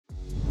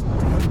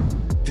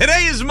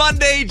Today is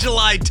Monday,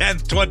 July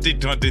 10th,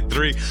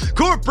 2023.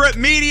 Corporate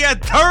media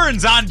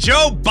turns on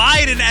Joe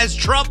Biden as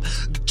Trump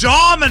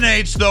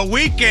dominates the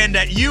weekend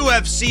at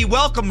UFC.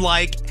 Welcome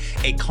like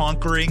a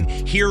conquering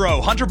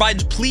hero. Hunter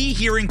Biden's plea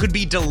hearing could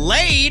be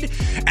delayed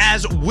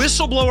as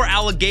whistleblower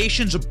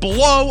allegations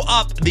blow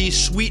up the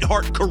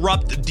sweetheart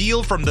corrupt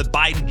deal from the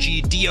Biden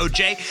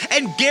DOJ.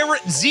 And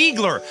Garrett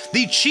Ziegler,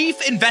 the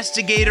chief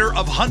investigator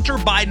of Hunter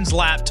Biden's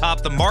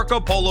laptop, the Marco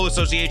Polo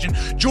Association,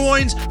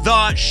 joins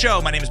the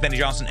show. My name is Benny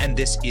Johnson, and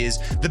this is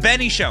The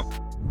Benny Show.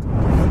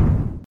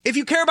 If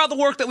you care about the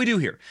work that we do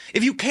here,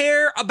 if you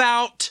care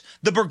about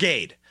the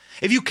brigade,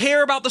 if you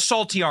care about the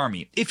Salty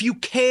Army, if you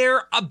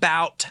care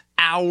about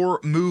our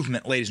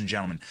movement, ladies and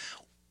gentlemen,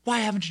 why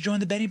haven't you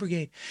joined the Benny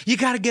Brigade? You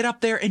got to get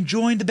up there and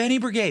join the Benny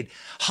Brigade.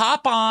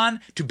 Hop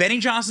on to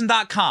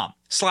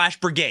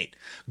bennyjohnson.com/brigade.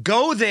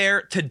 Go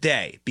there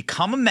today.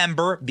 Become a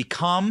member,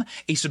 become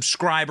a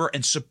subscriber,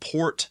 and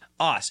support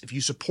us. If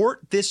you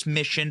support this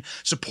mission,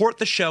 support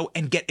the show,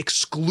 and get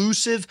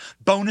exclusive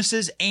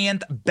bonuses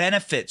and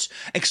benefits,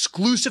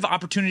 exclusive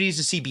opportunities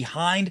to see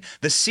behind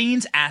the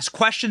scenes, ask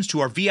questions to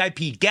our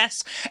VIP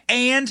guests,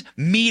 and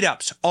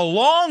meetups,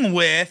 along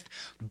with,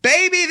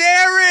 baby,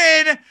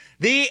 therein,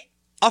 the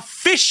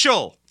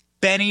official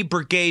Benny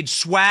Brigade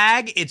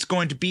swag. It's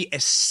going to be a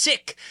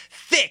sick,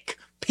 thick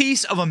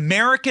piece of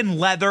American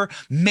leather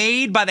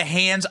made by the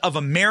hands of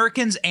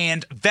Americans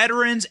and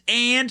veterans,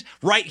 and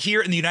right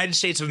here in the United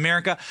States of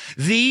America,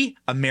 the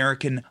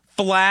American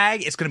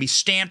flag. It's going to be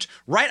stamped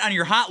right on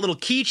your hot little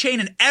keychain,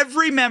 and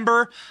every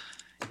member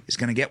is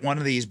going to get one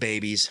of these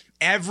babies.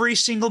 Every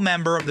single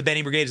member of the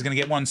Benny Brigade is going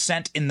to get one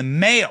sent in the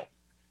mail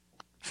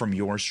from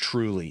yours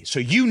truly. So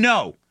you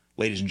know,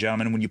 ladies and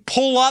gentlemen, when you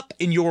pull up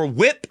in your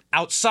whip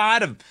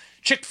outside of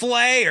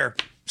Chick-fil-A or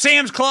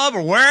Sam's Club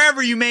or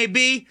wherever you may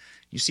be,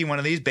 you see one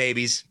of these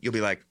babies, you'll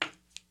be like,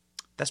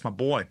 that's my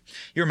boy.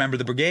 You remember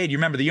the brigade. You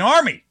remember the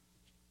army.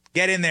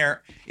 Get in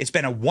there. It's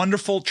been a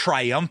wonderful,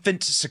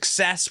 triumphant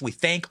success. We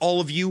thank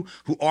all of you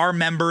who are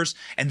members,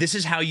 and this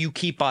is how you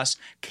keep us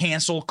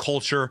cancel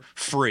culture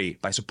free,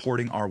 by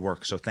supporting our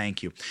work. So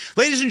thank you.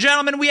 Ladies and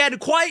gentlemen, we had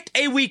quite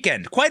a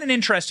weekend, quite an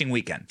interesting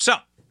weekend. So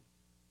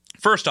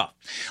first off,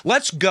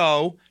 let's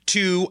go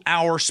to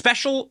our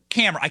special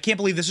camera. I can't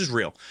believe this is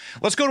real.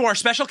 Let's go to our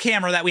special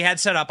camera that we had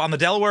set up on the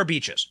Delaware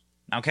beaches.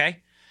 Okay?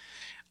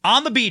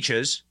 On the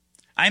beaches,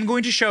 I'm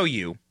going to show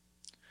you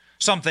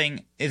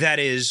something that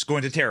is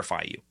going to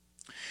terrify you.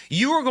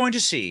 You are going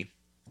to see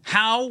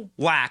how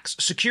lax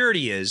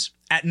security is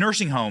at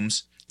nursing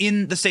homes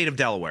in the state of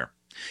Delaware.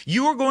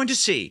 You are going to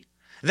see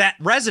that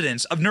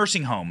residents of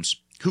nursing homes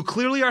who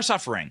clearly are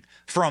suffering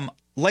from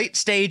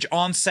late-stage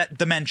onset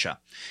dementia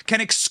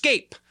can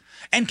escape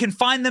and can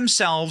find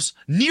themselves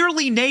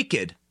nearly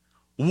naked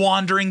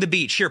wandering the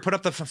beach. Here, put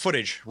up the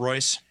footage,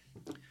 Royce.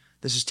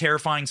 This is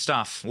terrifying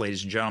stuff,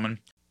 ladies and gentlemen.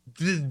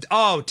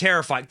 Oh,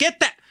 terrifying. Get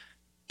that.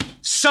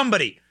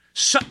 Somebody.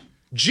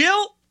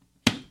 Jill,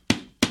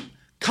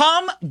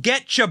 come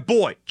get your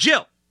boy.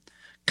 Jill,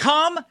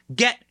 come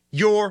get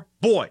your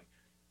boy.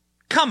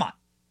 Come on.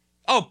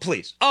 Oh,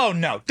 please. Oh,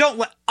 no. Don't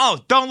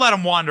let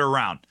him wander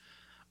around.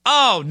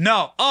 Oh,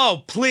 no.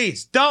 Oh,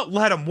 please. Don't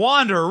let him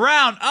wander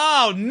around.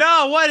 Oh,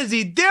 no. What is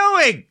he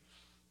doing?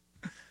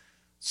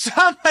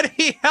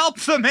 Somebody help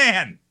the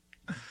man.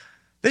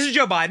 This is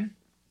Joe Biden.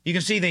 You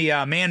can see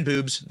the man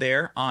boobs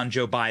there on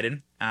Joe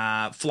Biden,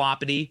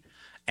 floppity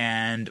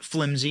and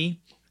flimsy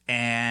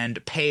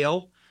and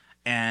pale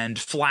and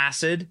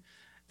flaccid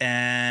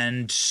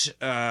and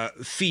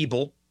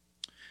feeble.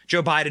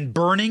 Joe Biden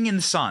burning in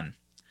the sun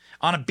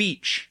on a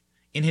beach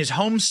in his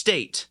home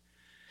state,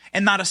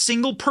 and not a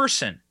single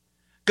person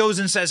goes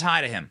and says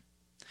hi to him.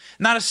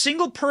 Not a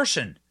single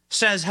person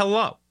says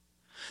hello.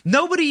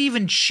 Nobody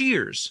even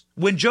cheers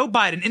when Joe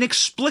Biden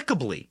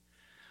inexplicably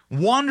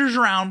wanders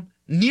around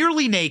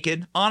nearly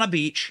naked on a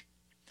beach,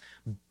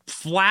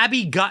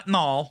 flabby gut and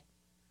all,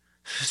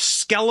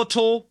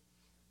 skeletal,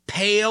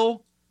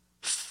 pale,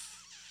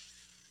 feline,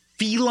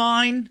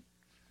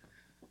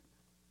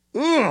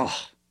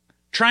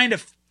 trying to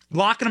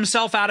locking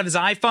himself out of his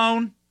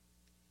iPhone.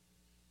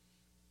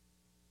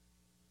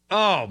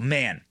 Oh,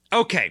 man.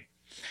 Okay.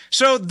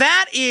 So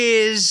that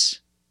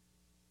is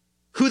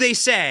who they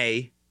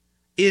say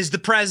is the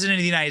president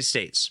of the United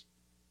States.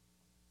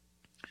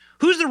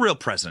 Who's the real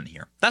president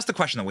here? That's the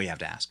question that we have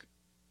to ask.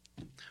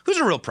 Who's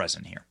the real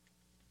president here?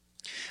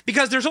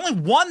 Because there's only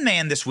one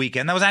man this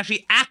weekend that was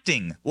actually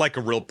acting like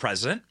a real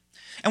president.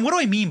 And what do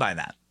I mean by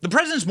that? The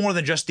president's more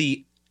than just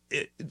the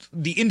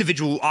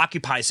individual who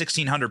occupies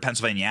 1600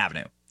 Pennsylvania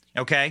Avenue,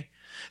 okay?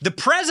 The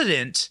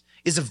president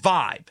is a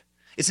vibe.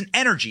 It's an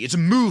energy. It's a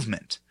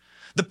movement.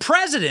 The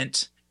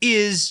president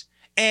is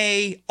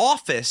a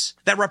office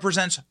that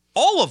represents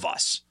all of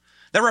us,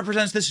 that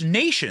represents this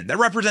nation, that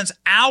represents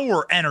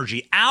our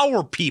energy,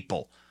 our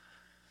people,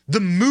 the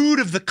mood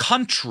of the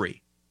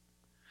country.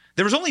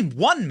 There was only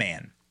one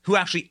man who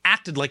actually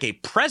acted like a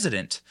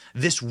president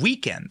this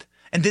weekend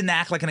and didn't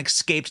act like an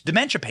escaped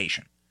dementia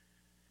patient.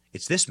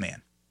 It's this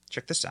man.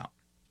 Check this out.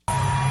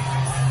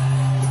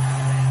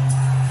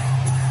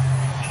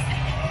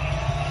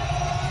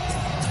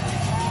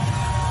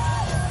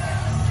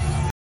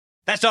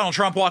 That's Donald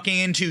Trump walking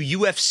into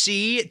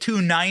UFC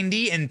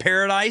 290 in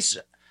Paradise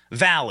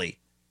Valley,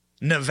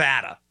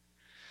 Nevada.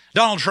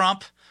 Donald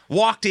Trump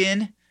walked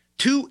in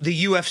to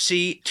the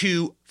UFC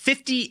to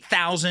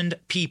 50,000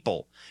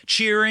 people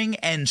cheering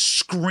and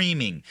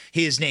screaming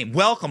his name,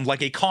 welcomed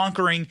like a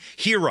conquering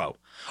hero.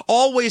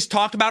 Always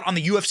talked about on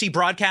the UFC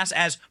broadcast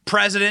as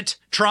President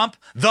Trump.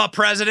 The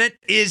president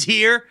is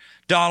here.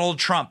 Donald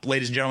Trump,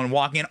 ladies and gentlemen,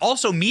 walking in.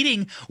 Also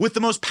meeting with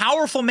the most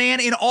powerful man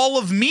in all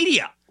of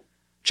media.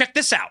 Check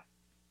this out.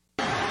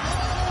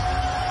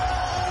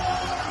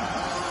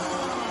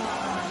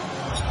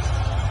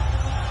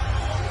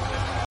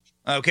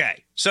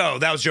 Okay, so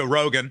that was Joe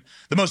Rogan,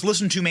 the most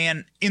listened to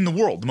man in the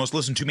world, the most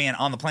listened to man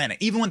on the planet.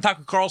 Even when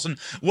Tucker Carlson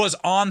was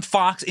on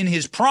Fox in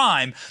his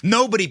prime,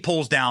 nobody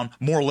pulls down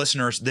more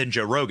listeners than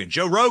Joe Rogan.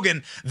 Joe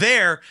Rogan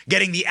there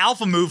getting the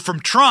alpha move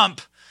from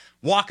Trump,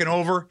 walking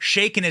over,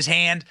 shaking his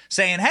hand,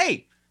 saying,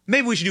 hey,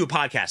 maybe we should do a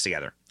podcast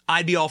together.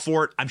 I'd be all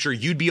for it. I'm sure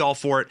you'd be all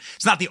for it.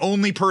 It's not the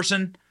only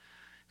person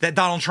that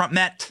Donald Trump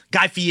met.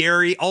 Guy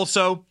Fieri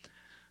also.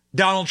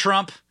 Donald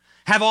Trump.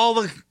 Have all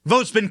the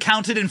votes been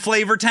counted in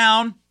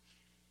Flavortown?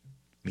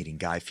 Meeting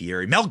Guy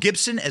Fieri. Mel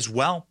Gibson as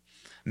well.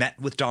 Met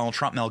with Donald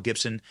Trump. Mel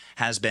Gibson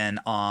has been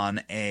on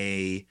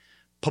a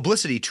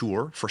publicity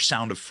tour for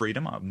Sound of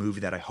Freedom, a movie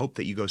that I hope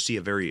that you go see,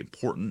 a very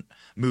important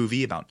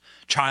movie about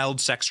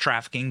child sex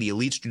trafficking. The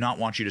elites do not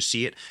want you to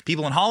see it.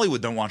 People in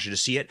Hollywood don't want you to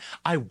see it.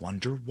 I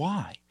wonder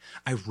why.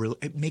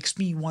 It makes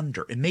me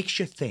wonder. It makes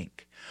you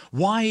think.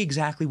 Why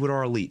exactly would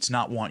our elites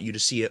not want you to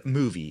see a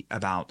movie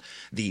about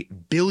the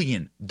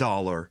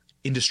billion-dollar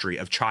industry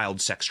of child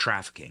sex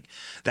trafficking?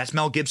 That's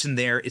Mel Gibson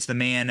there. It's the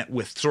man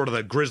with sort of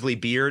the grizzly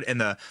beard and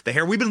the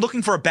hair. We've been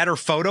looking for a better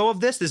photo of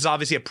this. This is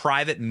obviously a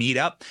private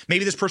meetup.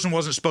 Maybe this person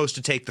wasn't supposed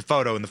to take the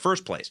photo in the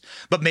first place,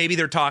 but maybe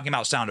they're talking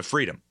about Sound of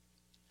Freedom.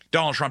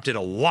 Donald Trump did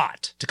a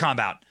lot to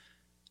combat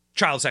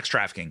child sex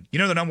trafficking. You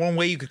know the number one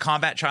way you could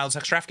combat child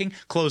sex trafficking?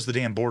 Close the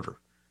damn border.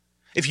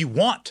 If you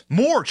want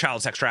more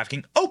child sex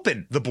trafficking,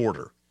 open the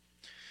border.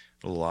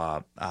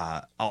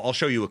 I'll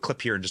show you a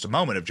clip here in just a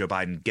moment of Joe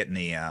Biden getting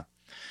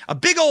a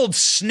big old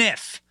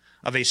sniff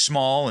of a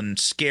small and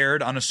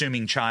scared,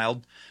 unassuming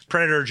child.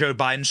 Predator Joe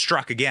Biden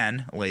struck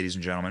again, ladies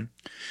and gentlemen.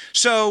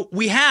 So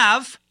we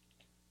have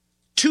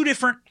two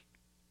different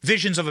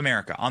visions of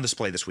America on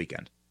display this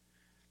weekend.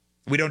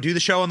 We don't do the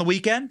show on the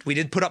weekend. We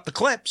did put up the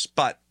clips,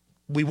 but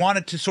we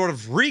wanted to sort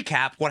of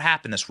recap what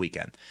happened this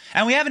weekend.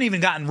 And we haven't even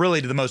gotten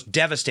really to the most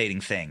devastating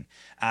thing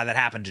that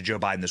happened to Joe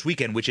Biden this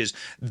weekend, which is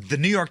the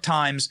New York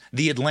Times,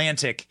 The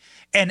Atlantic,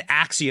 and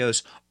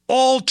Axios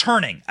all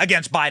turning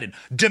against Biden,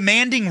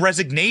 demanding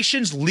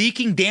resignations,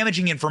 leaking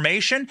damaging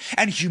information,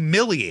 and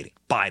humiliating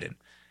Biden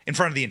in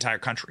front of the entire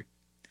country.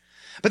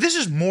 But this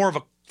is more of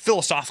a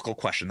philosophical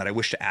question that I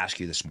wish to ask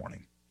you this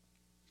morning.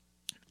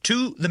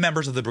 To the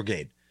members of the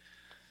brigade,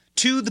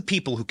 to the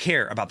people who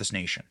care about this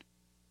nation,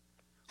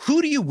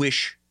 who do you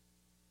wish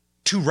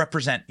to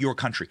represent your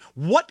country?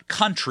 What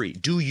country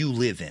do you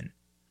live in?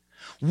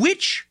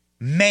 Which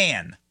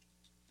man?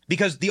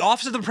 Because the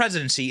office of the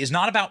presidency is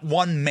not about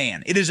one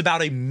man. It is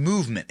about a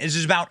movement. It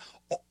is about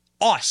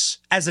us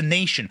as a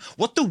nation.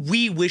 What do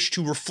we wish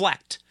to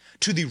reflect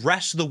to the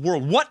rest of the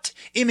world? What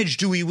image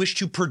do we wish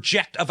to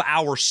project of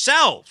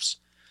ourselves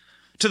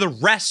to the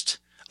rest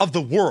of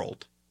the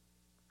world?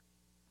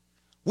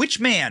 Which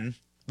man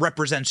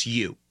represents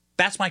you?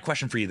 That's my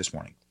question for you this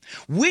morning.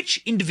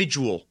 Which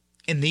individual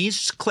in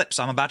these clips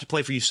I'm about to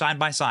play for you side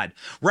by side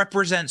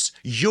represents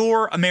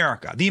your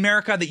America, the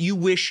America that you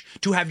wish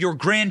to have your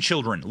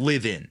grandchildren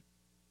live in?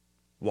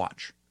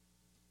 Watch.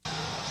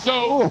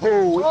 So,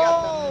 we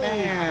got the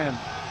man.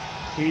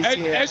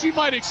 As you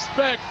might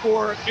expect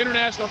for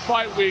International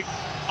Fight Week,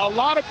 a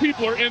lot of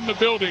people are in the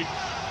building,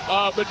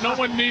 but no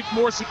one needs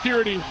more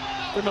security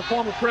than the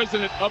former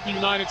president of the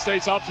United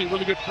States, obviously a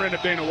really good friend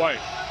of Dana White.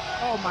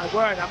 Oh, my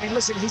word. I mean,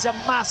 listen, he's a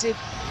massive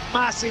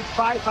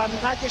fight. I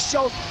mean, that just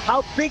shows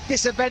how big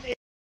this event is.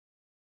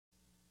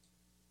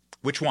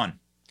 Which one?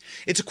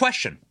 It's a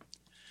question.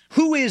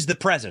 Who is the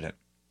president?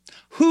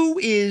 Who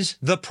is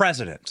the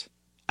president?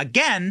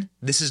 Again,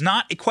 this is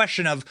not a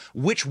question of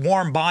which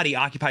warm body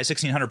occupies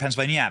 1600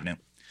 Pennsylvania Avenue.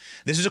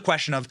 This is a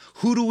question of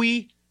who do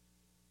we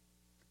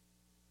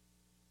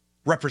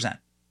represent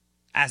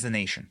as a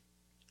nation?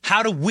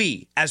 How do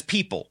we, as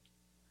people,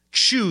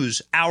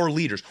 choose our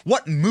leaders?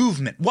 What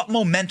movement, what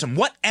momentum,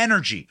 what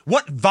energy,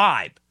 what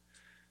vibe,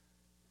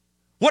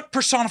 what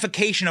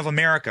personification of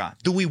America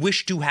do we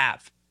wish to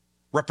have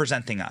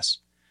representing us?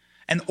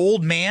 An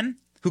old man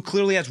who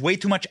clearly has way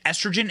too much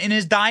estrogen in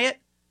his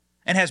diet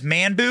and has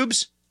man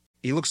boobs?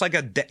 He looks like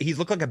a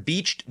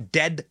beached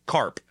dead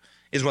carp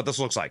is what this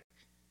looks like.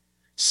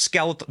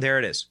 Skeletal. There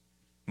it is.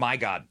 My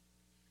God.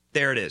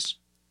 There it is.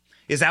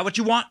 Is that what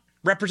you want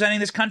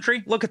representing this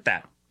country? Look at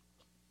that.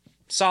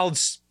 Solid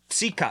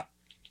C cup.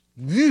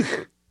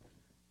 Ugh.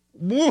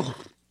 Ugh.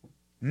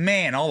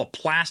 Man, all the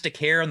plastic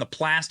hair and the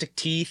plastic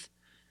teeth.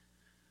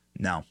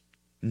 No.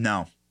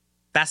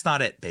 That's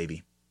not it,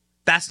 baby.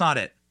 That's not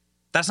it.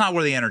 That's not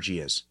where the energy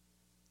is.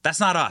 That's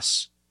not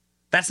us.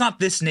 That's not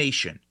this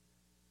nation.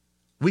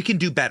 We can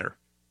do better.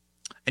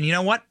 And you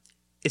know what?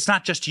 It's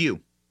not just you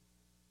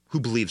who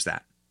believes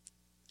that.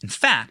 In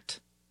fact,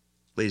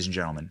 ladies and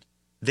gentlemen,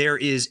 there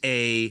is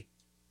a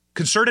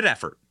concerted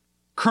effort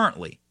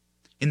currently,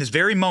 in this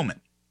very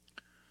moment,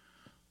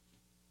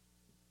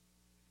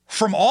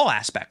 from all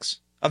aspects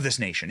of this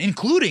nation,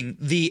 including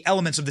the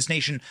elements of this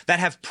nation that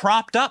have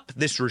propped up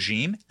this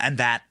regime and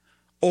that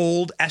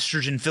old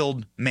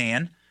estrogen-filled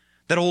man,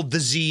 that old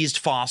diseased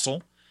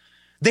fossil.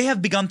 They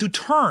have begun to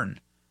turn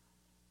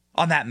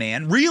on that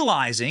man,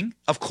 realizing,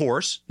 of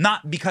course,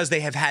 not because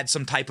they have had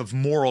some type of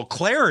moral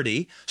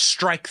clarity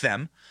strike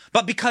them,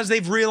 but because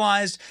they've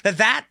realized that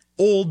that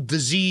old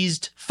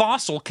diseased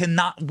fossil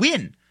cannot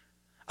win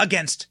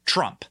against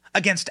Trump,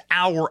 against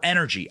our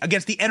energy,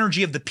 against the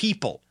energy of the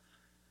people.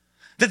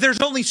 That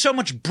there's only so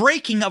much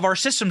breaking of our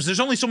systems. There's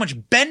only so much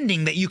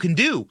bending that you can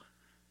do.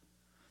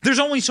 There's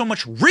only so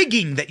much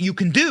rigging that you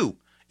can do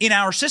in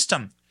our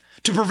system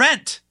to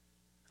prevent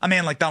a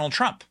man like Donald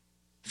Trump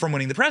from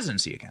winning the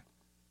presidency again.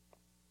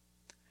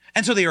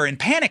 And so they are in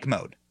panic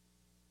mode.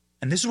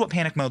 And this is what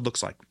panic mode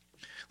looks like.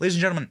 Ladies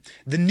and gentlemen,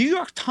 the New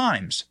York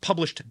Times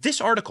published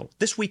this article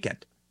this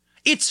weekend.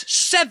 It's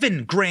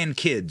 7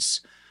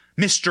 grandkids,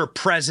 Mr.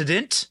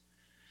 President,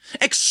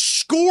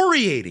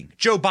 excoriating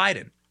Joe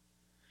Biden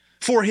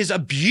for his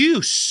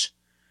abuse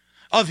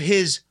of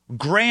his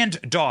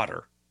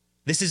granddaughter.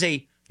 This is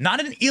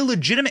not an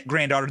illegitimate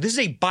granddaughter. This is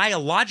a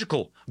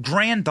biological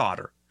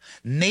granddaughter.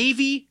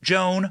 Navy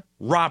Joan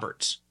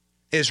Roberts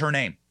is her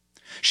name.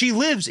 She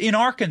lives in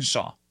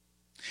Arkansas.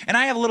 And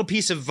I have a little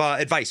piece of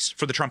advice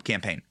for the Trump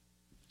campaign.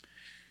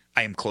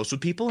 I am close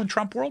with people in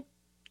Trump world.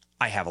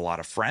 I have a lot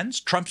of friends.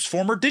 Trump's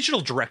former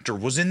digital director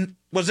was in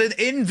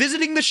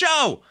visiting the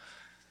show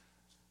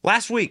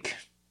last week.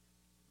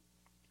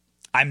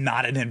 I'm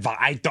not an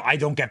advisor. I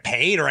don't get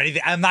paid or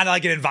anything. I'm not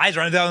like an advisor.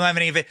 I don't have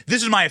any of it.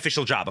 This is my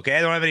official job, okay?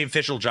 I don't have any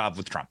official job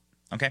with Trump,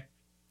 okay?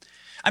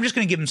 I'm just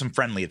going to give him some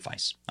friendly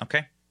advice,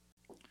 okay?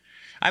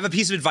 I have a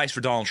piece of advice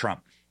for Donald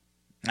Trump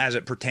as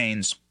it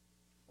pertains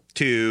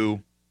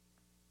to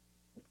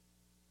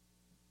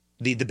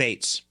the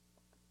debates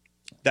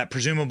that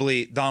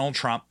presumably Donald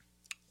Trump,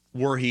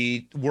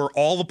 were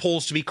all the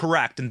polls to be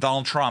correct, and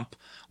Donald Trump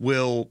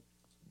will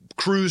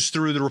cruise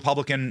through the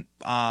Republican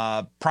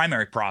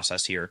primary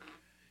process here.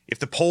 If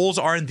the polls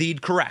are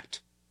indeed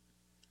correct,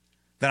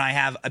 then I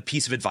have a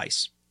piece of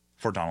advice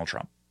for Donald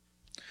Trump.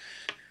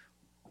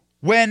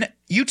 When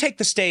you take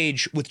the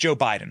stage with Joe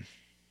Biden,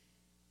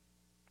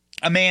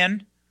 a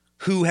man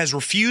who has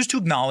refused to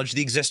acknowledge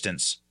the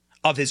existence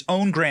of his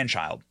own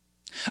grandchild,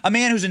 a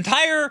man whose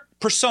entire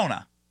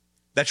persona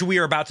that we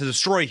are about to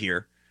destroy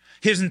here,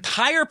 his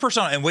entire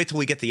persona, and wait till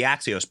we get the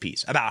Axios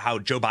piece about how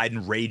Joe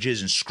Biden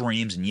rages and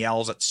screams and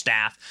yells at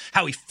staff,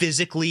 how he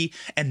physically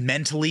and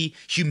mentally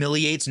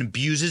humiliates and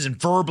abuses and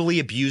verbally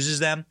abuses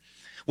them.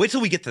 Wait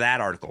till we get to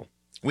that article.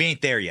 We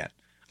ain't there yet.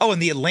 Oh,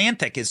 and The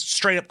Atlantic is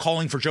straight up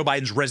calling for Joe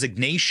Biden's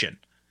resignation.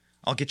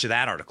 I'll get you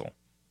that article.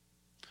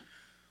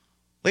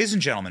 Ladies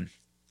and gentlemen,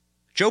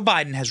 Joe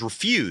Biden has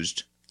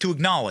refused to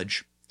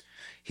acknowledge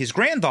his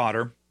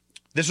granddaughter.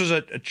 This was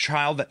a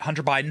child that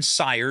Hunter Biden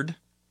sired.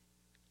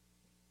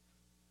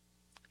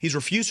 He's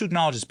refused to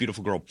acknowledge this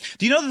beautiful girl.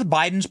 Do you know that the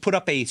Bidens put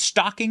up a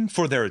stocking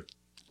for their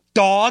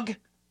dog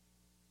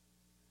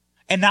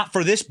and not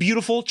for this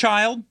beautiful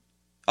child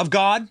of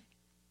God,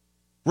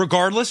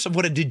 regardless of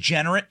what a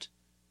degenerate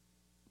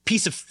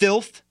piece of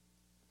filth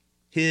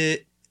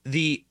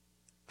the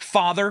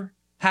father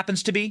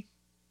happens to be?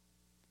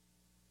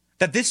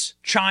 That this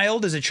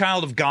child is a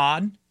child of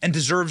God and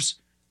deserves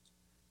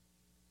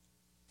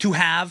to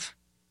have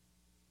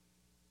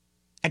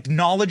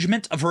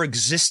acknowledgement of her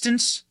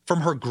existence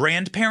from her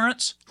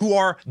grandparents, who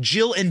are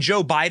Jill and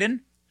Joe Biden,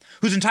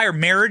 whose entire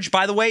marriage,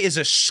 by the way, is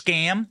a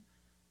scam.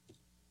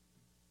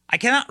 I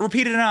cannot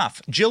repeat it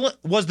enough. Jill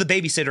was the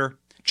babysitter.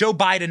 Joe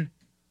Biden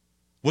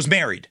was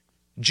married.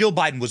 Jill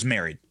Biden was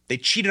married. They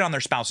cheated on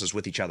their spouses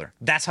with each other.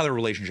 That's how their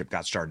relationship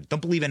got started.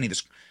 Don't believe any of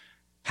this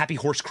happy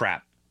horse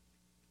crap.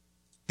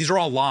 These are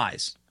all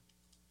lies.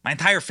 My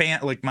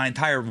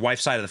entire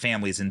wife's side of the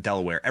family is in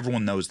Delaware.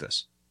 Everyone knows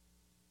this.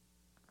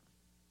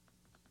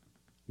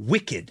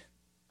 Wicked.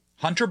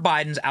 Hunter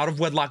Biden's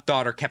out-of-wedlock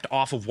daughter kept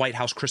off of White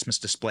House Christmas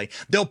display.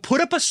 They'll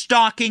put up a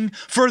stocking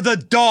for the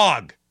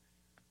dog,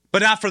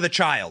 but not for the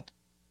child.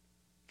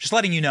 Just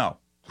letting you know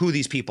who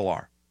these people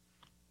are.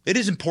 It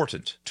is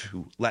important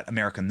to let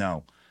America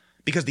know,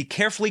 because the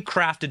carefully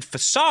crafted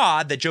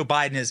facade that Joe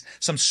Biden is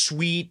some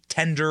sweet,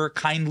 tender,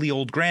 kindly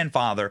old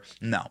grandfather,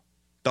 no,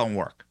 don't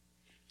work.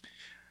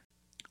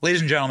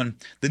 Ladies and gentlemen,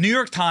 the New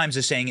York Times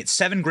is saying it's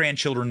 7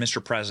 grandchildren,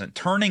 Mr. President,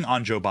 turning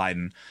on Joe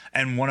Biden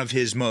and one of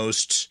his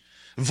most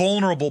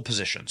vulnerable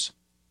positions.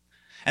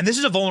 And this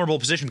is a vulnerable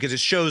position because it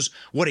shows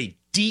what a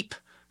deep,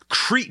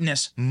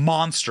 cretinous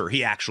monster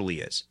he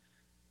actually is.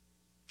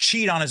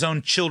 Cheat on his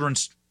own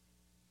children's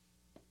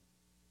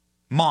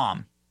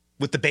mom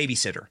with the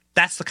babysitter.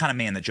 That's the kind of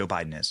man that Joe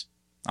Biden is.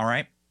 All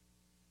right?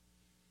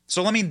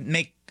 So let me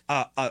make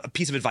a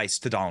piece of advice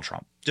to Donald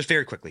Trump, just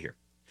very quickly here.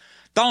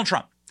 Donald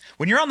Trump,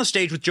 when you're on the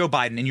stage with Joe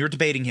Biden and you're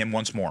debating him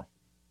once more,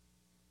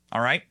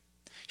 All right?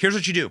 Here's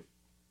what you do.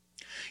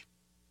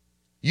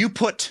 You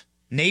put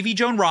Navy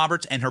Joan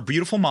Roberts and her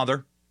beautiful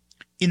mother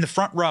in the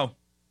front row.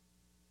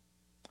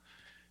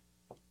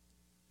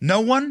 No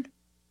one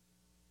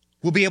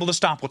will be able to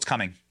stop what's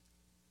coming.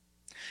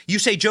 You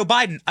say, Joe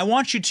Biden, I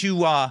want you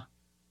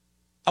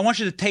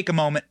to take a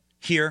moment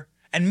here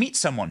and meet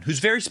someone who's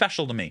very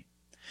special to me.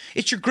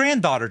 It's your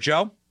granddaughter,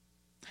 Joe.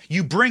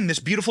 You bring this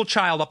beautiful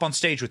child up on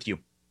stage with you.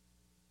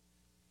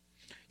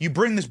 You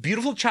bring this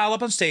beautiful child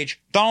up on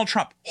stage. Donald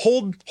Trump,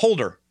 hold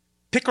her.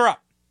 Pick her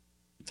up.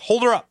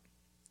 Hold her up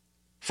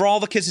for all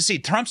the kids to see.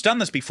 Trump's done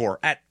this before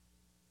at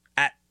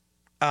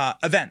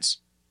events.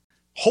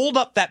 Hold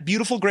up that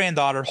beautiful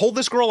granddaughter. Hold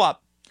this girl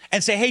up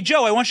and say, hey,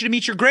 Joe, I want you to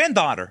meet your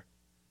granddaughter.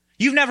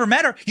 You've never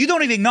met her. You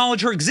don't even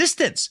acknowledge her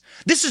existence.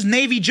 This is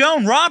Navy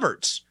Joan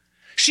Roberts.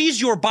 She's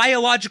your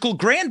biological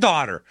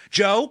granddaughter.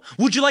 Joe,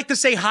 would you like to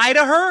say hi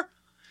to her?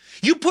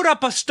 You put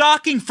up a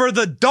stocking for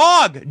the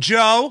dog,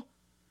 Joe,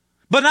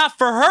 but not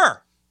for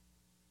her.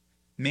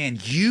 Man,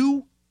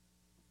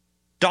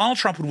 Donald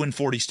Trump would win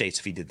 40 states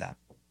if he did that.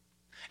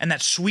 And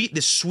this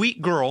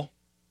sweet girl,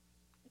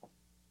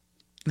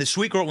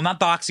 we're not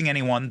doxing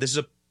anyone. This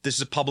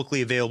is a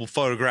publicly available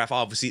photograph.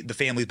 Obviously, the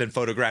family's been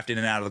photographed in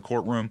and out of the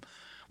courtroom.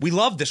 We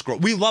love this girl.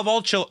 We love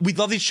we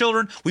love these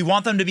children. We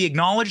want them to be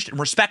acknowledged and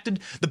respected.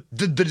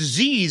 The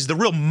disease, the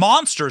real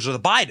monsters are the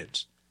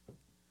Bidens.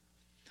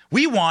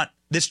 We want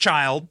this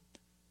child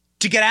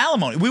to get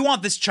alimony. We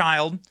want this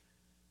child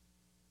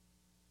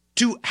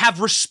to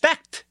have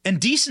respect and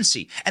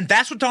decency. And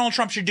that's what Donald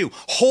Trump should do.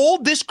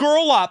 Hold this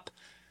girl up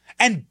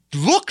and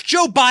look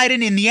Joe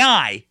Biden in the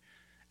eye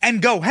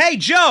and go, hey,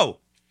 Joe,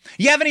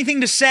 you have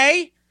anything to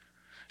say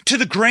to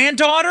the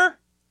granddaughter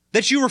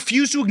that you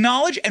refuse to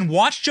acknowledge? And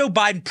watch Joe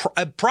Biden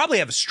probably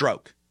have a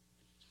stroke.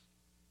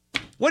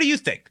 What do you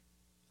think?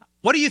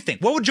 What do you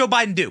think? What would Joe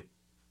Biden do?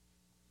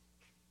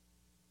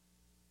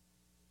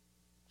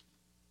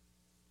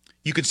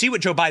 You can see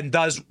what Joe Biden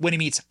does when he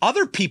meets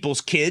other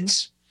people's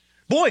kids.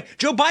 Boy,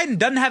 Joe Biden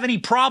doesn't have any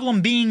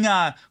problem being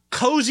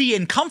cozy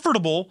and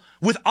comfortable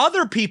with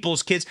other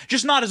people's kids,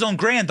 just not his own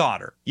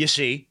granddaughter, you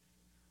see.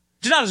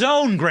 Just not his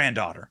own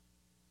granddaughter.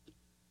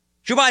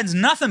 Joe Biden's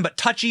nothing but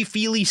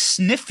touchy-feely,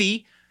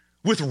 sniffy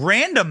with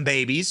random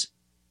babies.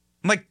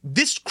 Like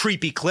this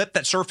creepy clip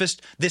that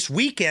surfaced this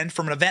weekend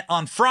from an event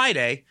on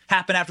Friday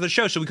happened after the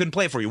show, so we couldn't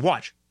play it for you.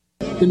 Watch.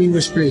 Let me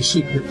whisper a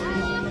secret.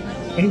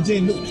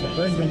 AJ, look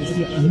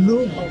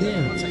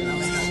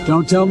there.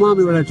 Don't tell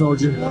mommy what I told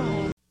you.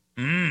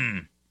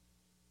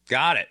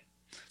 Got it.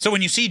 So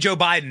when you see Joe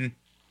Biden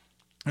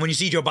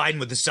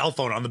with his cell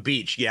phone on the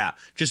beach, yeah,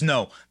 just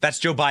know that's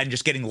Joe Biden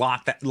just getting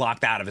locked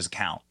out of his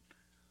account.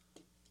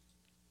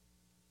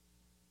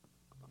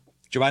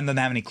 Joe Biden doesn't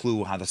have any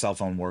clue how the cell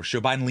phone works.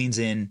 Joe Biden leans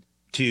in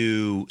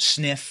to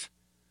sniff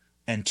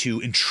and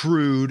to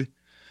intrude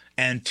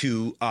and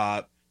to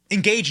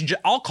engage in.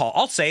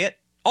 I'll say it.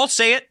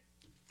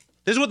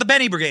 This is what the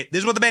Benny Brigade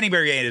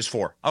is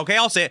for. Okay,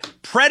 I'll say it.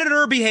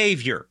 Predator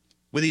behavior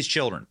with these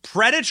children.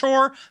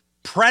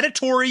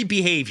 Predatory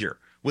behavior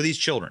with these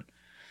children.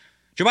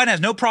 Joe Biden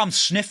has no problem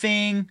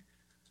sniffing,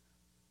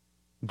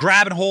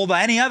 grabbing hold of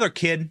any other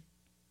kid,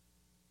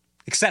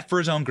 except for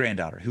his own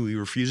granddaughter, who he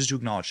refuses to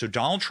acknowledge. So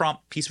Donald Trump,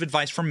 piece of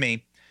advice from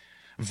me,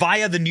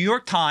 via the New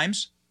York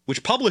Times,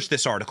 which published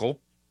this article,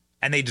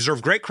 and they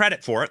deserve great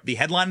credit for it. The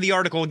headline of the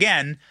article,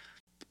 again,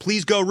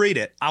 please go read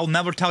it. I'll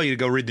never tell you to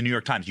go read the New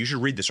York Times. You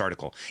should read this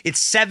article. It's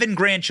 7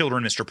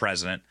 grandchildren, Mr.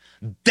 President.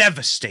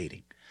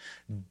 Devastating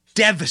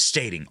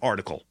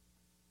article.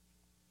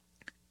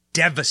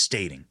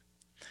 Devastating.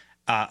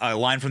 A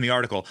line from the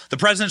article. The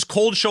president's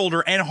cold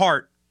shoulder and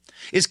heart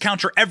is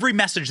counter every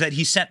message that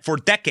he sent for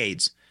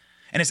decades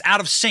and is out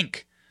of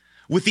sync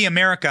with the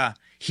America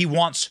he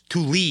wants to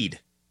lead.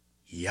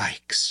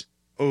 Yikes.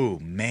 Oh,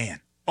 man.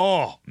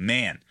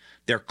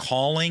 They're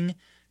calling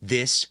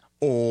this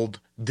old,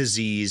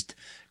 diseased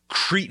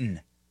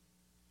cretin,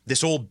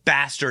 this old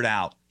bastard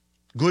out.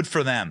 Good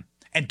for them.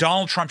 And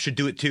Donald Trump should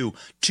do it too,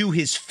 to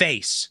his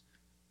face.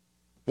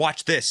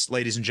 Watch this,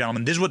 ladies and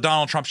gentlemen. This is what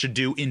Donald Trump should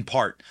do in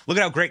part. Look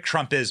at how great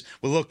Trump is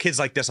with little kids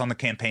like this on the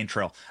campaign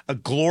trail. A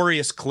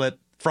glorious clip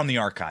from the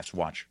archives.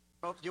 Watch.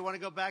 Do you want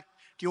to go back?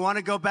 Do you want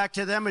to go back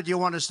to them, or do you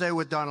want to stay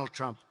with Donald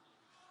Trump?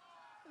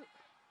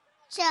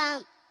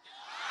 Trump.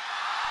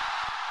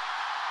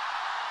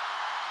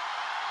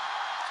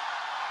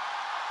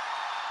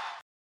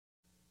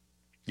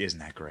 Isn't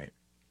that great?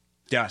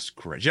 Just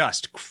great.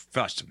 Just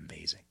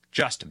amazing.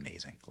 Just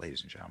amazing,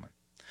 ladies and gentlemen.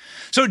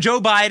 So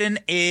Joe Biden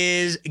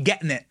is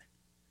getting it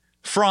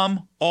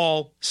from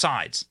all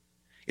sides.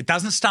 It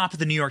doesn't stop at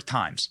the New York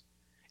Times.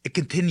 It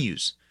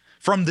continues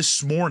from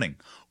this morning.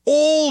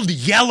 Old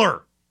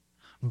Yeller,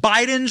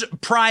 Biden's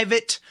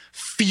private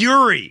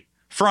fury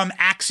from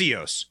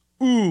Axios.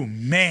 Ooh,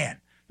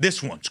 man,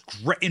 this one's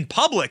great. In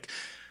public,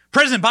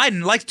 President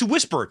Biden likes to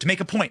whisper to make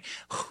a point.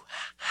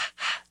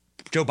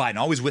 Joe Biden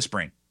always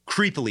whispering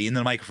creepily into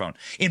the microphone.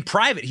 In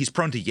private, he's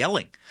prone to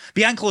yelling.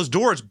 Behind closed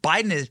doors,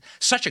 Biden is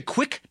such a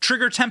quick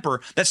trigger temper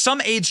that some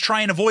aides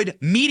try and avoid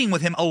meeting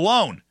with him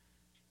alone.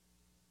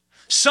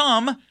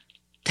 Some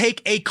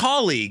take a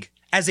colleague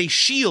as a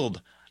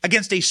shield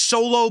against a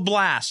solo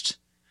blast.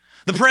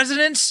 The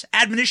president's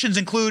admonitions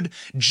include,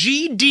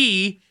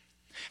 GD,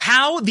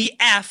 how the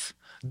F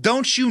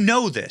don't you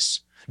know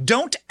this?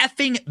 Don't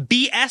effing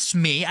BS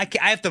me. I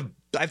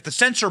have to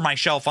censor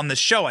myself on this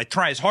show. I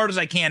try as hard as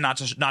I can not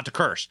to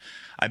curse.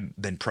 I've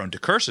been prone to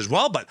curse as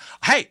well, but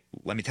hey,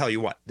 let me tell you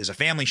what. There's a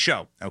family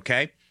show,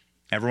 okay?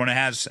 Everybody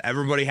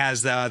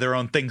has their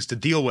own things to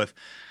deal with.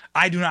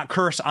 I do not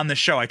curse on this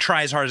show. I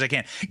try as hard as I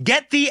can.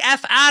 Get the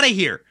F out of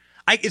here.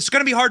 It's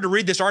going to be hard to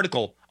read this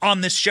article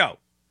on this show.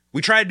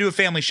 We try to do a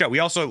family show. We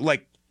also,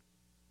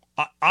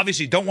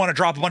 obviously don't want to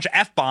drop a bunch of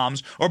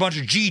F-bombs or a bunch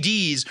of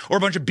GDs or a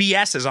bunch of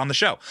BSs on the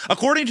show.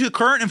 According to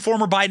current and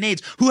former Biden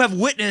aides who have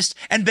witnessed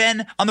and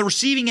been on the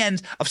receiving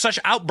end of such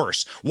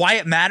outbursts, why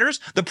it matters?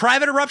 The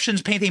private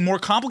eruptions paint a more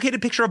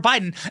complicated picture of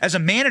Biden as a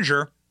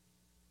manager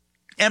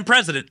and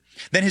president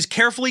than his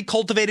carefully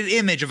cultivated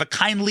image of a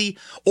kindly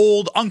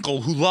old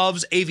uncle who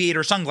loves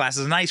aviator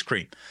sunglasses and ice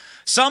cream.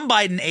 Some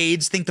Biden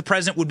aides think the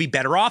president would be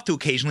better off to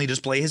occasionally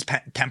display his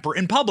temper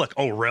in public.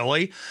 Oh,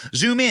 really?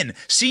 Zoom in.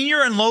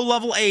 Senior and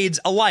low-level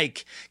aides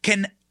alike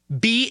can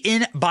be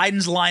in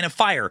Biden's line of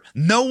fire.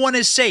 No one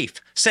is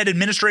safe, said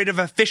administrative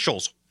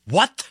officials.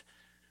 What?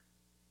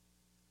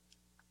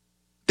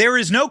 There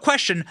is no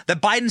question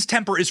that Biden's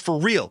temper is for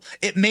real.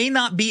 It may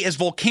not be as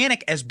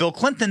volcanic as Bill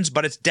Clinton's,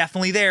 but it's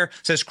definitely there,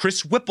 says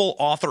Chris Whipple,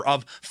 author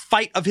of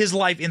Fight of His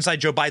Life Inside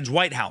Joe Biden's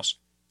White House.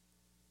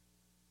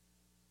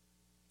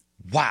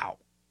 Wow.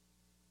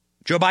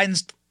 Joe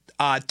Biden's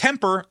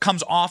temper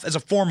comes off as a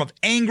form of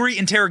angry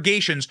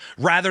interrogations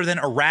rather than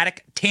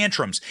erratic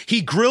tantrums.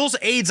 He grills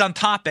aides on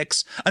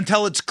topics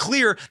until it's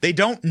clear they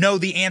don't know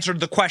the answer to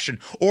the question,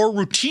 or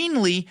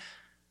routinely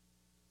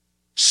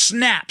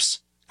snaps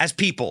at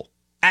people,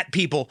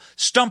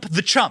 stump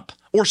the chump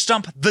or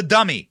stump the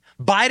dummy.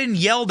 Biden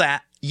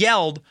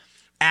yelled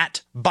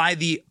at by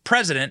the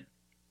president,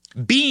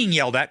 being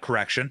yelled at,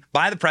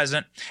 by the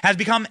president, has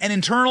become an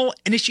internal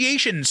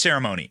initiation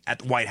ceremony at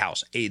the White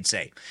House, aides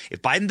say.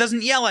 If Biden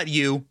doesn't yell at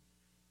you,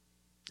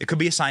 it could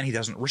be a sign he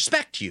doesn't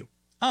respect you.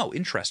 Oh,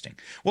 interesting.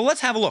 Well, let's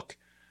have a look.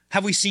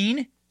 Have we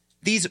seen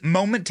these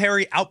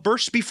momentary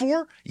outbursts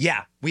before?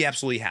 Yeah, we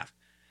absolutely have.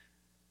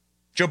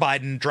 Joe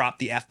Biden dropped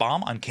the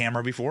F-bomb on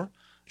camera before.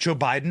 Joe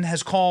Biden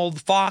has called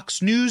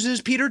Fox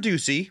News' Peter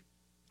Doocy,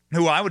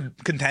 who I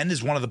would contend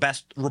is one of the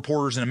best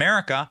reporters in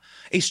America,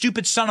 a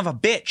stupid son of a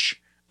bitch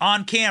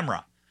on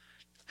camera.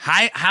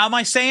 How am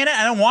I saying it?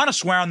 I don't want to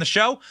swear on the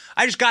show.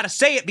 I just got to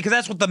say it because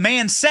that's what the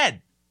man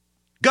said.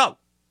 Go.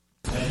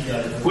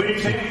 Would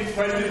you take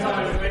President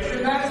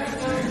Biden's back?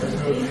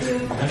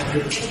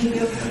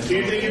 Do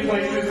you think it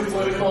places a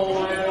political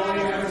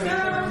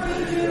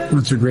liability?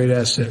 That's a great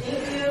asset.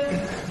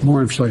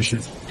 More inflation.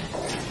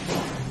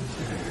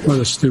 What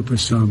a stupid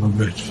son of a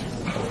bitch.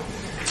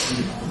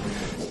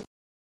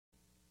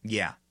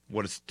 Yeah,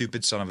 what a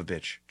stupid son of a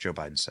bitch, Joe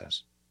Biden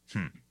says.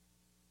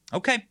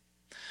 Okay.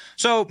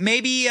 So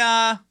maybe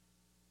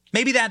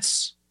that's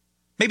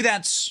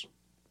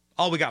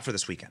all we got for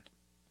this weekend.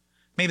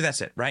 Maybe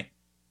that's it, right?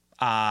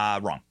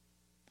 Wrong.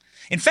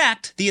 In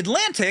fact, The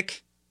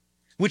Atlantic,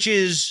 which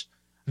is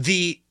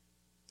the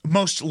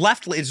most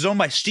left, it's owned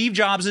by Steve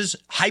Jobs'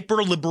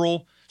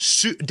 hyper-liberal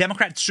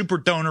Democrat super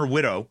donor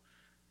widow,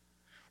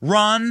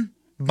 run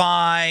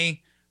by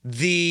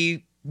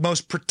the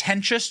most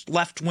pretentious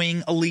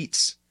left-wing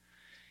elites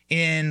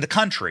in the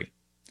country.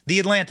 The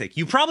Atlantic.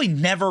 You probably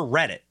never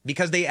read it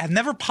because they have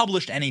never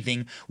published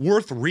anything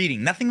worth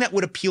reading, nothing that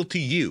would appeal to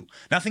you,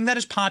 nothing that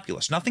is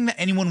populist, nothing that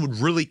anyone would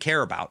really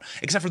care about,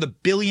 except for the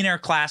billionaire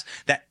class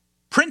that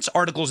prints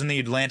articles in The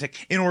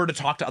Atlantic in order to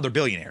talk to other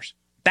billionaires.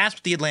 That's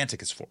what The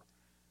Atlantic is for.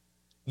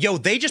 Yo,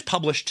 they just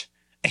published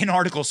an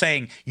article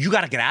saying, you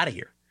got to get out of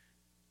here.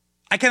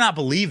 I cannot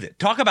believe it.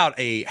 Talk about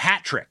a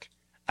hat trick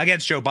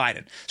against Joe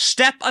Biden.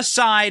 Step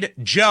aside,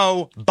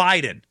 Joe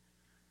Biden.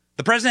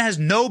 The president has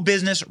no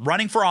business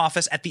running for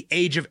office at the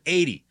age of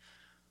 80.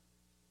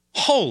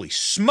 Holy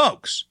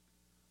smokes.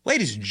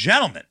 Ladies and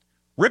gentlemen,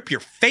 rip your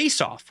face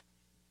off.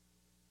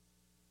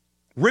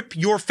 Rip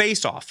your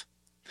face off.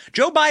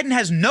 Joe Biden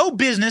has no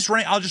business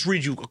running. I'll just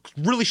read you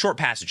a really short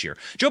passage here.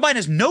 Joe Biden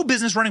has no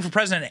business running for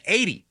president at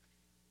 80.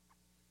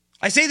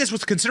 I say this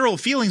with considerable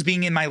feelings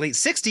being in my late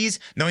 60s,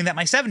 knowing that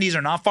my 70s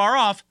are not far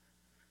off.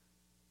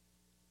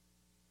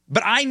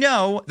 But I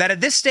know that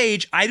at this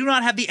stage, I do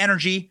not have the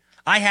energy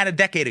I had a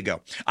decade ago.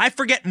 I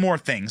forget more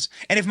things.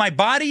 And if my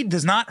body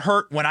does not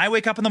hurt when I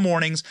wake up in the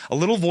mornings, a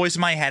little voice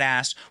in my head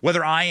asks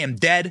whether I am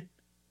dead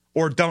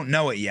or don't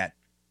know it yet.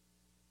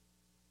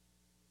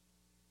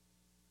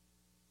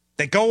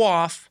 They go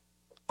off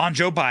on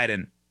Joe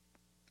Biden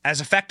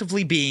as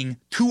effectively being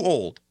too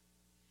old.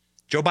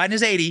 Joe Biden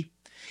is 80.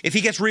 If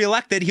he gets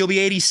reelected, he'll be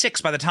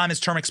 86 by the time his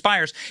term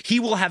expires. He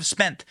will have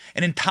spent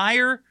at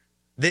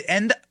the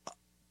end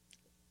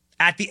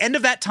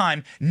of that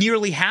time,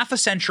 nearly half a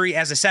century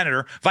as a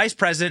senator, vice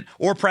president,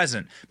 or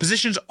president,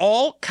 positions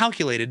all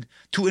calculated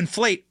to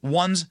inflate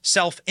one's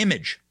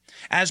self-image.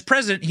 As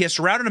president, he has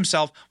surrounded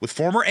himself with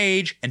former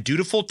age and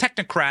dutiful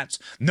technocrats,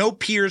 no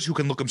peers who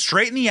can look him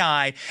straight in the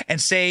eye and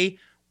say,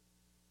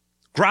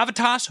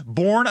 gravitas,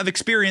 born of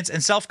experience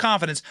and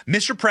self-confidence,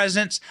 Mr.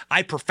 President,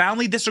 I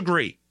profoundly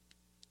disagree.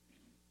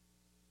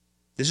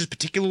 This is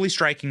particularly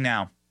striking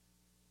now.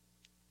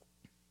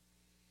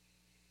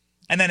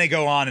 And then they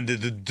go on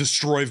and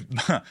destroy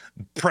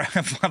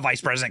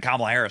Vice President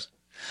Kamala Harris.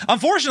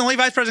 Unfortunately,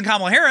 Vice President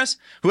Kamala Harris,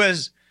 who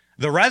has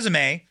the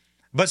resume,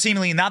 but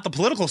seemingly not the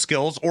political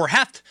skills or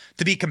heft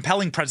to be a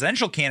compelling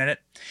presidential candidate,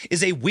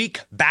 is a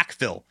weak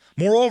backfill.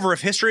 Moreover, if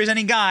history is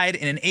any guide,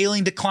 an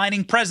ailing,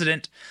 declining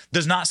president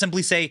does not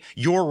simply say,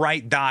 "You're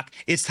right, Doc.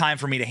 It's time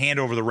for me to hand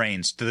over the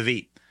reins to the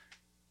V."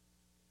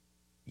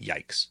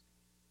 Yikes.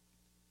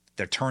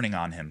 They're turning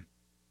on him.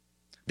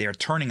 They are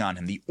turning on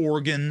him. The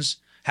organs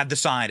have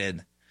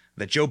decided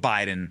that Joe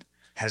Biden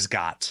has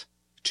got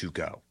to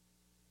go.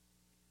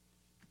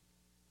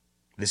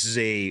 This is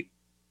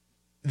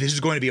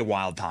going to be a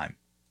wild time.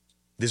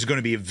 This is going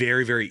to be a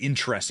very, very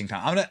interesting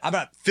time. I'm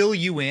gonna fill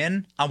you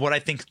in on what I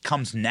think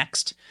comes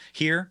next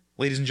here,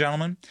 ladies and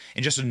gentlemen,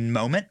 in just a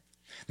moment.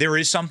 There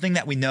is something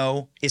that we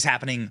know is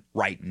happening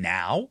right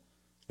now,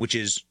 which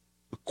is,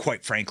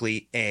 quite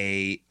frankly,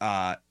 a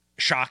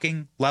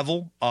shocking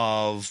level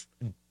of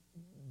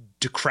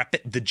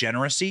decrepit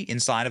degeneracy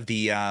inside of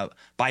the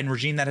Biden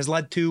regime that has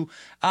led to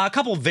a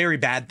couple of very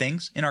bad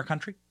things in our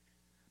country,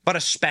 but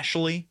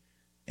especially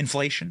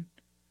inflation.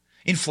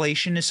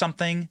 Inflation is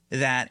something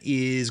that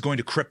is going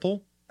to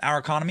cripple our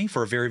economy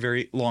for a very,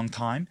 very long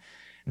time.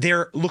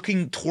 They're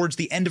looking towards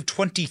the end of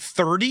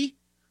 2030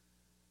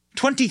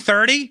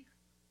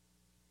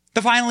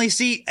 to finally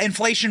see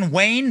inflation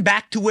wane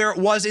back to where it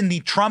was in the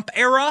Trump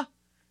era.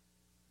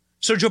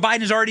 So Joe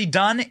Biden has already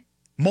done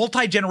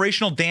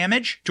multi-generational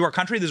damage to our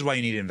country. This is why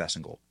you need to invest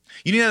in gold.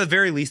 You need to, at the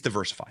very least,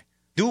 diversify.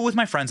 Do it with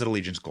my friends at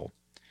Allegiance Gold.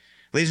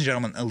 Ladies and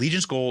gentlemen,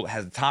 Allegiance Gold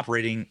has the top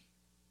rating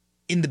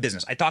in the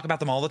business. I talk about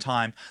them all the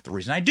time. The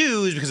reason I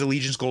do is because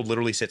Allegiance Gold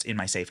literally sits in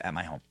my safe at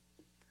my home.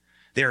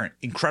 They're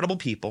incredible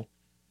people.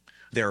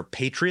 They're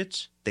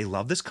patriots. They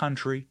love this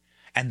country.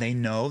 And they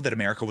know that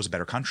America was a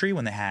better country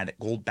when they had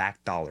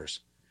gold-backed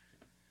dollars.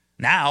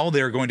 Now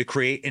they're going to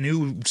create a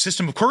new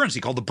system of currency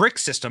called the BRIC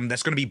system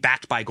that's going to be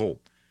backed by gold.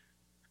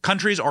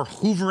 Countries are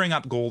hoovering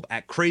up gold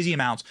at crazy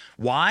amounts.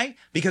 Why?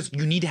 Because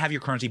you need to have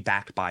your currency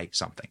backed by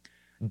something.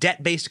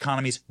 Debt-based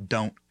economies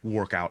don't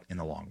work out in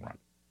the long run.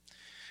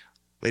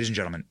 Ladies and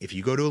gentlemen, if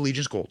you go to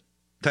Allegiance Gold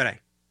today,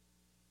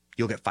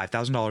 you'll get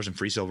 $5,000 in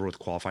free silver with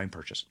qualifying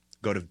purchase.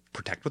 Go to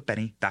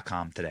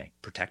protectwithbenny.com today.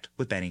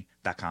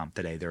 Protectwithbenny.com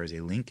today. There is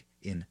a link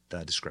in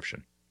the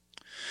description.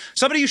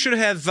 Somebody who should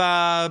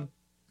have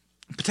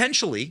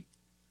potentially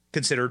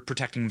considered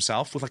protecting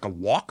himself with like a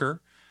walker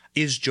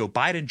is Joe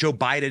Biden. Joe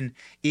Biden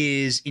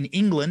is in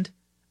England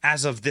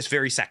as of this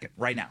very second,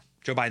 right now.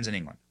 Joe Biden's in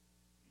England.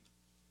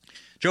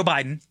 Joe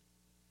Biden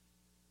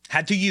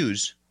had to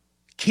use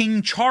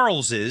King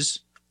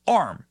Charles's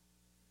arm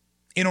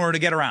in order to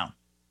get around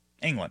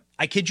England.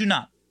 I kid you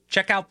not.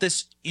 Check out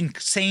this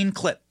insane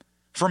clip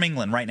from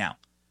England right now.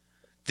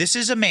 This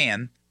is a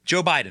man,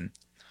 Joe Biden,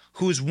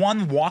 who is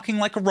one walking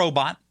like a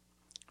robot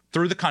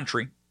through the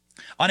country,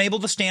 unable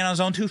to stand on his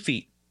own 2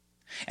 feet,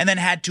 and then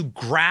had to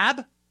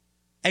grab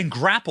and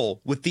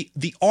grapple with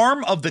the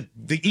arm of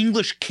the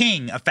English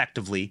king,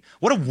 effectively.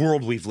 What a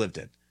world we've lived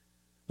in.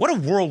 What a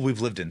world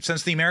we've lived in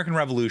since the American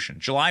Revolution,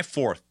 July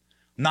 4th,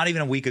 not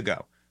even a week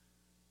ago,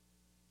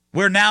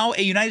 where now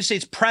a United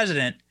States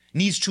president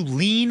needs to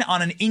lean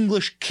on an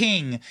English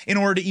king in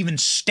order to even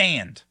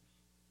stand.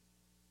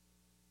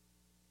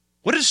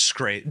 What a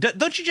disgrace.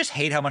 Don't you just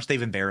hate how much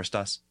they've embarrassed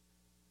us?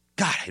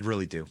 God, I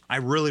really do. I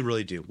really,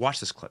 really do. Watch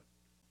this clip.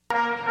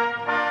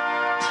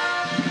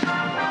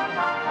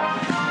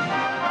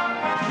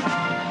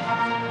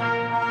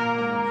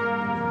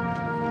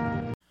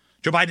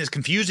 Joe Biden is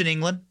confused in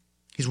England.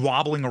 He's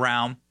wobbling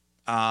around,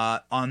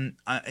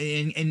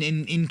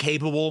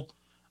 incapable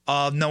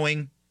of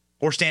knowing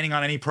or standing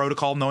on any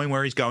protocol, knowing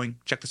where he's going.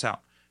 Check this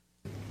out.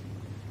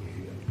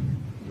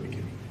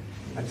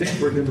 I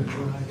think we're going to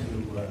try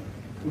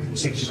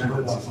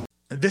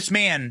to This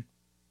man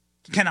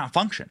cannot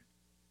function.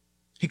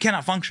 He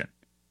cannot function.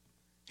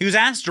 He was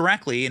asked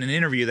directly in an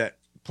interview that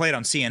played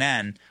on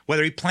CNN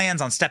whether he plans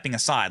on stepping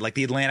aside, like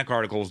the Atlantic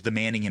article is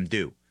demanding him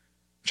do.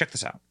 Check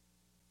this out.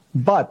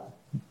 But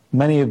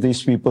many of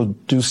these people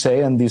do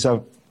say, and these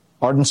are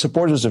ardent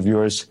supporters of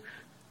yours,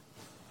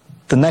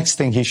 the next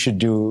thing he should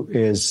do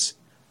is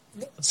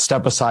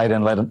step aside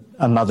and let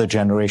another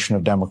generation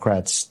of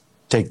Democrats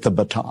take the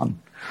baton.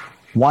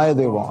 Why are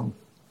they wrong?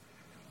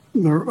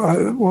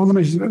 well, let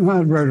me,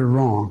 not right or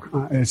wrong.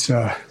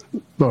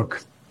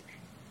 Look,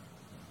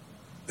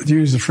 to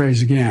use the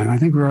phrase again, I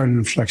think we're at an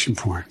inflection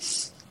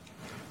point.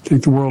 I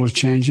think the world is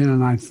changing,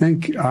 and I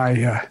think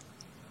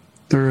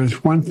there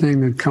is one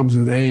thing that comes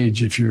with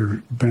age if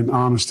you've been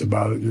honest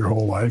about it your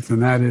whole life,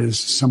 and that is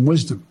some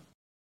wisdom.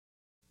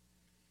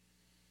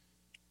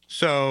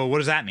 So what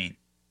does that mean?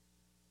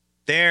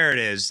 There it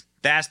is.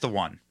 That's the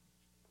one.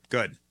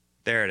 Good.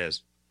 There it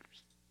is.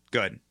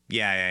 Good.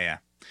 Yeah.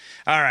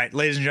 All right,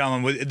 ladies and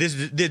gentlemen, this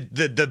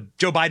the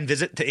Joe Biden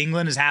visit to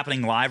England is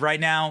happening live right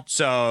now,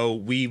 so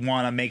we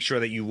want to make sure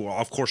that you,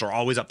 of course, are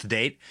always up to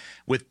date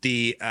with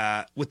the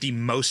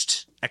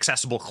most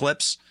accessible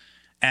clips,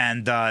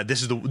 and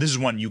this is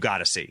one you got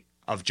to see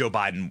of Joe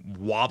Biden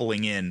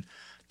wobbling in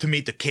to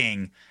meet the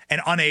king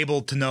and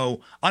unable,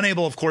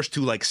 of course,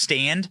 to like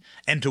stand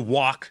and to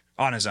walk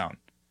on his own.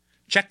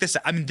 Check this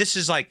out. I mean, this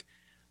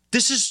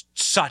is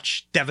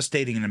such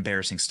devastating and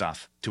embarrassing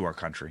stuff to our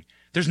country.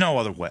 There's no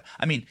other way.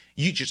 I mean,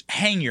 you just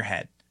hang your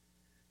head.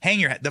 Hang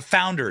your head. The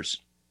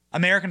founders,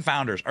 American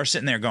founders, are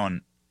sitting there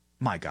going,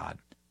 "My God,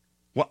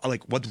 what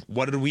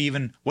did we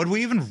even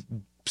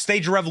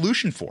stage a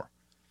revolution for?"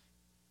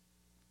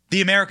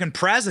 The American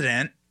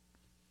president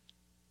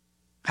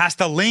has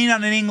to lean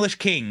on an English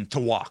king to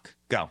walk.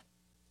 Go.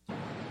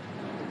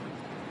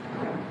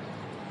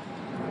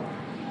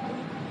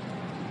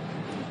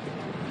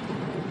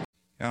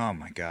 Oh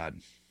my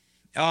God.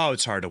 Oh,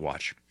 it's hard to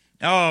watch.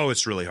 Oh,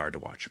 it's really hard to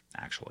watch,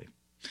 actually.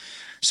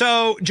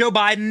 So, Joe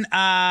Biden,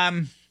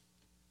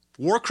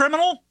 war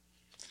criminal?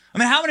 I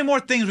mean, how many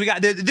more things we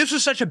got? This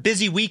was such a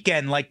busy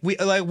weekend. We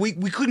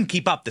couldn't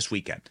keep up this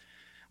weekend.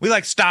 We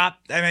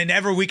stopped. I mean,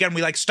 every weekend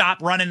we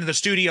stop, run into the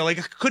studio. I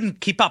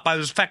couldn't keep up. I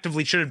was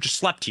effectively should have just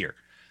slept here.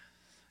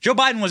 Joe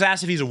Biden was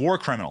asked if he's a war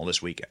criminal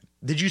this weekend.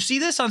 Did you see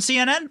this on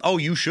CNN? Oh,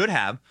 you should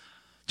have.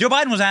 Joe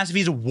Biden was asked if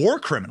he's a war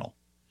criminal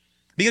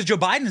because Joe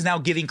Biden is now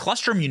giving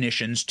cluster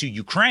munitions to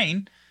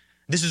Ukraine.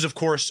 This is, of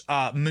course,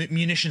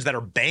 munitions that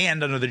are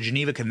banned under the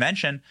Geneva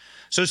Convention.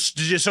 So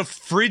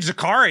Fareed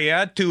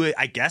Zakaria, to,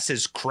 I guess,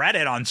 his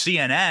credit on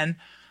CNN,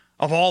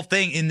 of all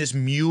things, in this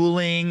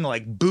mewling,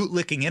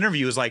 bootlicking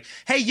interview, is like,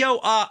 "Hey, yo,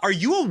 are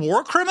you a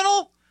war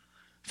criminal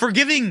for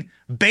giving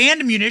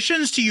banned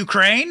munitions to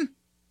Ukraine?"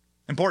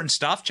 Important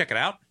stuff. Check it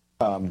out.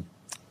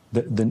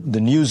 The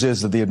news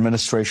is that the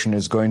administration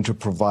is going to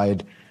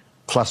provide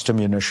cluster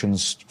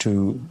munitions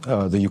to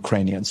the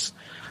Ukrainians.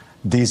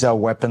 These are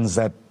weapons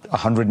that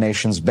 100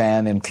 nations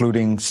ban,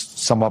 including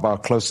some of our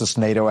closest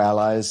NATO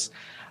allies.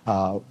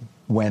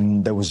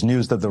 When there was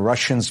news that the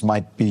Russians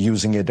might be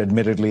using it,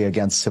 admittedly,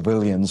 against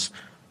civilians,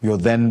 your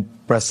then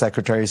press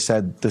secretary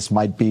said this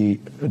might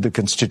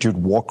constitute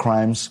war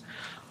crimes.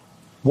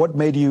 What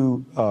made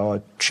you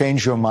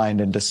change your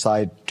mind and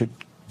decide to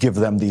give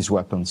them these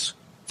weapons?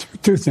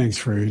 Two things,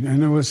 Fareed,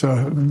 and it was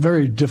a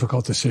very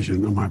difficult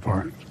decision on my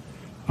part.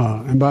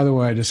 And by the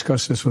way, I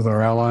discussed this with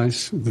our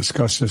allies,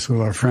 discussed this with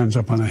our friends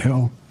up on the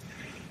Hill.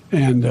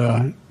 And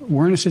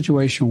we're in a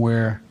situation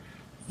where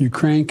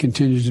Ukraine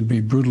continues to be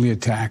brutally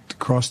attacked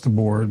across the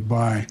board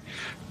by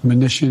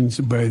munitions,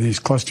 by these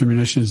cluster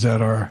munitions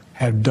that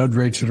have dud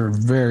rates that are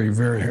very,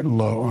 very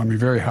low. I mean,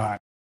 very high.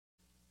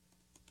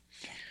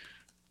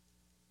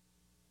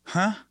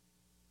 Huh?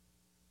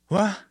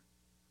 What?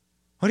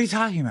 What are you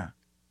talking about?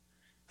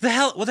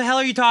 What the hell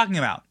are you talking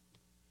about?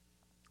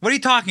 What are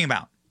you talking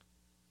about?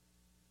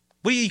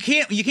 Well, you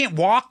can't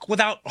walk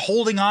without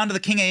holding on to the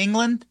King of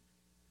England.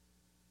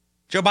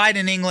 Joe Biden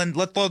in England.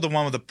 Let's load the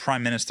one with the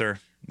Prime Minister,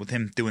 with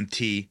him doing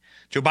tea.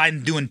 Joe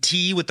Biden doing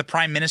tea with the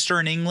Prime Minister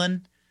in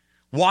England,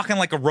 walking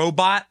like a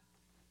robot,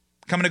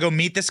 coming to go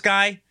meet this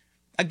guy.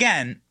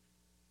 Again,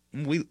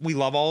 we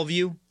love all of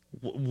you.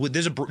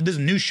 There's a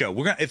news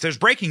show. If there's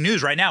breaking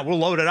news right now, we'll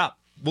load it up.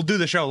 We'll do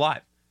the show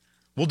live.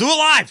 We'll do it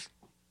live.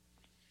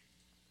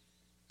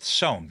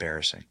 So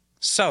embarrassing.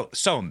 So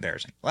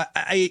embarrassing.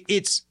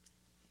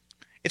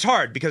 It's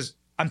hard because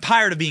I'm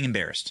tired of being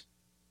embarrassed.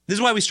 This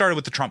is why we started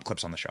with the Trump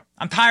clips on the show.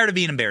 I'm tired of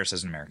being embarrassed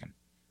as an American.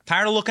 I'm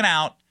tired of looking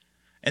out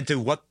into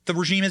what the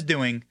regime is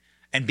doing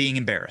and being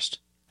embarrassed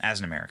as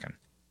an American.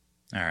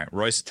 All right,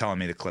 Royce is telling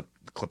me the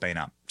clip ain't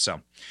up.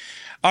 So,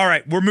 all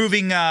right, we're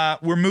moving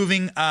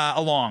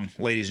along,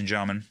 ladies and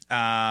gentlemen,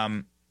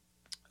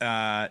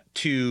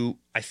 to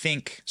I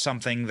think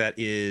something that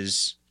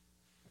is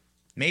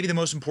maybe the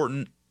most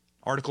important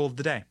article of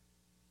the day.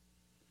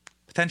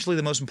 Potentially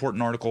the most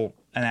important article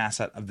and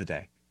asset of the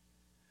day,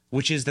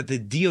 which is that the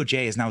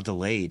DOJ has now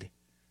delayed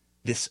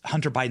this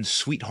Hunter Biden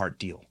sweetheart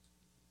deal.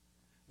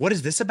 What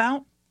is this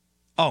about?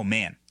 Oh,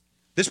 man.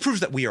 This proves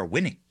that we are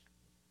winning.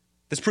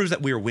 This proves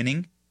that we are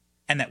winning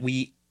and that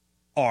we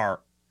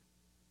are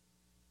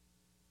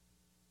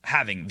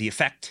having the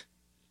effect.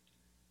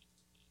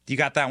 You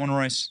got that one,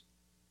 Royce?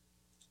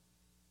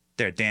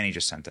 There, Danny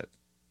just sent it.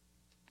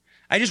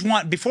 I just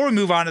want, before we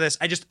move on to this,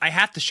 I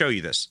have to show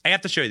you this. I have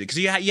to show you this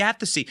because you have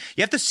to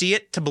see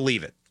it to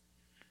believe it.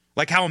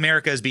 Like how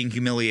America is being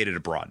humiliated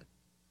abroad.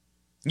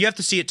 You have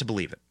to see it to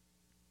believe it.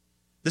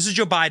 This is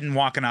Joe Biden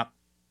walking up,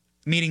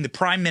 meeting the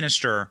Prime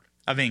Minister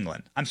of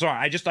England. I'm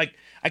sorry,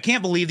 I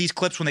can't believe these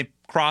clips when they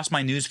cross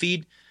my news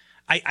feed.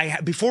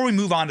 Before we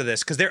move on to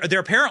this, because they're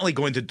apparently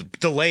going to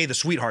delay the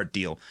sweetheart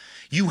deal,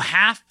 you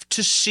have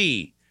to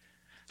see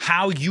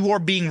how you are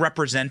being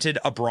represented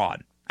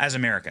abroad as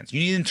Americans. You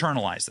need to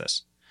internalize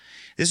this.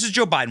 This is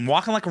Joe Biden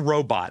walking like a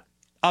robot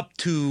up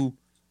to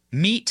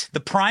meet the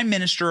Prime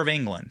Minister of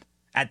England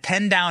at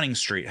 10 Downing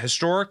Street,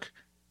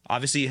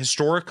 obviously a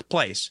historic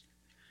place.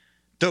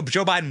 Joe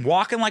Biden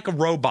walking like a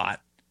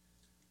robot,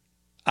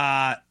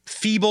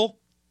 feeble,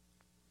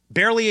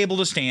 barely able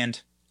to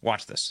stand.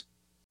 Watch this.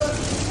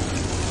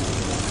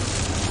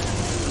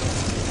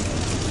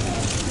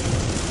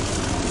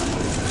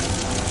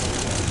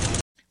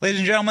 Ladies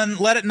and gentlemen,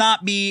 let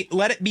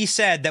it be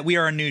said that we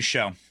are a news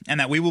show and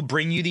that we will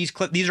bring you these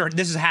clips.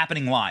 This is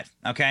happening live,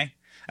 okay?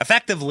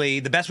 Effectively,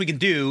 the best we can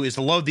do is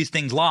to load these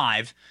things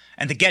live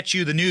and to get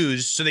you the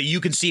news so that you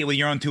can see it with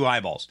your own two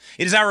eyeballs.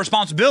 It is our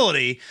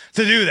responsibility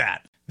to do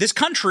that. This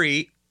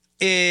country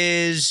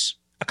is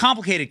a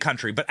complicated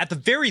country, but at the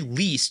very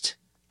least,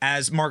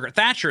 as Margaret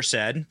Thatcher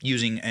said,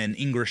 using an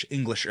English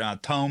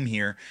tome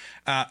here,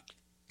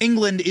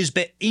 England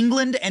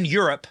and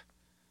Europe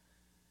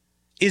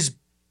is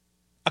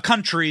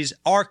countries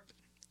are,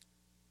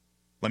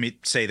 let me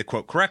say the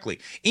quote correctly,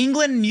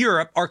 England and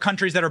Europe are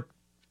countries that are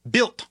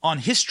built on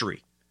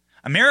history.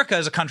 America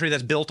is a country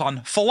that's built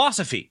on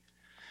philosophy.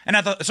 And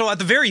so at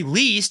the very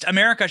least,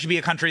 America should be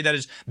a country that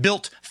is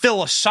built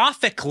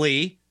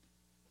philosophically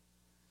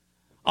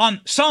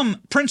on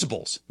some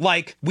principles,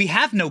 like we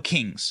have no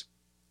kings,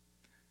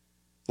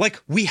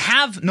 like we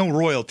have no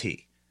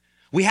royalty,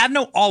 we have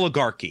no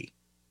oligarchy,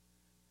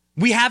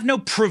 we have no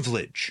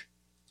privilege.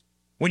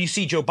 When you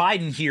see Joe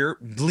Biden here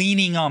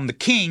leaning on the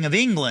King of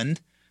England,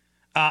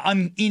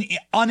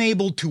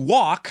 unable to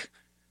walk,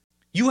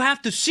 you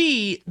have to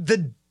see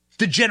the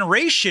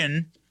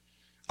degeneration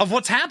of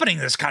what's happening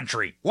in this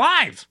country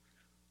live.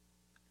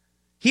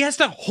 He has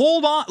to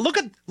hold on. Look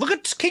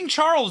at King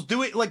Charles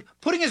doing, like,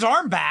 putting his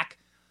arm back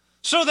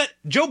so that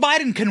Joe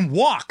Biden can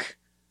walk.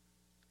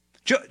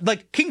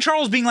 Like King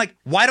Charles being like,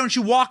 "Why don't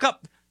you walk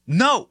up?"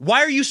 No. Why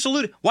are you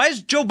saluting? Why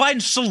is Joe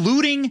Biden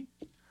saluting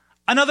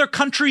another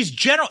country's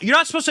general? You're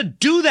not supposed to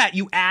do that,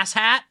 you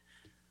asshat.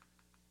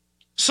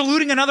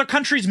 Saluting another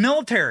country's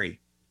military.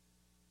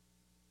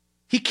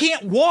 He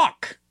can't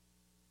walk.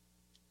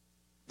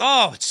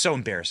 Oh, it's so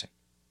embarrassing.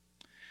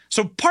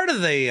 So part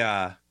of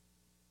the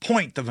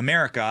point of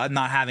America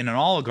not having an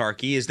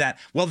oligarchy is that,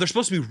 well, there's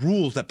supposed to be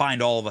rules that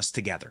bind all of us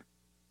together.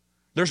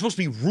 There's supposed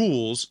to be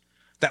rules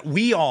that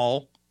we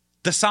all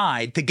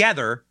decide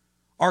together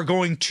are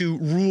going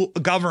to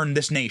govern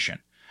this nation.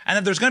 And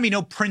that there's going to be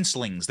no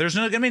princelings. There's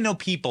going to be no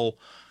people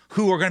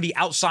who are going to be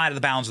outside of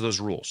the bounds of those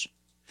rules.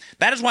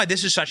 That is why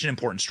this is such an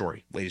important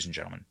story, ladies and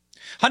gentlemen.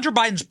 Hunter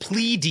Biden's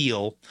plea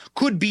deal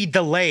could be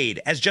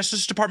delayed as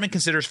Justice Department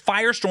considers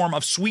firestorm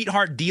of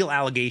sweetheart deal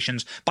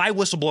allegations by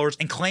whistleblowers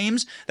and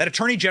claims that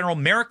Attorney General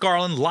Merrick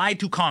Garland lied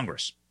to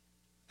Congress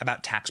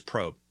about tax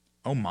probe.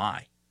 Oh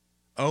my.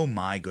 Oh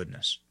my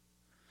goodness.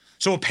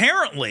 So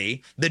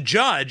apparently the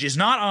judge is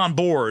not on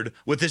board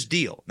with this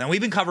deal. Now,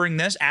 we've been covering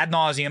this ad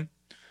nauseum.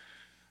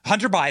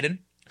 Hunter Biden,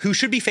 who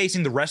should be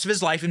facing the rest of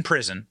his life in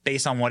prison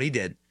based on what he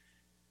did,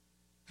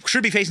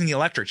 should be facing the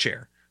electric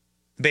chair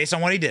based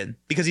on what he did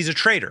because he's a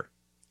traitor.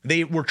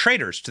 They were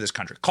traitors to this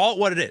country. Call it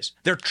what it is.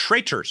 They're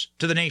traitors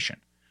to the nation.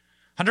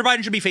 Hunter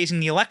Biden should be facing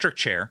the electric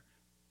chair.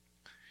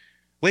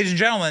 Ladies and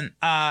gentlemen,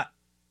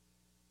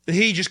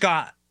 he just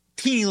got a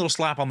teeny little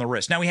slap on the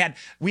wrist. Now we had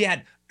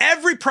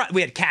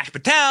Kash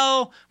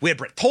Patel, we had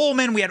Brett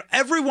Tolman, we had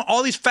everyone,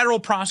 all these federal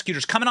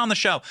prosecutors coming on the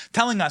show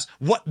telling us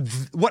what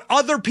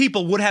other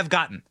people would have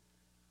gotten.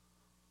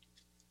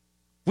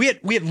 We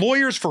had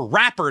lawyers for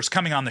rappers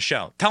coming on the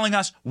show telling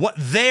us what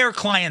their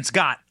clients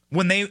got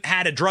when they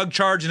had a drug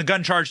charge and a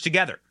gun charge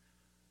together.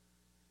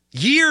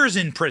 Years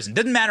in prison.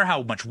 Didn't matter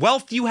how much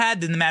wealth you had.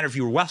 Didn't matter if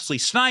you were Wesley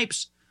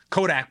Snipes,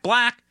 Kodak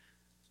Black.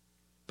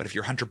 But if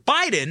you're Hunter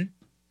Biden,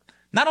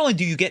 not only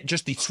do you get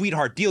just the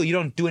sweetheart deal, you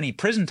don't do any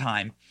prison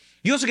time,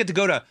 you also get to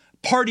go to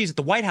parties at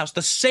the White House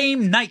the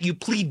same night you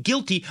plead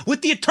guilty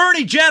with the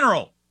Attorney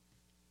General.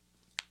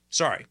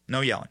 Sorry,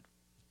 no yelling.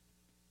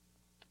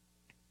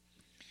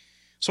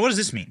 So what does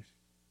this mean?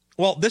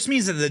 Well, this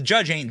means that the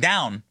judge ain't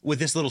down with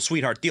this little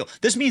sweetheart deal.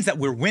 This means that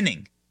we're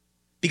winning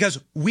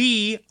because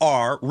we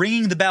are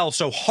ringing the bell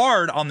so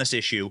hard on this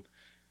issue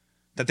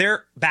that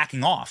they're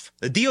backing off.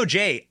 The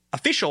DOJ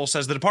official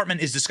says the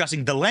department is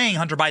discussing delaying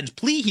Hunter Biden's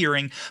plea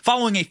hearing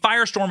following a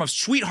firestorm of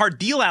sweetheart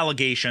deal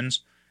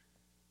allegations.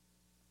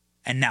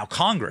 And now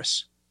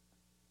Congress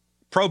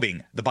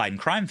probing the Biden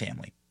crime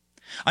family.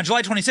 On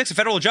July 26, a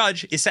federal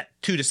judge is set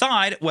to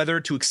decide whether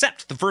to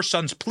accept the first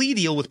son's plea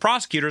deal with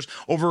prosecutors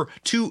over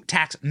 2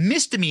 tax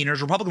misdemeanors.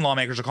 Republican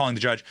lawmakers are calling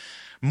the judge,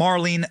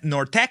 Marlene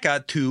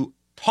Norteca, to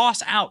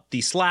toss out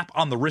the slap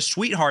on the wrist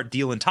sweetheart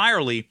deal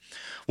entirely,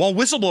 while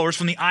whistleblowers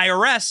from the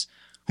IRS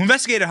who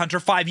investigated Hunter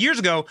 5 years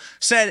ago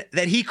said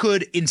that he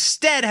could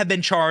instead have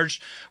been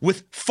charged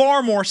with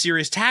far more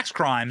serious tax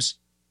crimes.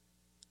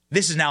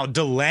 This is now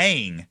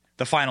delaying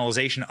the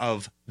finalization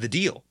of the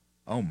deal.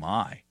 Oh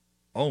my.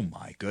 Oh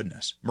my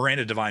goodness.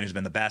 Miranda Devine, who's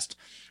been the best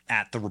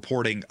at the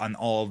reporting on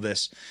all of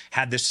this,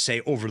 had this to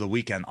say over the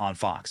weekend on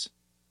Fox.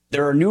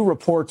 There are new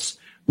reports,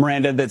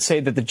 Miranda, that say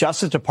that the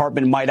Justice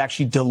Department might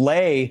actually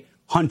delay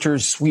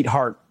Hunter's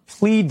sweetheart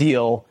plea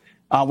deal.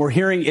 We're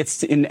hearing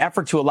it's in an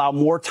effort to allow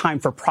more time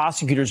for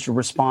prosecutors to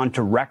respond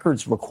to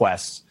records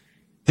requests.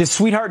 This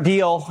sweetheart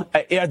deal,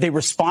 are they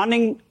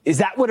responding? Is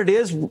that what it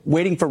is,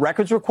 waiting for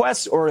records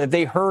requests? Or have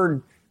they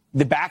heard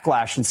the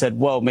backlash and said,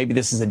 whoa, maybe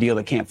this is a deal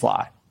that can't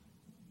fly?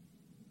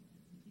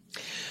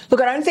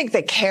 Look, I don't think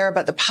they care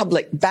about the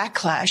public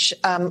backlash.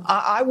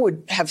 I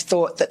would have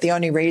thought that the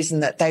only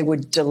reason that they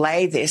would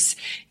delay this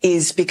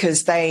is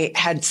because they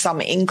had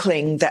some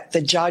inkling that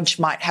the judge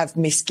might have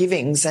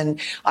misgivings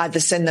and either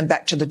send them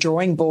back to the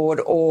drawing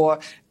board or,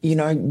 you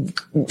know,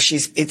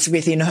 it's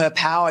within her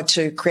power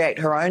to create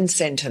her own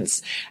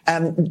sentence.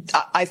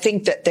 I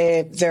think that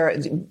they're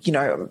very, you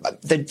know,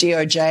 the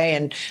DOJ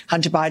and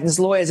Hunter Biden's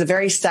lawyers are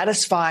very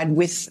satisfied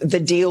with the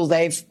deal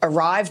they've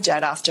arrived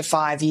at after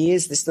 5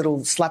 years, this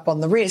little slap on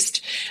the wrist.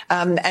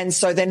 And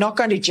so they're not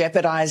going to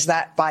jeopardize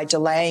that by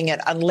delaying it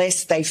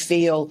unless they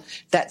feel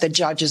that the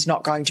judge is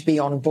not going to be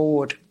on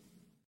board.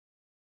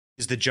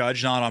 Is the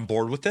judge not on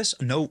board with this?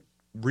 No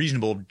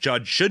reasonable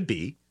judge should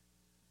be.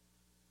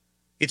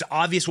 It's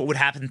obvious what would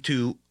happen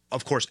to,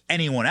 of course,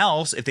 anyone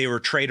else if they were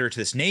a traitor to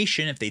this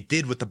nation, if they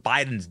did what the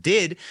Bidens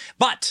did.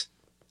 But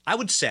I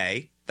would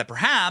say that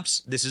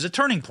perhaps this is a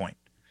turning point.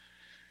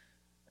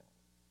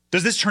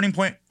 Does this turning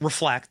point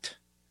reflect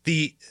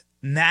the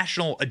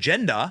national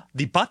agenda,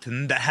 the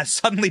button that has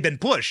suddenly been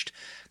pushed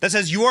that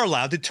says you are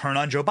allowed to turn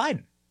on Joe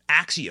Biden?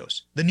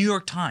 Axios, the New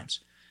York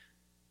Times,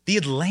 the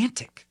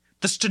Atlantic,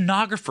 the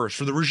stenographers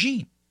for the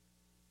regime.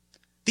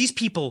 These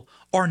people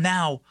are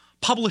now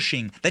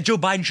publishing that Joe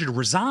Biden should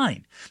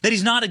resign, that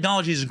he's not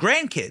acknowledging his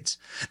grandkids.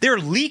 They're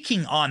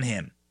leaking on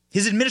him.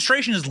 His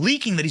administration is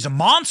leaking that he's a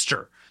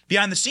monster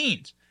behind the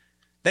scenes,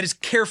 that his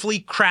carefully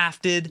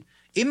crafted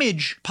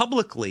image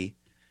publicly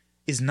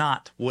is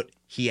not what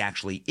he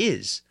actually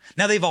is.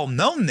 Now, they've all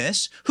known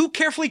this. Who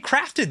carefully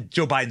crafted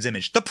Joe Biden's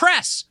image? The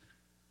press.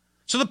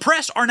 So the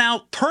press are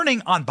now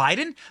turning on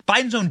Biden.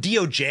 Biden's own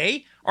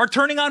DOJ are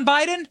turning on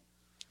Biden.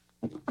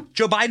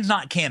 Joe Biden's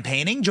not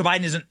campaigning. Joe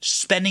Biden isn't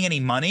spending any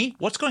money.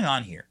 What's going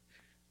on here?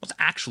 What's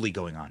actually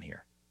going on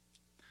here?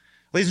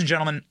 Ladies and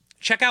gentlemen,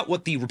 check out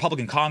what the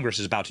Republican Congress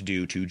is about to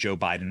do to Joe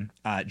Biden.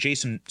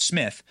 Jason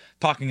Smith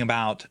talking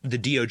about the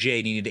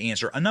DOJ needing to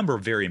answer a number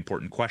of very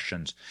important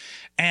questions.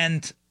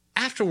 And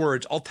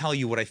afterwards, I'll tell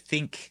you what I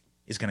think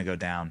is going to go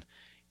down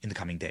in the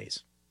coming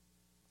days.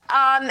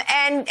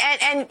 And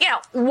you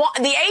know,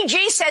 the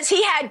AG says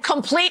he had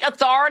complete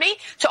authority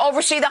to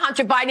oversee the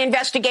Hunter Biden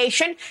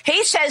investigation.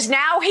 He says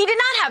now he did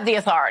not have the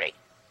authority.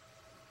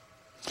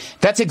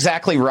 That's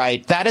exactly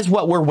right. That is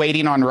what we're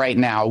waiting on right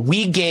now.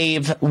 We've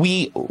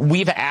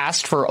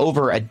asked for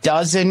over a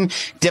dozen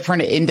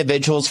different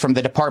individuals from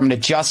the Department of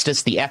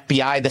Justice, the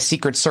FBI, the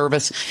Secret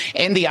Service,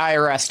 and the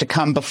IRS to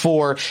come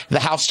before the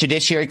House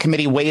Judiciary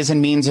Committee, Ways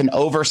and Means and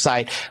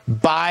Oversight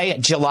by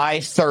July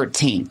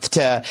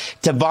 13th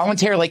to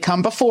voluntarily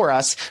come before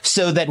us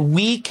so that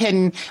we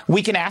can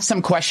ask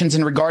some questions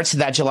in regards to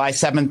that July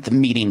 7th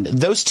meeting.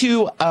 Those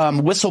two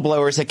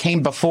whistleblowers that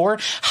came before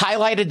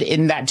highlighted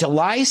in that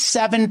July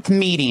 7th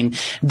meeting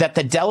that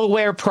the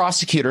Delaware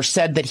prosecutor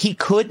said that he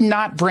could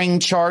not bring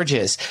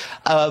charges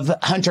of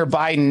Hunter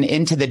Biden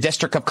into the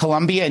District of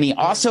Columbia. And he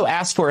also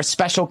asked for a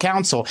special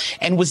counsel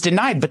and was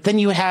denied. But then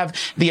you have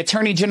the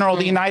Attorney General of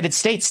the United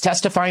States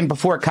testifying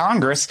before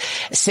Congress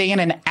saying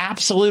an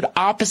absolute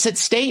opposite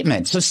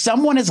statement. So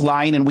someone is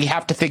lying and we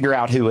have to figure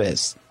out who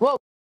is. Well,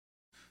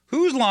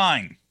 who's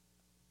lying?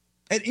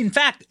 In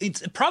fact,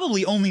 it's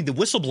probably only the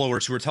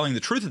whistleblowers who are telling the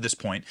truth at this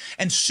point.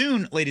 And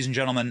soon, ladies and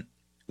gentlemen,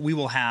 we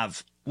will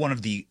have one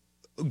of the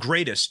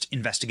greatest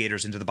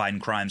investigators into the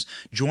Biden crimes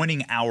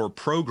joining our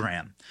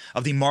program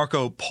of the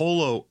Marco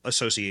Polo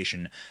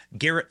Association,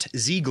 Garrett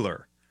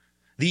Ziegler,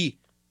 the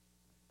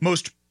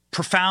most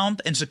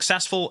profound and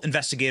successful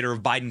investigator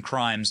of Biden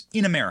crimes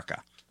in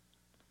America.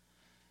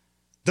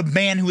 The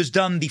man who has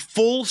done the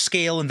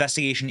full-scale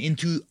investigation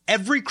into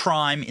every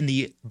crime in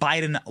the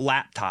Biden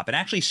laptop and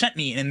actually sent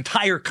me an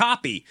entire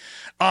copy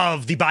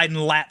of the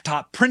Biden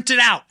laptop printed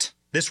out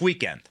this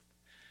weekend.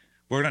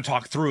 We're going to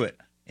talk through it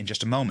in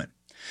just a moment.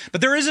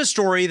 But there is a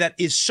story that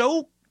is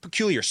so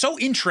peculiar, so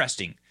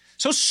interesting,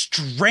 so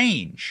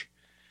strange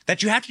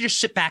that you have to just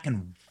sit back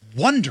and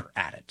wonder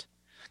at it.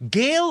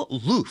 Gail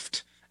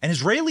Luft, an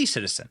Israeli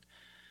citizen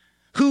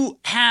who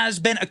has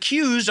been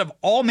accused of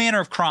all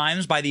manner of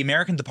crimes by the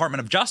American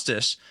Department of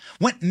Justice,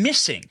 went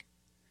missing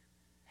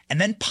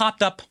and then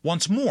popped up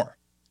once more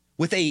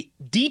with a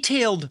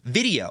detailed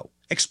video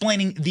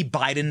explaining the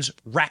Biden's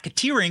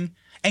racketeering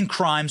and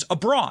crimes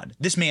abroad.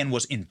 This man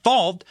was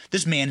involved.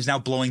 This man is now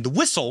blowing the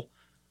whistle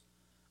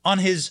on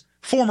his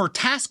former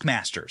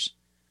taskmasters.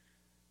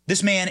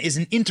 This man is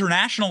an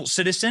international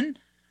citizen,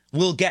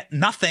 will get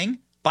nothing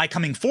by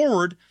coming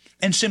forward,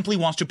 and simply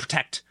wants to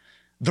protect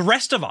the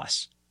rest of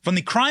us from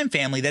the crime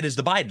family that is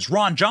the Bidens.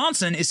 Ron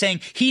Johnson is saying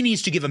he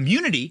needs to give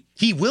immunity.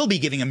 He will be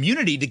giving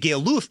immunity to Gail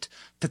Luft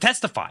to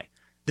testify.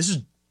 This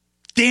is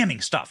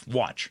damning stuff.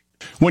 Watch.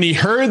 When he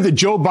heard that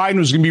Joe Biden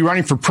was going to be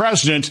running for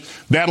president,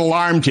 that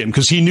alarmed him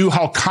because he knew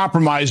how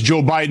compromised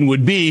Joe Biden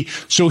would be.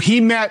 So he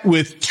met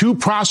with two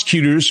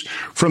prosecutors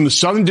from the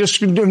Southern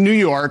District of New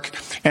York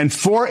and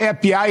 4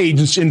 FBI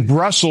agents in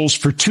Brussels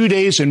for 2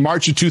 days in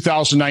March of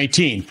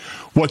 2019.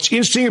 What's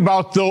interesting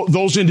about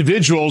those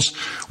individuals,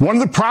 one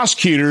of the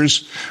prosecutors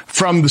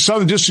from the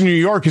Southern District of New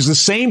York is the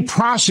same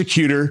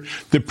prosecutor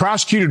that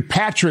prosecuted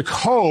Patrick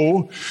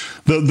Ho,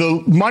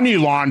 the money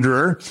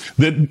launderer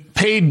that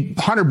paid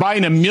Hunter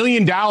Biden $1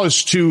 million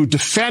to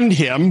defend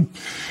him.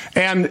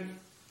 And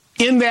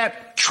in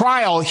that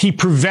trial, he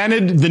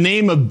prevented the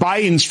name of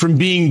Biden's from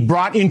being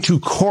brought into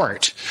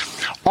court.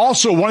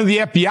 Also, one of the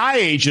FBI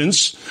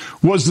agents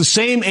was the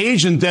same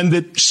agent then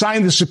that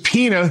signed the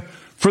subpoena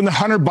from the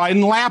Hunter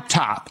Biden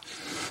laptop.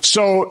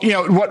 So,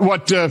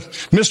 what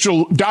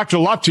Dr.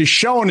 Luft has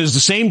shown is the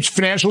same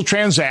financial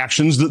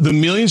transactions, the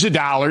millions of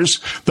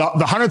dollars, the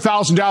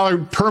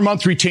 $100,000 per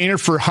month retainer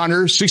for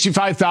Hunter,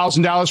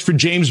 $65,000 for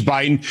James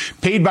Biden,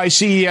 paid by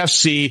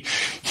CEFC.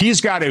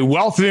 He's got a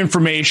wealth of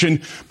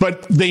information,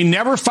 but they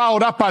never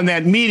followed up on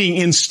that meeting.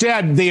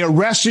 Instead, they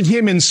arrested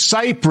him in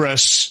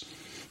Cyprus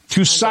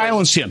to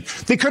silence him.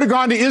 They could have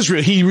gone to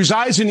Israel. He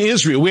resides in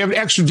Israel. We have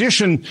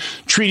extradition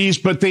treaties,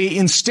 but they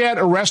instead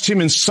arrest him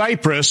in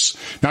Cyprus.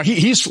 Now,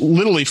 he's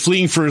literally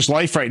fleeing for his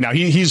life right now.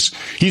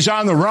 He's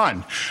on the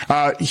run.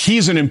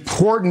 He's an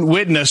important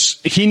witness.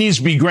 He needs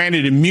to be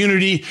granted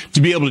immunity to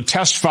be able to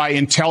testify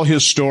and tell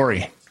his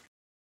story.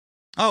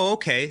 Oh,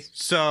 okay.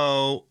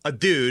 So a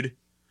dude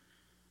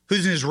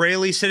who's an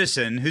Israeli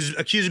citizen, who's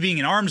accused of being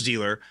an arms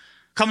dealer,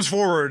 comes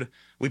forward.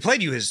 We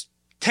played you his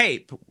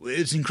tape.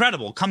 It's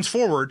incredible. Comes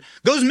forward,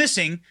 goes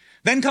missing,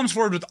 then comes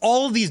forward with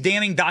all of these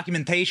damning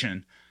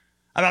documentation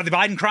about the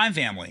Biden crime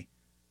family.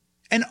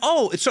 And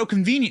it's so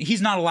convenient he's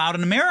not allowed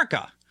in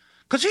America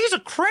because he's a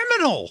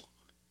criminal.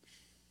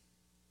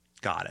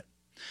 Got it.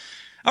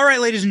 All right,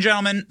 ladies and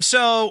gentlemen.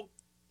 So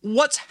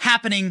what's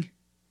happening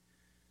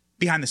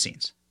behind the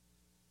scenes?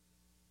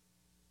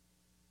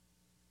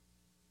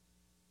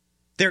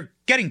 They're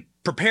getting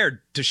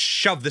prepared to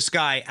shove this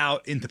guy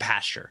out into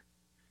pasture.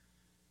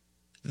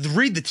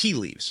 Read the tea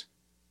leaves.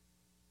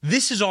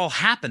 This is all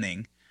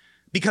happening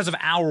because of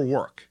our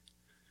work.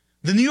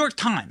 The New York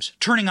Times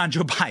turning on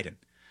Joe Biden,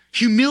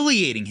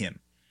 humiliating him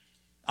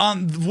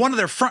on one of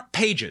their front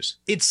pages.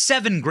 It's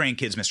 7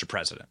 grandkids, Mr.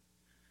 President.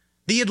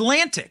 The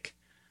Atlantic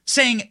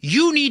saying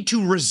you need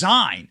to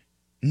resign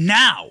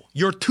now.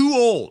 You're too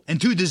old and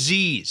too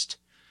diseased.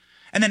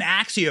 And then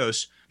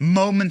Axios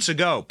moments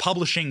ago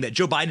publishing that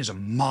Joe Biden is a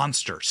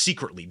monster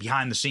secretly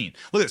behind the scene.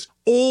 Look at this.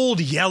 Old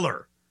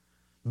Yeller.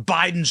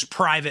 Biden's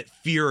private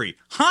fury.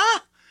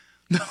 Huh?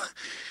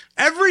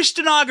 Every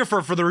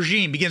stenographer for the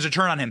regime begins to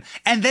turn on him.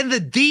 And then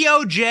the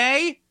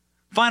DOJ,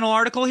 final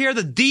article here,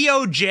 the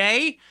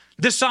DOJ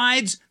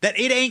decides that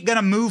it ain't going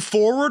to move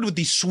forward with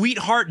the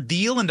sweetheart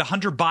deal into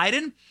Hunter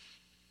Biden.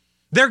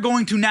 They're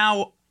going to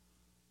now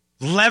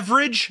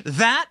leverage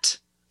that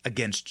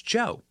against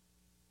Joe.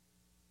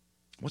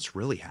 What's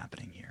really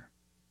happening here?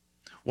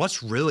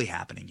 What's really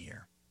happening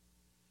here?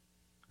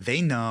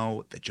 They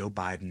know that Joe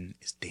Biden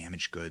is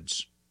damaged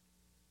goods,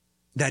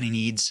 that he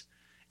needs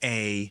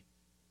a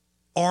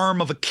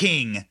arm of a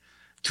king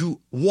to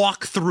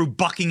walk through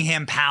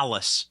Buckingham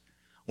Palace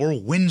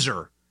or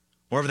Windsor,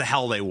 wherever the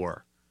hell they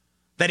were,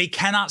 that he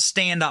cannot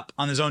stand up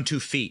on his own 2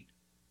 feet,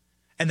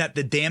 and that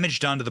the damage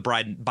done to the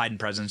Biden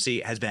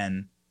presidency has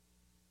been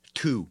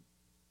too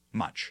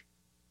much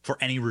for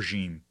any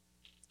regime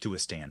to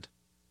withstand.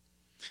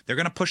 They're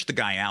going to push the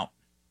guy out.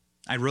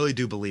 I really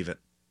do believe it.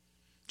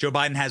 Joe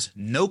Biden has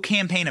no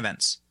campaign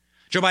events.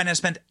 Joe Biden has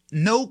spent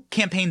no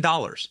campaign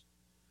dollars.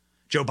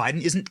 Joe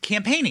Biden isn't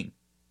campaigning.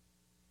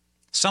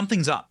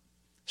 Something's up.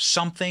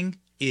 Something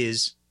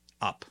is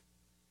up.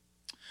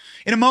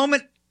 In a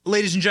moment,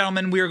 ladies and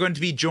gentlemen, we are going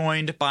to be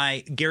joined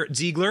by Garrett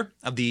Ziegler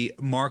of the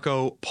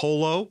Marco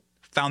Polo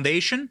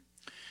Foundation.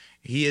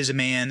 He is a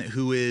man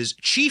who is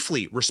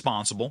chiefly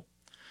responsible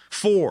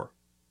for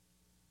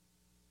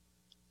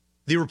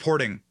the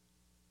reporting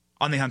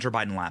on the Hunter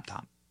Biden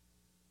laptop.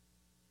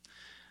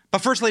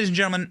 But first, ladies and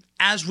gentlemen,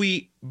 as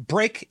we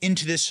break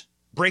into this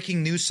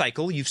breaking news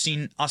cycle, you've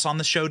seen us on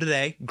the show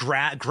today,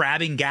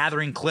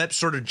 gathering clips,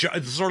 sort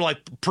of like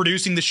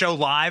producing the show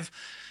live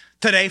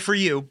today for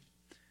you.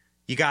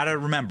 You got to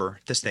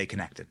remember to stay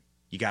connected.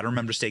 You got to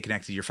remember to stay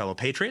connected to your fellow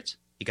patriots.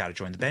 You got to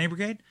join the Benny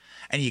Brigade,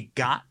 and you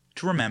got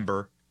to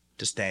remember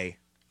to stay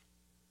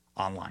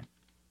online.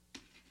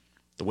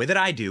 The way that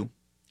I do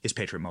is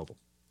Patriot Mobile.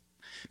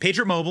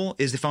 Patriot Mobile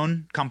is the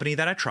phone company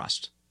that I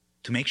trust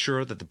to make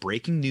sure that the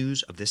breaking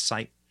news of this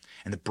site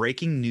and the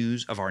breaking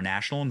news of our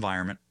national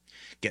environment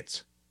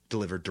gets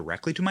delivered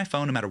directly to my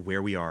phone no matter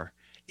where we are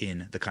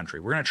in the country.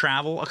 We're going to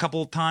travel a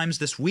couple of times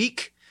this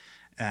week.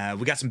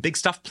 We got some big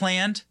stuff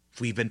planned.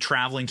 We've been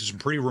traveling to some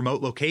pretty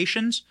remote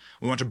locations.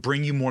 We want to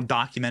bring you more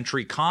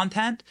documentary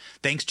content.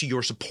 Thanks to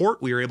your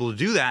support, we are able to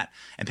do that.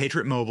 And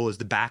Patriot Mobile is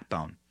the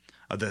backbone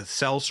of the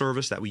cell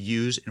service that we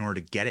use in order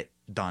to get it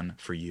done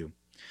for you.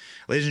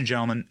 Ladies and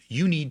gentlemen,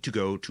 you need to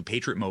go to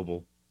Patriot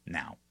Mobile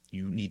now.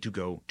 You need to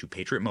go to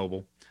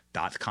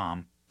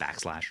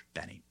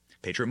patriotmobile.com/Benny.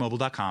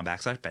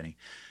 patriotmobile.com/Benny.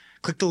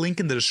 Click the link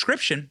in the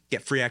description.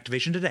 Get free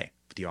activation today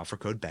with the offer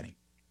code Benny.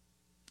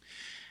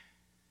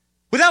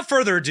 Without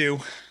further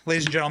ado,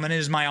 ladies and gentlemen, it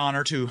is my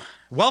honor to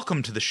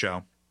welcome to the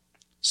show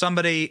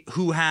somebody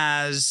who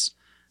has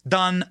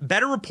done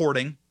better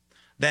reporting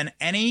than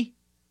any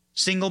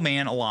single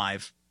man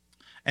alive,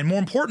 and more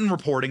important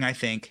reporting, I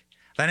think,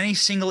 than any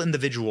single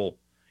individual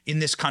in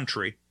this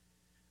country,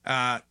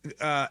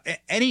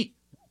 any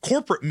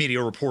corporate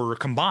media reporter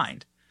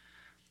combined.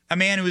 A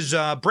man who is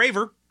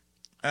braver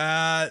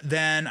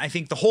than I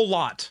think the whole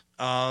lot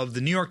of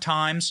the New York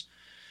Times,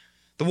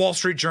 the Wall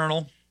Street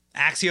Journal,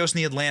 Axios, and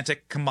the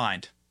Atlantic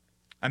combined.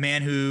 A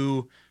man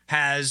who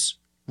has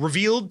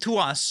revealed to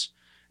us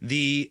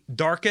the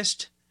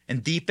darkest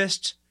and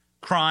deepest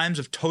crimes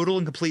of total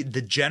and complete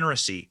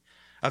degeneracy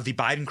of the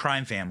Biden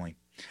crime family,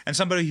 and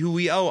somebody who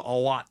we owe a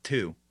lot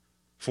to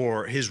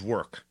for his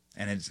work,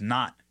 and it's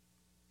not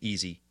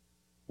easy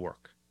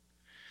work.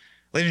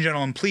 Ladies and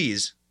gentlemen,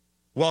 please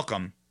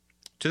welcome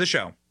to the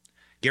show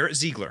Garrett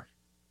Ziegler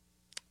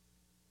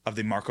of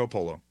the Marco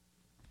Polo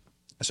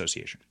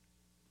Association.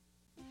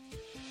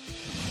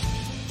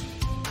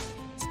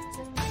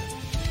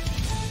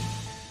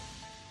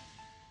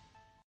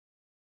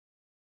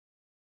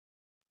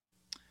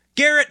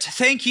 Garrett,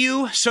 thank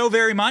you so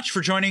very much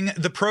for joining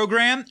the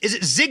program. Is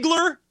it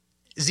Ziegler?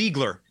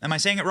 Ziegler. Am I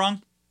saying it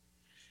wrong?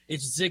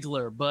 It's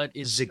Ziegler, but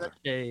it's Ziegler.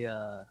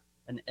 Such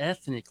an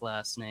ethnic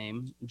last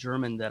name,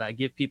 German, that I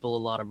give people a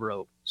lot of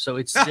rope. So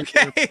it's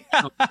okay.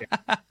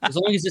 As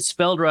long as it's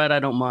spelled right, I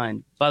don't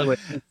mind. By the way,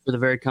 thanks for the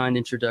very kind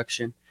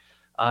introduction.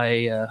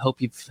 I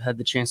hope you've had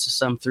the chance to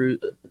thumb through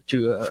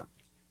to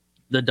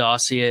the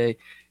dossier.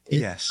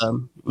 Yes.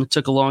 It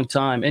took a long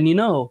time. And,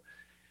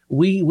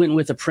 we went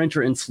with a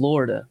printer in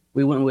Florida.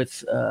 We went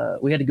with,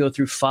 we had to go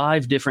through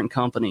 5 different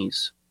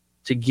companies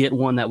to get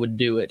one that would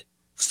do it.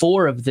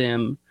 4 of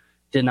them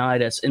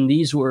denied us. And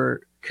these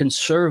were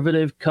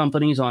conservative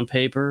companies on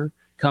paper,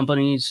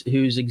 companies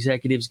whose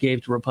executives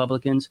gave to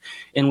Republicans.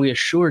 And we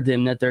assured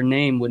them that their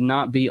name would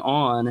not be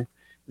on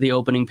the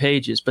opening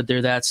pages, but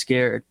they're that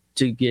scared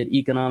to get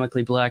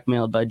economically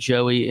blackmailed by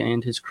Joey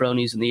and his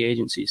cronies in the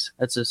agencies.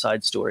 That's a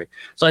side story.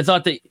 So I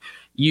thought that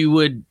you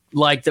would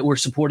like that we're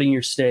supporting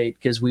your state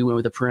because we went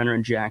with a printer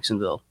in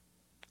Jacksonville.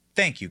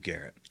 Thank you,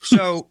 Garrett.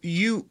 So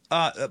you,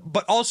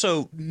 but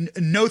also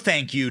no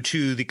thank you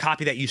to the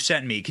copy that you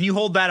sent me. Can you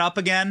hold that up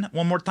again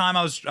one more time?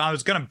 I was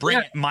going to bring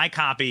my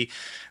copy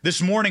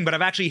this morning, but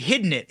I've actually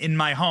hidden it in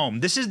my home.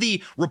 This is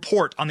the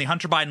report on the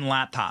Hunter Biden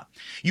laptop.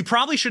 You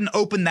probably shouldn't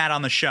open that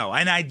on the show.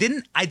 And I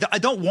didn't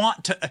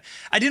want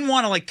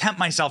to like tempt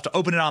myself to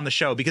open it on the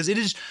show because it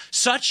is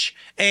such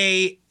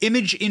a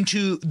image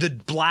into the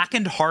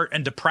blackened heart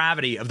and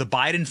depravity of the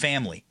Biden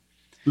family.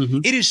 Mm-hmm.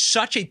 It is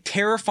such a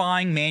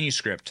terrifying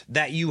manuscript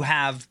that you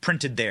have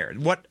printed there.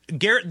 What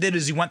Garrett did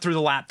is he went through the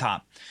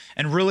laptop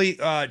and really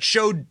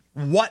showed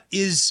what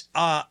is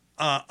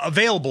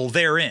available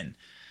therein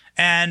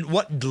and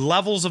what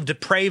levels of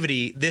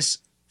depravity this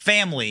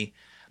family,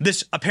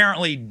 this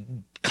apparently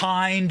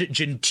kind,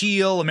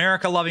 genteel,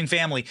 America-loving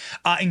family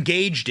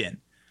engaged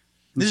in.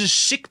 This is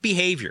sick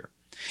behavior.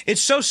 It's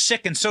so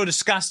sick and so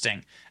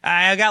disgusting.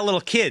 I got little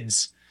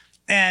kids.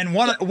 And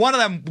one of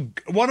them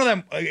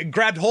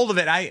grabbed hold of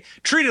it. I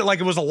treated it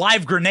like it was a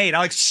live grenade. I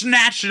like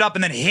snatched it up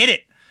and then hit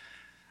it.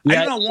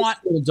 Yeah, I don't want.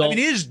 I mean, it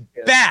is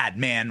bad,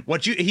 man.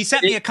 He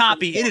sent me a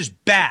copy. It is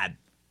bad.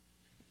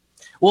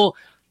 Well,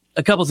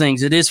 a couple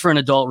things. It is for an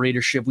adult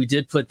readership. We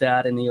did put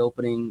that in the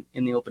opening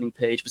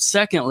page. But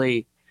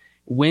secondly,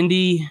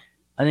 Wendy,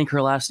 I think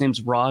her last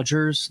name's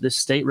Rogers, the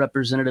state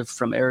representative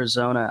from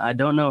Arizona. I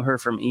don't know her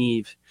from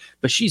Eve,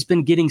 but she's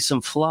been getting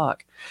some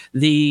flack.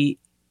 The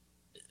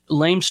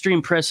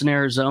lamestream press in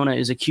Arizona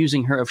is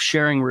accusing her of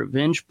sharing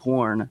revenge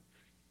porn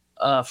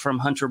from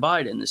Hunter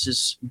Biden. This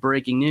is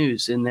breaking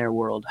news in their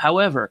world.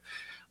 However,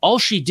 all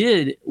she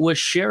did was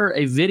share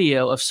a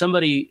video of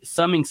somebody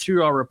thumbing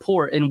through our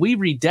report, and we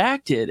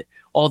redacted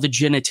all the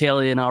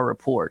genitalia in our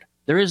report.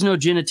 There is no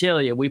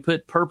genitalia. We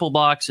put purple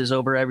boxes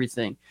over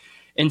everything.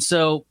 And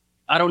so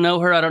I don't know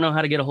her. I don't know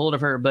how to get a hold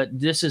of her, but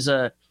this is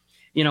a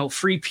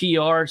free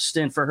PR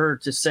stint for her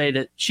to say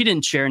that she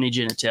didn't share any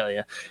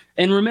genitalia.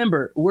 And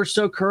remember, we're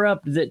so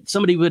corrupt that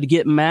somebody would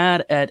get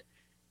mad at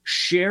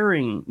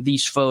sharing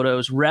these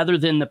photos rather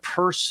than the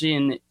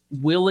person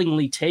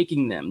willingly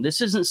taking them.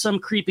 This isn't some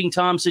creeping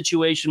Tom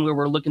situation where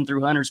we're looking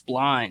through Hunter's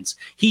blinds.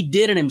 He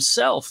did it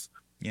himself.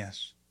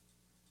 Yes.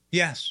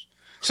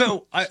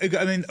 So, I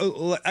mean,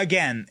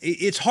 again,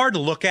 it's hard to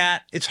look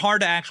at. It's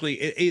hard to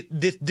actually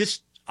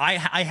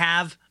I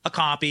have a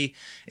copy.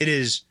 It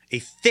is a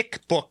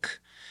thick book.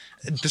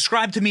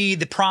 Describe to me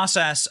the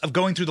process of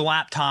going through the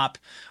laptop.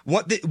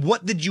 What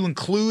did you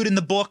include in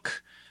the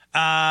book?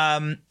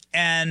 And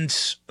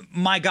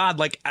my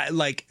God,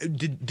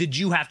 did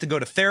you have to go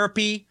to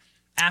therapy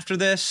after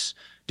this?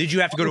 Did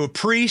you have to go to a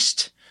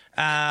priest?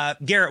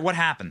 Garrett, what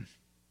happened?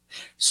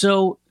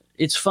 So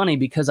it's funny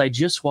because I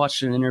just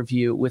watched an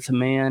interview with a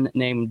man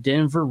named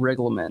Denver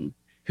Riggleman,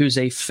 who's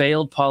a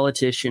failed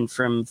politician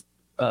from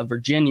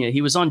Virginia.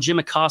 He was on Jim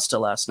Acosta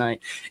last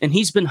night, and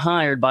he's been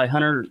hired by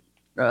Hunter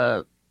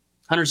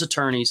Hunter's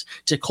attorneys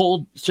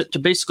to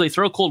basically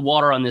throw cold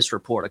water on this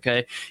report.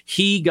 Okay.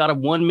 He got a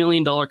 $1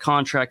 million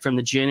contract from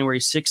the January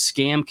 6th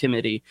scam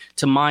committee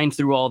to mine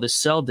through all this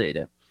cell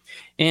data.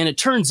 And it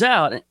turns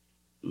out,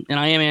 and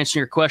I am answering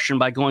your question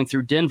by going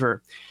through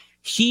Denver,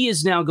 he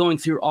is now going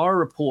through our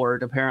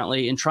report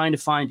apparently and trying to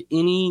find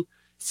any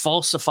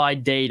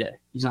falsified data.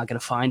 He's not going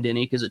to find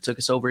any because it took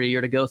us over a year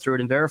to go through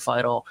it and verify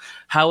it all.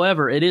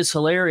 However, it is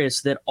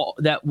hilarious that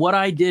what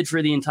I did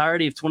for the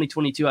entirety of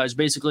 2022, I was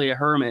basically a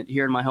hermit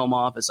here in my home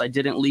office. I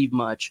didn't leave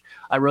much.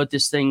 I wrote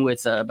this thing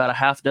with about a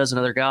half dozen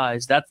other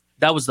guys. That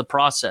was the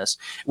process.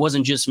 It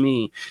wasn't just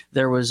me.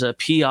 There was a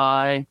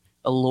PI,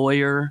 a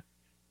lawyer,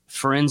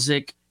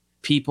 forensic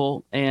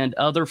people, and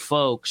other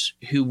folks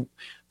who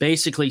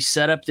basically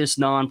set up this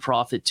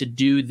nonprofit to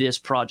do this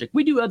project.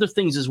 We do other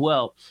things as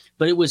well,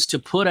 but it was to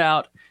put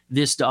out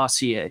this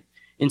dossier.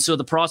 And so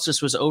the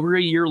process was over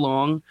a year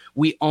long.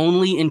 We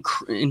only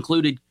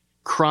included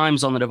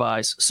crimes on the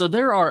device. So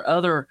there are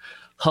other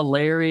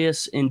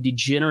hilarious and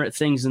degenerate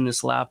things in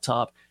this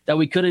laptop that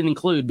we couldn't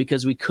include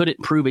because we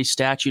couldn't prove a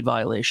statute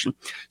violation.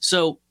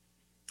 So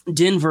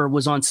Denver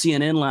was on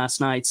CNN last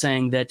night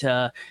saying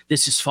that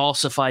this is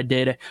falsified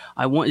data.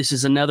 This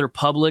is another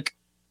public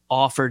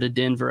offer to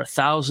Denver,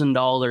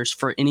 $1,000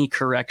 for any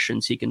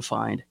corrections he can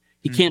find.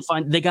 He can't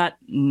find. They got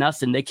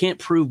nothing. They can't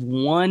prove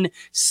one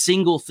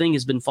single thing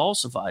has been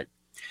falsified.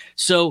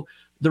 So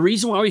the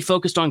reason why we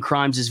focused on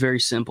crimes is very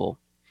simple.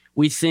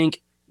 We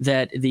think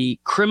that the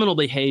criminal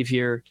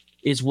behavior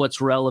is what's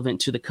relevant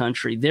to the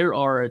country. There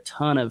are a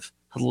ton of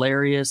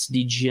hilarious,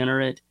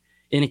 degenerate,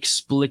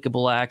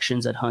 inexplicable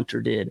actions that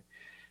Hunter did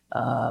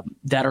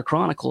that are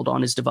chronicled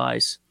on his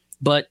device.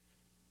 But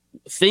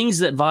things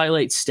that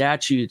violate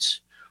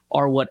statutes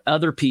are what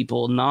other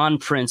people,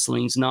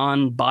 non-Princelings,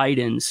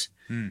 non-Bidens,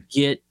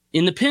 get put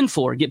in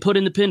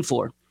the pin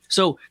for.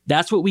 So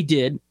that's what we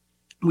did.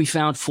 We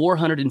found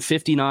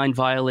 459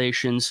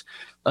 violations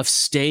of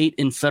state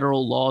and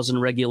federal laws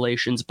and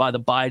regulations by the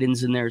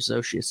Bidens and their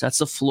associates. That's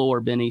the floor,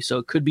 Benny. So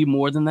it could be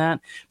more than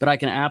that, but I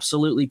can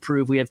absolutely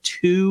prove we have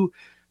two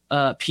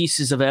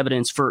pieces of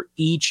evidence for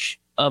each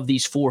of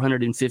these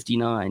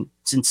 459.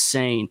 It's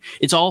insane.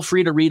 It's all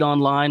free to read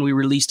online. We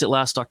released it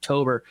last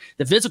October.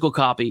 The physical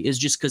copy is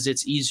just because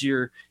it's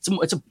easier.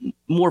 It's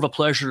more of a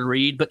pleasure to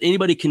read, but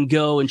anybody can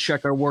go and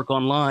check our work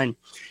online.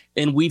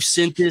 And we've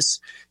sent this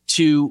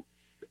to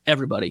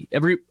everybody.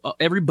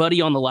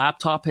 Everybody on the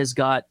laptop has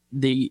got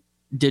the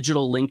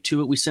digital link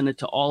to it. We sent it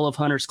to all of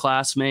Hunter's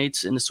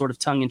classmates in a sort of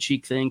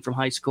tongue-in-cheek thing from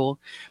high school,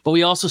 but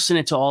we also sent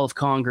it to all of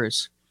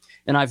Congress.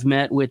 And I've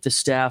met with the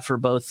staff for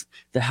both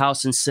the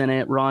House and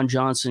Senate, Ron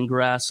Johnson,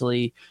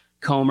 Grassley,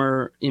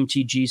 Comer,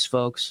 MTG's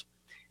folks.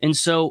 And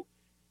so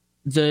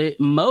the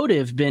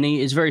motive,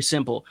 Benny, is very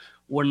simple.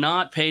 We're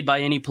not paid by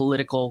any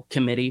political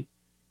committee.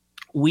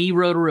 We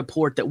wrote a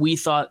report that we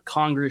thought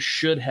Congress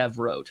should have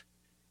wrote.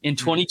 In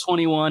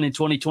 2021 and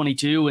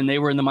 2022, when they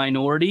were in the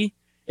minority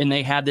and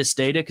they had this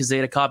data because they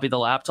had a copy of the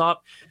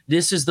laptop,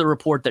 this is the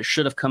report that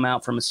should have come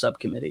out from a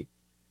subcommittee.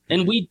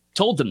 And we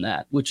told them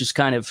that, which is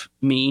kind of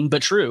mean,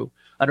 but true.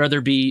 I'd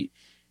rather be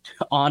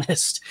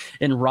honest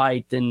and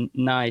right than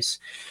nice.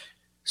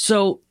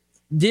 So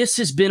this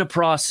has been a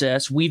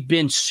process. We've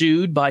been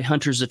sued by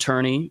Hunter's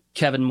attorney,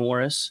 Kevin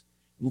Morris,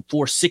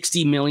 for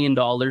 $60 million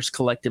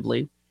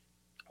collectively.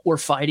 We're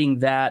fighting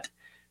that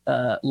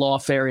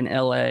lawfare in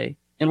L.A.,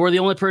 and we're the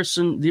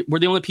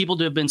only people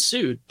to have been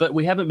sued, but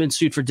we haven't been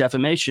sued for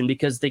defamation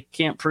because they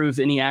can't prove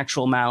any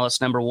actual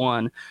malice, number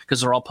one, because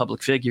they're all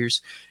public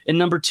figures. And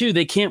number two,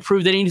 they can't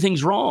prove that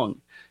anything's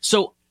wrong.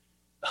 So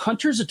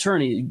Hunter's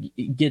attorney,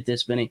 get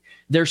this, Benny,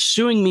 they're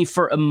suing me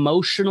for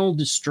emotional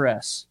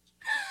distress.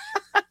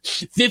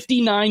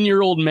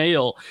 59-year-old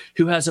male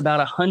who has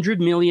about $100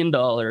 million.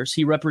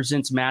 He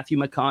represents Matthew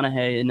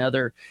McConaughey and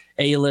other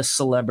A-list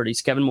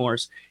celebrities, Kevin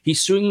Morris.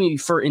 He's suing me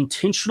for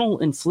intentional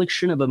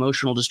infliction of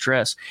emotional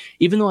distress,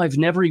 even though I've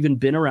never even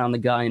been around the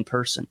guy in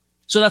person.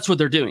 So that's what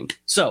they're doing.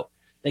 So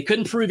they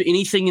couldn't prove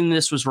anything in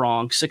this was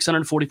wrong,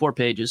 644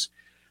 pages.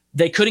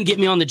 They couldn't get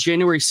me on the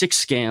January 6th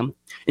scam.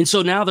 And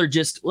so now they're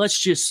let's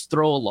just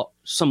throw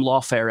some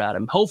lawfare at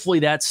him. Hopefully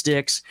that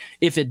sticks.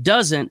 If it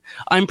doesn't,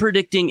 I'm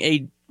predicting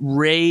a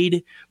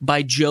raid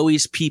by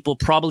Joey's people,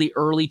 probably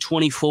early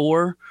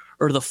 24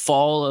 or the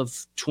fall of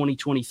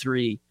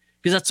 2023,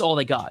 because that's all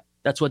they got.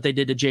 That's what they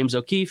did to James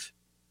O'Keefe.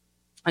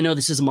 I know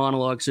this is a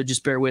monologue, so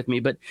just bear with me,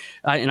 but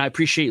I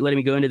appreciate you letting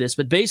me go into this,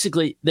 but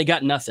basically they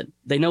got nothing.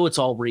 They know it's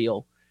all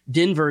real.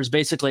 Denver is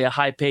basically a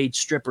high-paid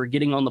stripper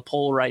getting on the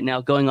pole right now,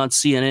 going on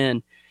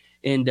CNN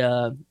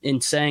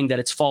and saying that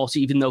it's false,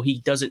 even though he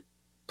doesn't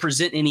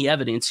present any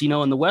evidence. You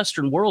know, in the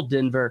Western world,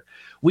 Denver,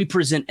 we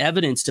present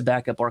evidence to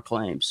back up our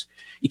claims.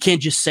 You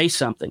can't just say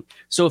something.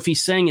 So if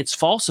he's saying it's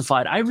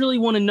falsified, I really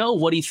want to know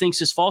what he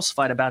thinks is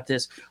falsified about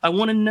this. I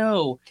want to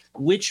know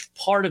which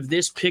part of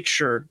this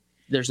picture,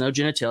 there's no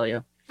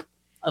genitalia,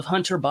 of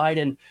Hunter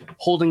Biden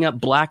holding up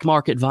black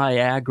market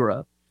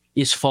Viagra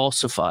is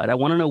falsified. I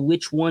want to know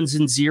which ones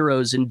and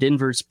zeros in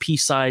Denver's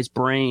pea-sized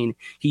brain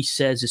he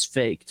says is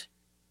faked.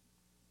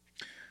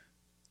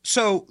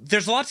 So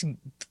there's a lot to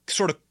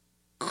sort of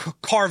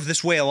carve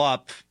this whale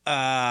up.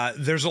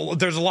 There's a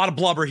lot of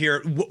blubber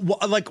here.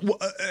 What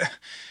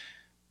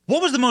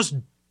was the most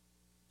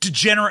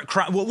degenerate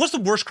crime? What's the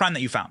worst crime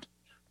that you found?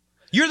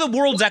 You're the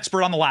world's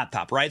expert on the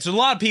laptop, right? So a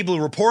lot of people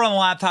who report on the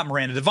laptop,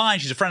 Miranda Devine,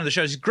 she's a friend of the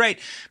show, she's great,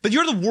 but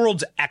you're the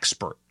world's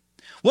expert.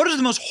 What is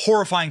the most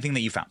horrifying thing that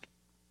you found?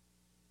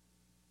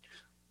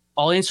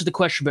 I'll answer the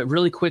question, but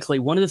really quickly,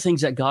 one of the things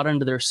that got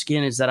under their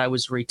skin is that I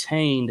was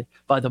retained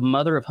by the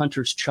mother of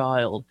Hunter's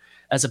child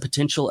as a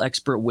potential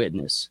expert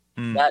witness.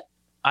 That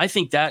I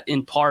think that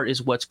in part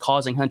is what's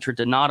causing Hunter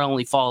to not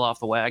only fall off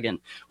the wagon,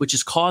 which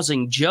is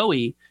causing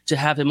Joey to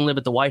have him live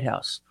at the White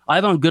House. I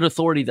have on good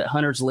authority that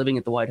Hunter's living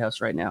at the White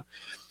House right now.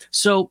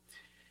 So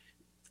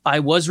I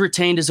was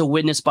retained as a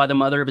witness by the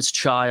mother of his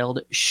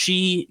child.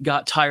 She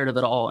got tired of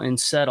it all and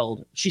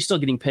settled. She's still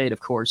getting paid, of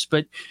course.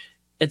 But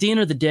at the end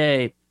of the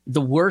day,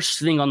 the worst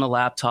thing on the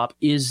laptop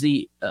is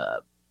the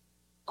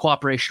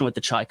cooperation with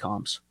the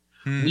Chi-Coms.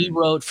 We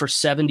wrote for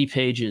 70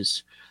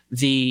 pages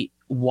the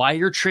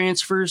wire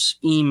transfers,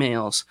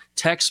 emails,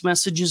 text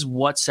messages,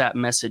 WhatsApp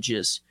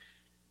messages.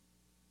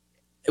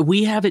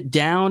 We have it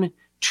down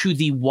to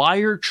the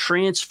wire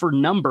transfer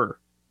number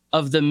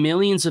of the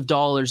millions of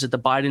dollars that the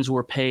Bidens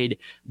were paid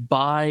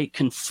by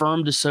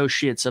confirmed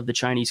associates of the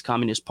Chinese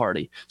Communist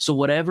Party. So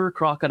whatever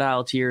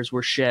crocodile tears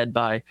were shed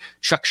by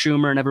Chuck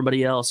Schumer and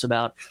everybody else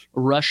about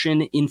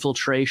Russian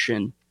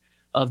infiltration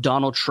of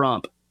Donald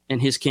Trump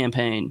and his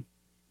campaign,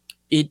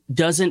 it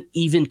doesn't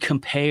even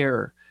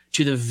compare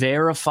to the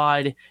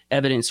verified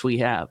evidence we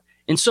have.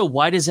 And so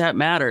why does that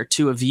matter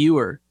to a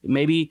viewer?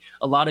 Maybe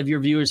a lot of your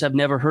viewers have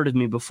never heard of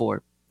me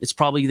before. It's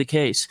probably the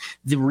case.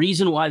 The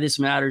reason why this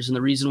matters and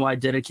the reason why I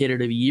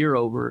dedicated a year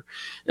over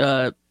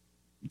to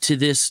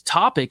this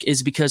topic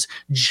is because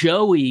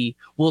Joey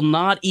will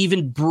not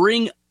even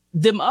bring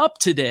them up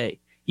today.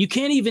 You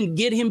can't even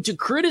get him to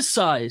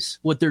criticize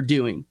what they're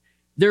doing.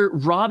 They're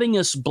robbing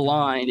us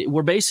blind.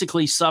 We're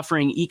basically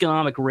suffering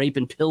economic rape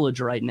and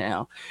pillage right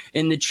now.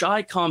 And the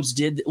Chi-Coms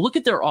look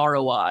at their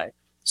ROI.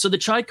 So the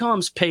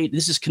Chi-Coms paid,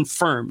 this is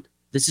confirmed.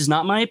 This is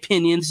not my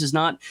opinion. This is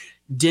not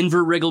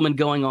Denver Riggleman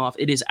going off.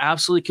 It is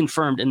absolutely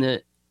confirmed. And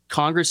the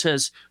Congress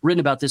has written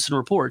about this in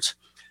reports.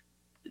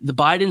 The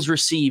Bidens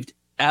received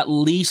at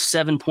least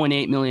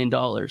 $7.8 million.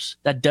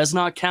 That does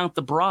not count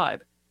the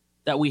bribe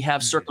that we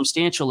have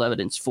circumstantial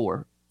evidence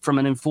for from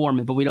an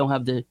informant, but we don't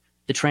have the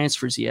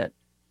transfers yet.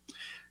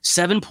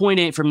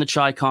 7.8 from the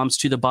Chi-Coms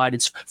to the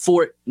Bidens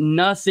for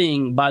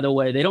nothing, by the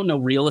way. They don't know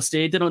real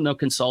estate. They don't know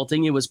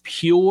consulting. It was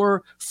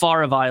pure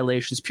FARA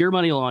violations, pure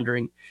money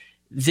laundering.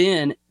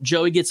 Then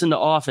Joey gets into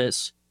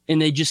office and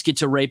they just get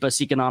to rape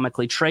us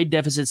economically. Trade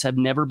deficits have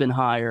never been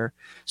higher.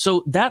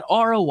 So that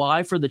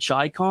ROI for the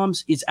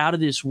Chi-Coms is out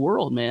of this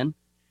world, man.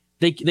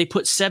 They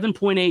put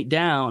 7.8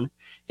 down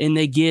and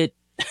they get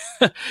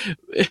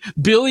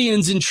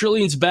billions and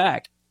trillions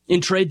back in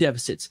trade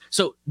deficits.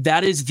 So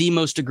that is the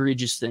most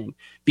egregious thing.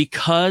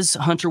 Because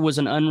Hunter was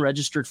an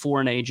unregistered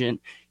foreign agent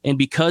and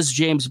because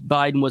James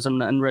Biden was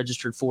an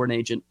unregistered foreign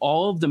agent,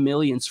 all of the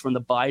millions from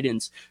the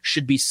Bidens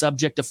should be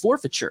subject to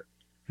forfeiture.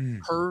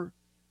 The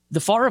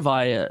FARA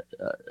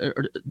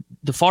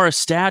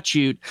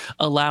statute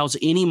allows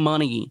any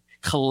money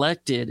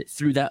collected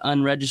through that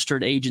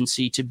unregistered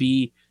agency to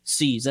be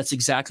seized. That's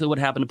exactly what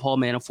happened to Paul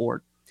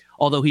Manafort.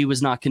 Although he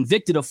was not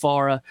convicted of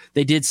FARA,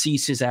 they did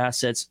seize his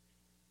assets,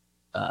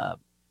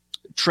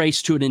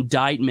 traced to an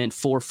indictment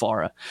for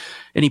FARA,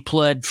 and he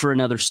pled for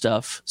another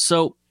stuff.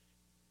 So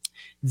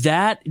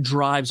that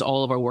drives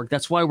all of our work.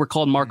 That's why we're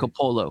called Marco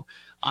Polo.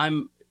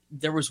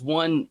 There was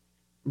one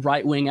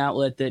right-wing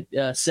outlet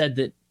that said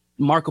that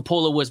Marco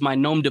Polo was my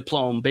nom de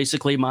plume,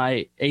 basically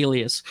my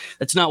alias.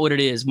 That's not what it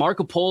is.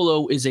 Marco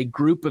Polo is a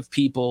group of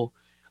people.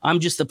 I'm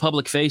just the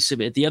public face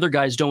of it. The other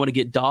guys don't want to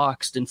get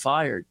doxxed and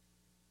fired.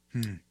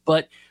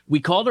 But we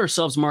called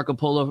ourselves Marco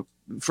Polo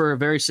for a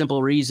very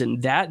simple reason.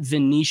 That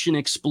Venetian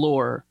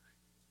explorer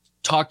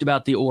talked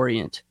about the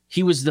Orient.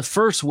 He was the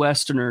first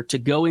Westerner to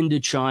go into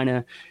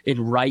China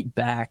and write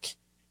back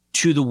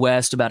to the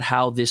West about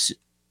how this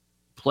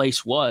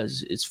place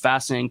was. It's a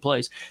fascinating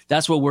place.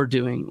 That's what we're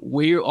doing.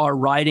 We are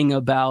writing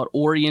about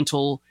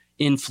Oriental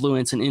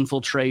influence and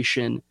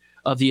infiltration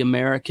of the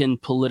American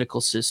political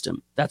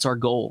system. That's our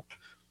goal.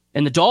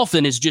 And the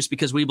dolphin is just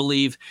because we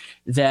believe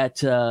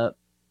that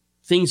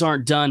things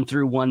aren't done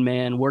through one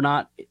man.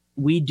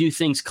 We do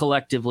things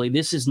collectively.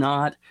 This is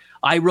not,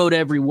 I wrote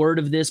every word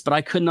of this, but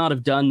I could not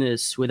have done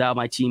this without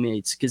my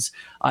teammates because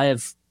I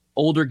have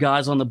older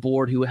guys on the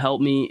board who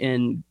help me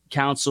and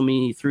counsel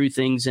me through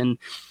things. And,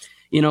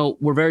 you know,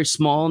 we're very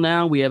small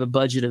now. We have a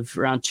budget of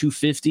around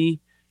 $250,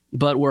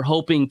 but we're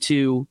hoping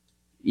to,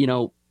 you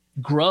know,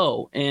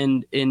 grow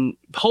and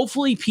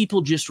hopefully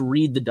people just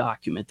read the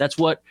document. That's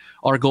what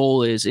our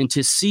goal is. And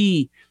to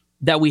see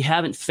that we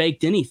haven't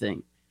faked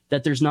anything,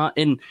 that there's not,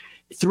 and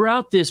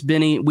throughout this,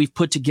 Benny, we've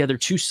put together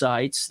 2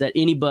 sites that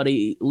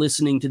anybody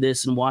listening to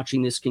this and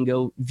watching this can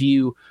go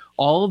view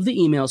all of the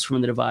emails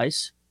from the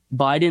device,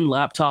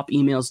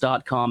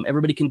 BidenLaptopEmails.com.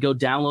 Everybody can go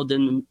download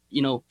them,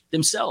 you know,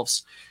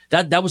 themselves.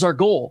 That was our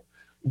goal.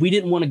 we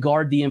didn't want to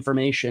guard the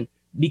information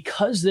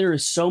because there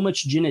is so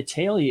much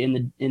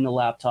genitalia in the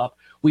laptop.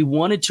 We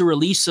wanted to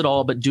release it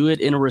all, but do it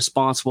in a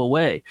responsible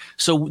way.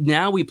 So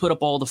now we put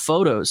up all the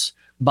photos.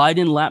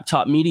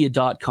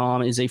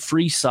 BidenLaptopMedia.com is a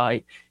free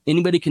site.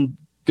 Anybody can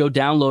go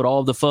download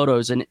all of the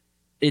photos, and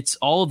it's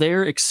all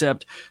there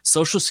except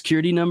social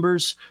security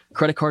numbers,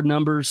 credit card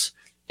numbers,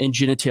 and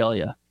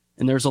genitalia.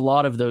 And there's a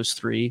lot of those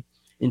three.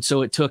 And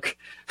so it took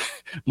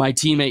my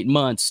teammate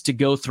months to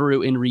go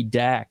through and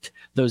redact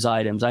those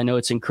items. I know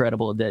it's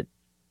incredible that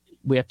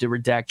we have to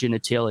redact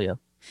genitalia,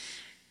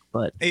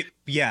 but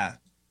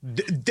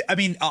I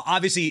mean,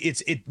 obviously,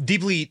 it's a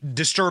deeply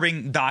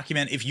disturbing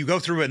document. If you go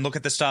through it and look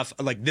at the stuff,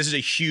 like this is a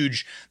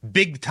huge,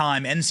 big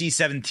time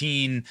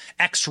NC-17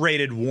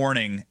 X-rated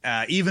warning.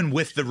 Even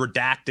with the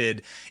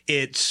redacted,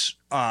 it's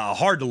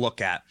hard to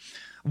look at.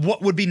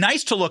 What would be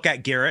nice to look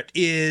at, Garrett,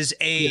 is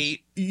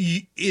a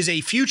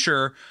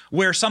future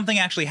where something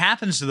actually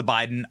happens to the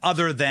Biden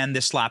other than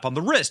this slap on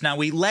the wrist. Now,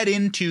 we led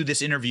into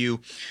this interview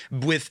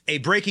with a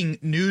breaking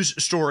news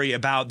story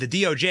about the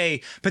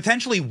DOJ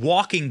potentially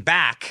walking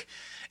back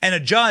and a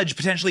judge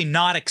potentially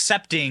not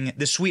accepting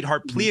the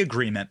sweetheart plea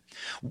agreement.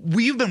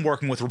 We've been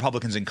working with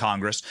Republicans in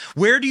Congress.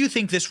 Where do you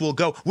think this will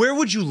go? Where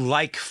would you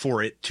like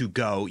for it to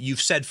go? You've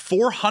said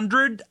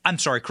 400. I'm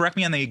sorry, correct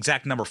me on the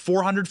exact number.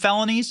 400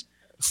 felonies?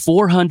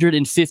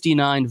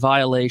 459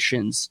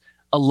 violations.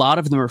 A lot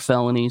of them are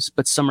felonies,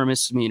 but some are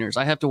misdemeanors.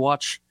 I have to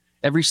watch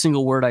every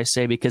single word I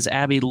say because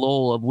Abby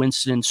Lowell of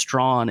Winston and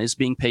Strawn is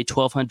being paid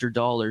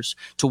 $1,200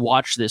 to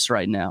watch this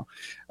right now.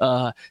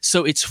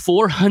 So it's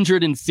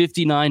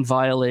 459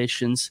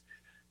 violations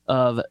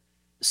of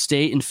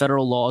state and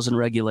federal laws and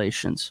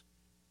regulations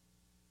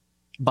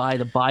by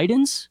the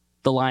Bidens.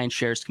 The lion's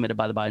share is committed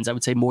by the Bidens. I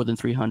would say more than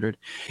 300.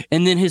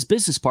 And then his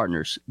business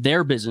partners,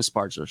 their business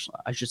partners,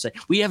 I should say.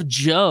 We have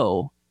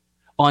Joe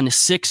on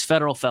 6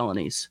 federal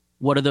felonies.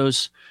 What are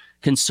those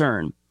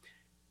concern?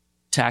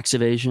 Tax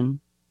evasion,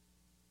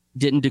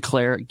 didn't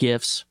declare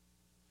gifts,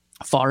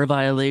 FARA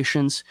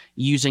violations,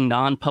 using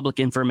non-public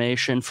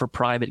information for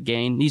private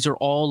gain. These are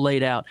all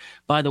laid out.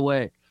 By the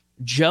way,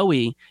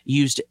 Joey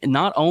used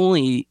not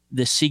only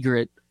the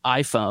secret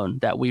iPhone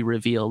that we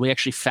revealed, we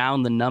actually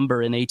found the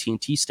number in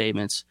AT&T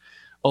statements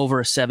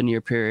over a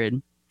 7-year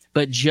period,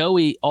 but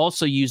Joey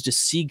also used a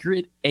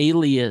secret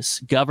alias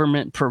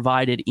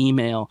government-provided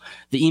email.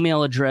 The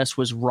email address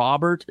was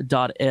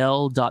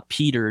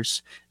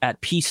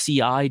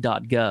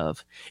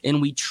robert.l.peters@pci.gov,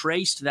 and we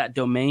traced that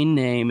domain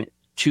name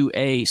to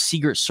a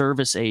Secret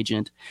Service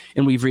agent,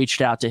 and we've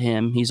reached out to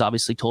him. He's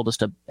obviously told us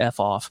to F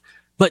off.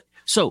 But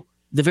so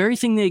the very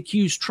thing they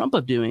accused Trump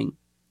of doing,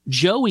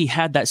 Joey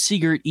had that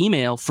secret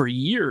email for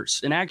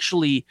years and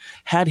actually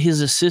had his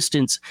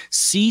assistants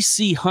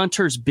CC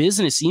Hunter's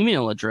business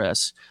email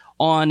address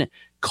on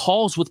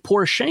calls with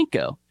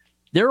Poroshenko.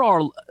 There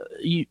are,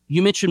 you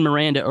mentioned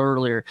Miranda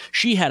earlier.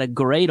 She had a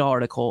great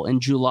article in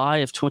July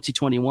of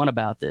 2021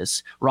 about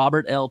this.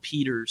 Robert L.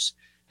 Peters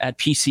at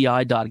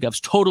PCI.gov. It's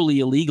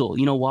totally illegal.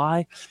 You know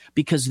why?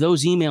 Because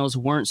those emails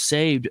weren't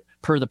saved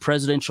per the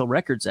Presidential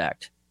Records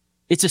Act.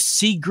 It's a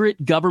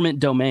secret government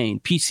domain,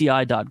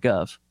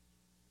 PCI.gov.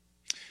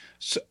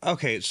 So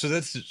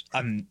that's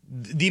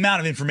the amount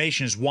of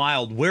information is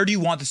wild. Where do you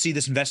want to see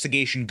this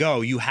investigation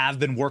go? You have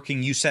been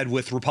working, you said,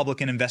 with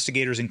Republican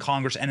investigators in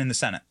Congress and in the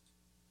Senate.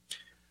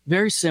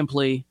 Very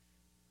simply,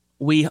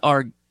 we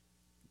are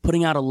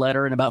putting out a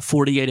letter in about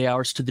 48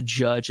 hours to the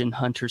judge in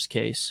Hunter's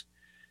case.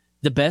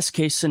 The best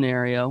case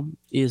scenario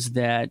is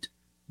that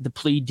the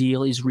plea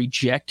deal is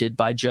rejected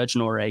by Judge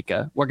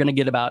Noreika. We're going to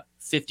get about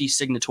 50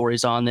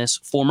 signatories on this,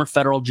 former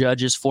federal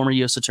judges, former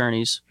U.S.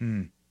 attorneys.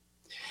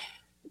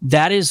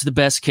 That is the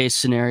best case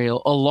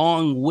scenario,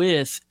 along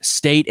with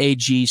state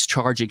AGs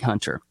charging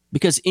Hunter.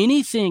 Because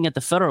anything at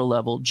the federal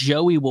level,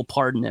 Joey will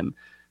pardon him.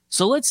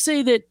 So let's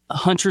say that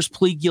Hunter's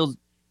plea deal,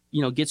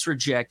 gets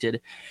rejected,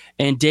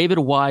 and David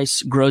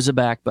Weiss grows a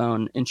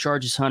backbone and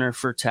charges Hunter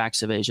for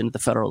tax evasion at the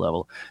federal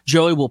level.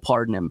 Joey will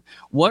pardon him.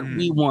 What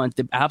we want,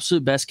 the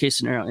absolute best case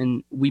scenario,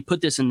 and we put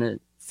this in the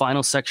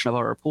final section of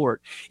our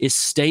report, is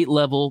state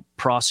level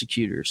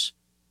prosecutors.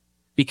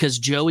 Because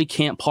Joey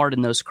can't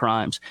pardon those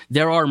crimes.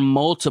 There are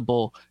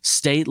multiple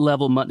state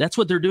level. That's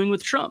what they're doing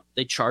with Trump.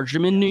 They charged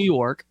him in New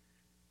York.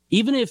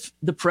 Even if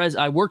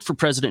I worked for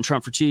President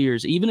Trump for 2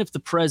 years. Even if the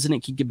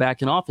president could get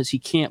back in office, he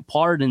can't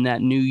pardon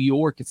that New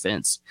York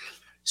offense.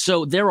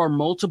 So there are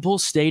multiple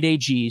state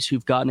AGs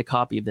who've gotten a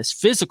copy of this,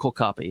 physical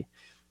copy.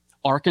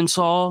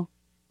 Arkansas,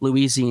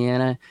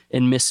 Louisiana,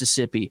 and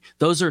Mississippi.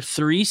 Those are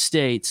 3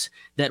 states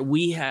that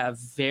we have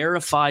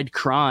verified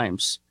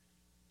crimes.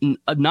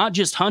 Not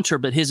just Hunter,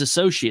 but his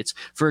associates.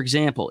 For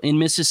example, in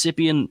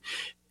Mississippi and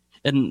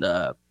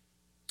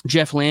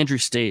Jeff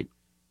Landry's state,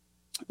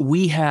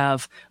 we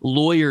have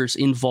lawyers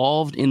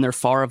involved in their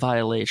FARA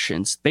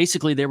violations.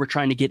 Basically, they were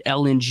trying to get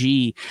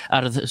LNG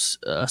out of the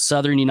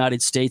southern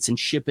United States and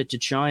ship it to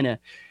China.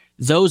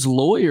 Those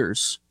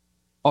lawyers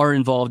are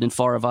involved in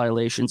FARA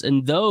violations,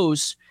 and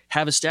those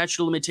have a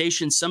statute of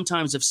limitations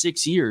sometimes of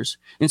 6 years.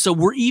 And so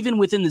we're even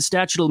within the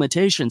statute of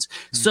limitations.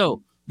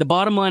 So The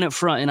bottom line up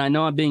front, and I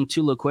know I'm being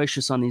too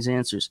loquacious on these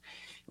answers,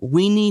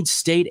 we need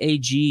state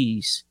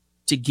AGs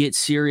to get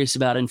serious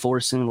about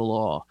enforcing the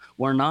law.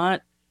 We're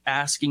not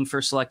asking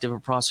for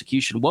selective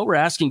prosecution. What we're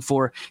asking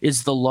for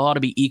is the law to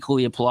be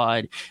equally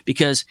applied,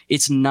 because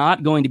it's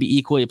not going to be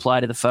equally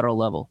applied at the federal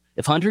level.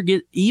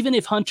 Even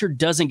if Hunter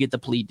doesn't get the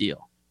plea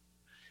deal,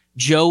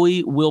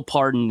 Joey will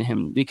pardon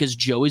him because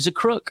Joey's a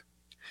crook.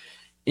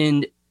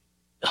 And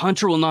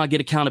Hunter will not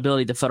get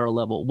accountability at the federal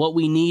level. What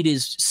we need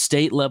is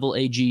state level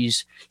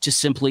AGs to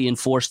simply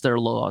enforce their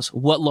laws.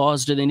 What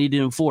laws do they need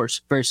to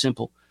enforce? Very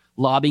simple.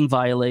 Lobbying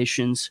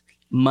violations,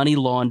 money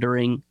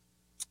laundering.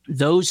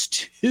 Those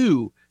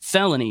two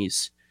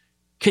felonies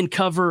can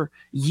cover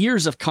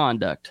years of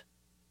conduct.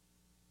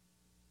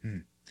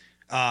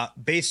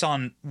 Based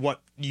on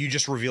what you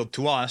just revealed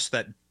to us,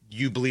 that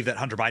you believe that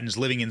Hunter Biden is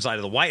living inside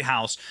of the White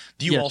House,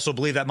 do you also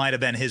believe that might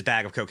have been his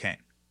bag of cocaine?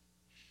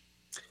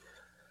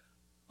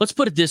 Let's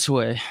put it this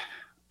way.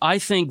 I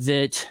think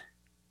that,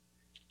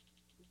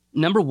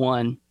 number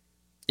one,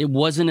 it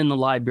wasn't in the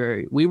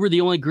library. We were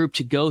the only group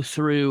to go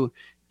through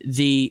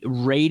the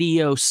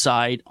radio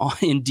site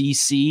in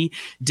DC,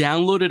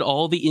 downloaded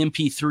all the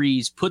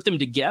MP3s, put them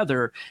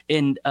together,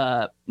 and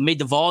made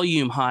the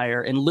volume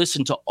higher and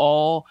listened to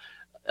all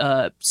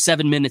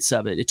 7 minutes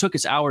of it. It took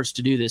us hours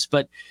to do this,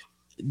 but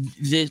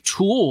the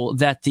tool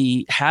that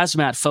the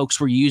hazmat folks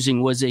were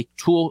using was a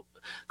tool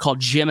called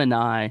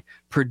Gemini,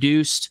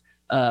 produced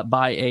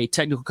by a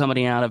technical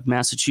company out of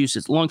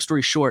Massachusetts. Long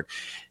story short,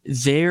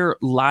 their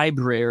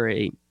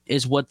library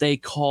is what they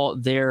call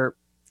their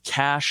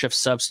cache of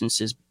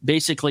substances.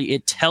 Basically,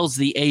 it tells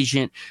the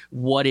agent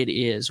what it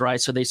is,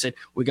 right? So they said,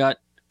 we got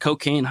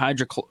cocaine,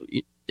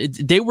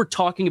 they were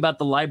talking about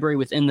the library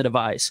within the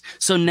device.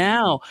 So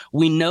now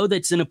we know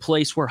that's in a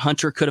place where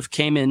Hunter could have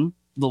came in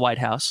the White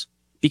House,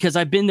 because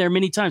I've been there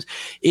many times.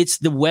 It's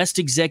the West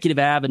Executive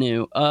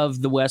Avenue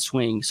of the West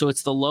Wing. So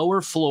it's the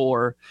lower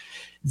floor.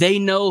 They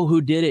know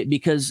who did it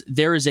because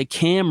there is a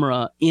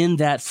camera in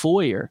that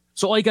foyer.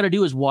 So all you got to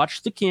do is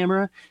watch the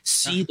camera,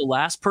 see the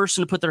last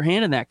person to put their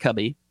hand in that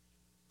cubby,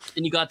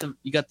 and you got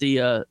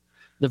the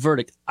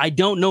verdict. I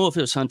don't know if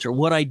it was Hunter.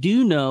 What I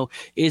do know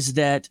is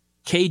that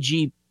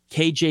KJP,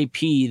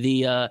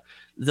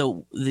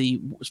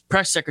 the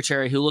press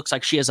secretary who looks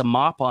like she has a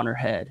mop on her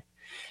head,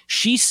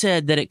 she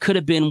said that it could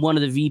have been one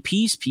of the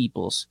VP's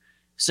peoples,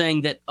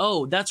 saying that,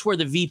 oh, that's where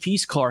the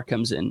VP's car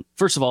comes in.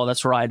 First of all,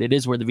 that's right. It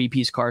is where the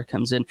VP's car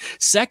comes in.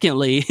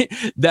 Secondly,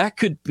 that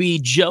could be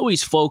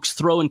Joey's folks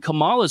throwing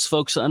Kamala's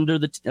folks under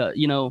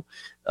the,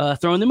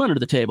 throwing them under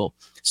the table.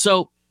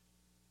 So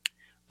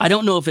I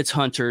don't know if it's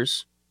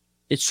Hunter's.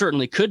 It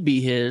certainly could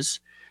be his.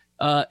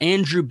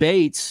 Andrew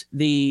Bates,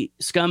 the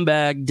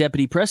scumbag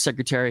deputy press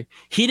secretary,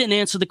 he didn't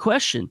answer the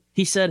question.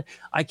 He said,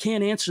 I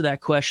can't answer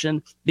that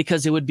question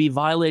because it would be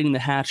violating the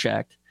Hatch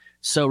Act.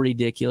 So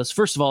ridiculous.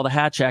 First of all, the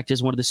Hatch Act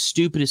is one of the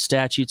stupidest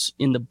statutes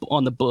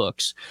on the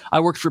books. I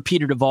worked for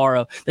Peter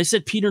Navarro. They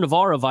said Peter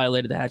Navarro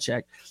violated the Hatch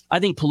Act. I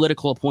think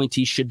political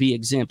appointees should be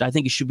exempt. I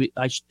think it should be,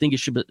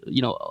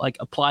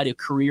 apply to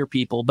career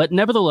people. But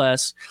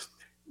nevertheless,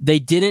 they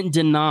didn't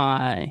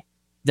deny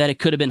that it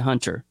could have been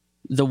Hunter,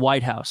 the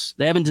White House.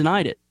 They haven't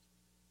denied it.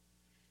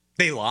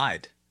 They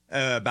lied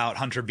about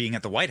Hunter being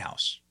at the White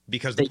House,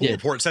 because the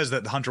report says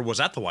that Hunter was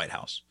at the White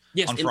House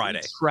on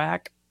Friday.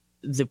 Track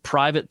the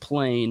private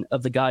plane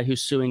of the guy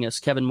who's suing us,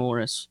 Kevin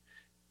Morris.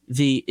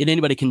 And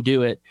anybody can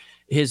do it.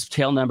 His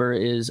tail number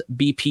is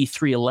BP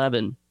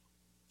 311.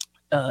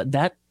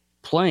 That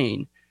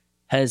plane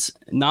has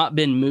not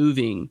been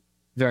moving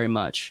very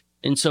much,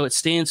 and so it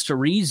stands to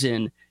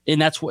reason.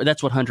 And that's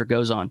what Hunter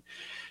goes on.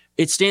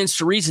 It stands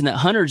to reason that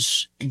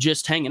Hunter's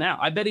just hanging out.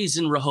 I bet he's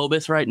in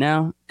Rehoboth right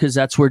now, because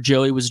that's where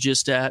Joey was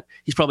just at.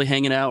 He's probably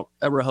hanging out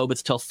at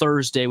Rehoboth till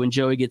Thursday when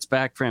Joey gets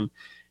back from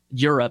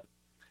Europe.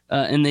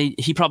 And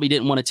he probably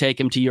didn't want to take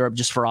him to Europe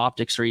just for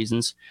optics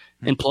reasons.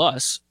 And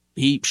plus,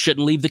 he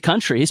shouldn't leave the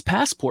country. His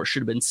passport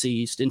should have been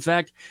seized. In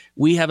fact,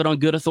 we have it on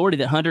good authority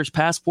that Hunter's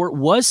passport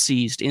was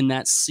seized in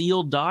that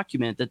sealed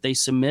document that they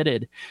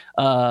submitted,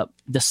 the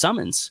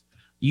summons.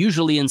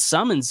 Usually in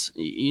summons,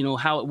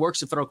 how it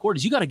works in federal court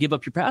is you got to give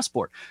up your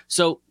passport.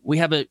 So we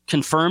have a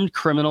confirmed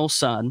criminal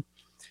son,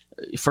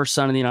 first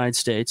son in the United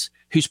States,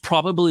 who's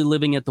probably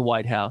living at the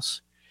White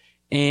House.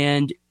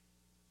 And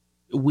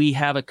we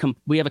have a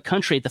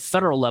country at the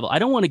federal level. I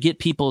don't want to get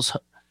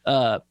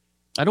I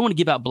don't want to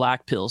give out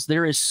black pills.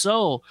 There is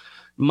so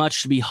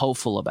much to be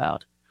hopeful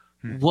about.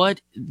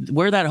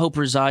 Where that hope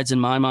resides in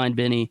my mind,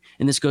 Benny,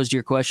 and this goes to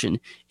your question,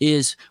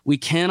 is we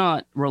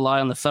cannot rely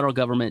on the federal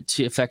government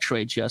to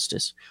effectuate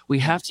justice. We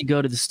have to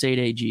go to the state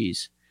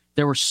AGs.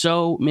 There were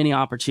so many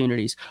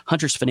opportunities.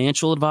 Hunter's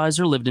financial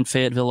advisor lived in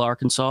Fayetteville,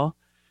 Arkansas.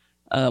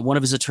 One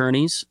of his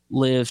attorneys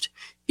lived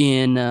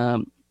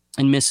in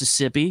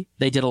Mississippi.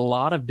 They did a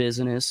lot of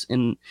business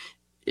in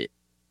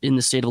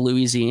the state of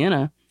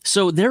Louisiana.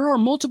 So there are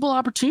multiple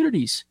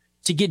opportunities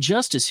to get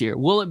justice here.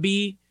 Will it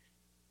be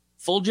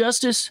full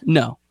justice?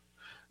 No.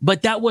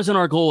 But that wasn't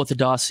our goal with the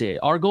dossier.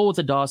 Our goal with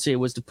the dossier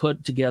was to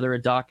put together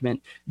a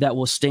document that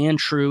will stand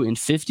true in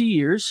 50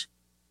 years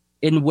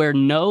in where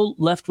no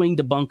left-wing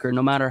debunker,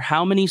 no matter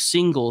how many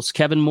singles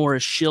Kevin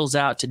Morris shills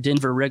out to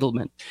Denver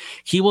Riggleman,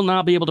 he will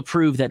not be able to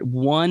prove that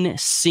one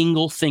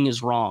single thing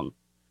is wrong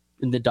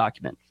in the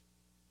document.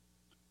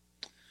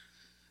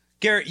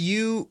 Garrett,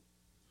 you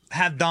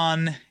have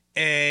done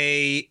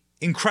a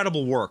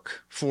incredible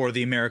work for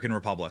the American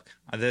Republic.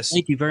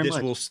 Thank you very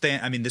much.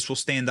 This will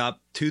stand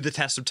up to the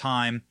test of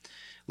time.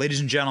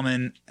 Ladies and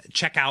gentlemen,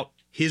 check out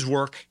his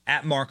work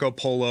at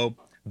marcopolo.org.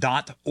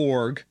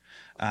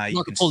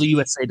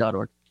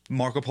 MarcoPoloUSA.org.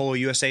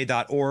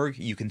 MarcoPoloUSA.org.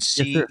 You can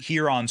see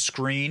here on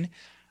screen,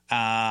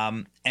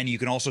 and you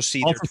can also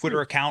see their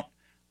Twitter account.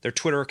 Their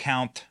Twitter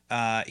account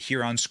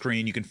here on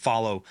screen. You can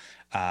follow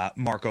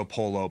Marco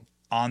Polo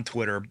on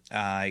Twitter.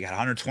 You got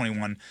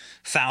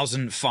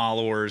 121,000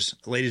 followers.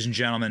 Ladies and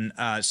gentlemen,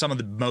 some of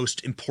the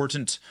most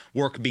important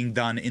work being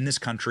done in this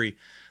country.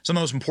 Some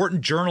of the most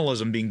important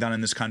journalism being done in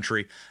this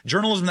country.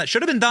 Journalism that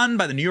should have been done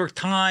by the New York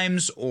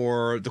Times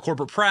or the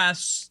corporate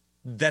press.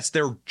 That's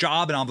their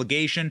job and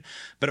obligation,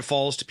 but it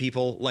falls to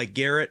people like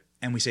Garrett,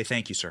 and we say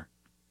thank you, sir.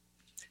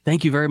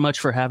 Thank you very much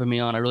for having me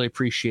on. I really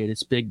appreciate it.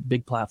 It's a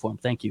big platform.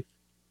 Thank you.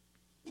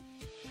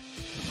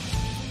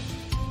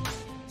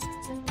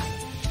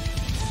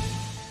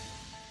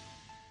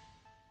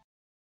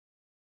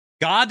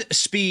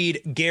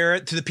 Godspeed,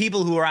 Garrett, to the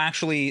people who are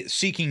actually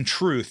seeking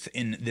truth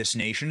in this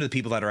nation, to the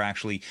people that are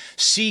actually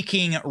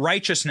seeking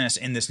righteousness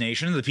in this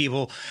nation, to the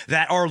people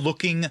that are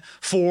looking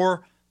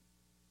for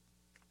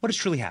what is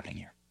truly happening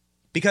here.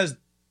 Because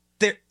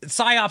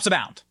psyops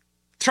abound.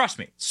 Trust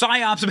me,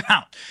 psyops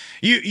abound.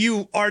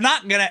 You're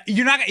not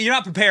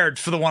prepared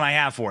for the one I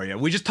have for you.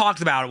 We just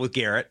talked about it with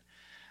Garrett.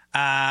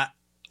 I'd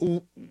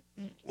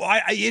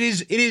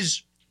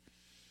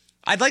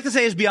like to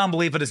say it's beyond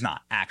belief, but it's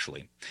not,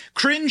 actually.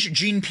 Cringe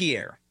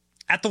Jean-Pierre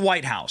at the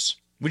White House.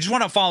 We just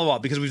want to follow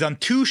up because we've done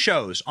 2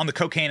 shows on the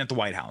cocaine at the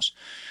White House.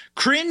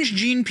 Cringe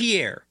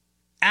Jean-Pierre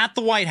at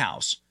the White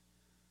House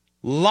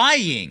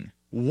lying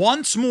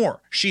once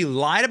more. She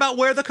lied about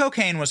where the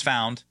cocaine was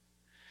found,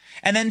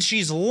 and then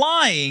she's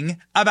lying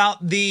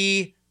about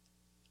the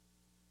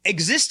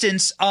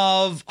existence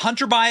of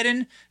Hunter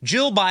Biden,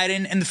 Jill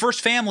Biden, and the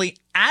first family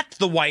at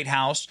the White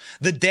House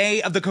the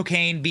day of the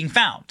cocaine being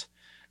found.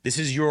 This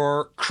is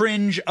your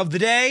cringe of the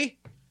day.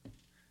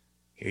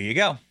 Here you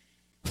go.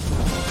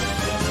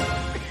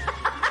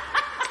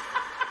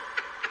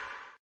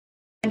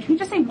 And can you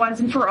just say once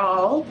and for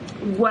all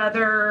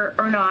whether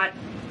or not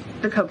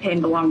the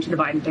cocaine belonged to the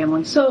Biden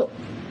family? So,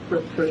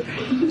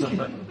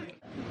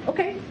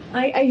 okay,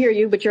 I hear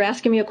you, but you're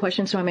asking me a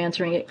question, so I'm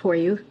answering it for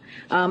you.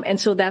 And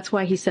so that's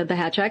why he said the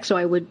Hatch Act. So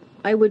I would,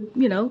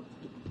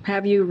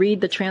 have you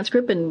read the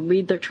transcript and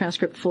read the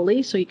transcript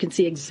fully so you can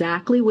see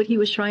exactly what he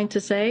was trying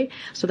to say.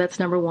 So that's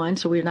number one.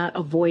 So we're not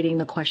avoiding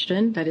the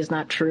question. That is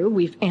not true.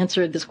 We've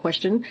answered this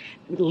question,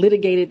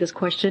 litigated this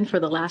question for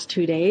the last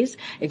 2 days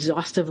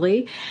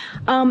exhaustively.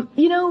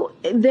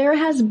 There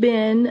has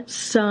been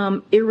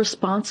some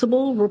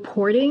irresponsible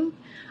reporting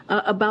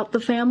about the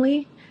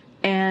family.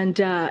 And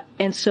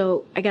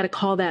so I got to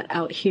call that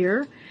out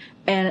here.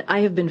 And I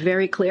have been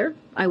very clear.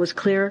 I was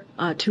clear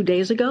 2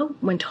 days ago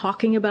when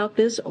talking about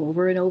this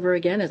over and over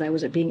again as I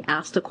was being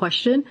asked a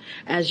question.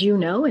 As you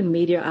know, and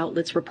media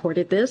outlets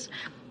reported this,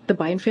 the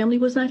Biden family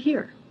was not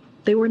here.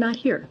 They were not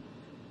here.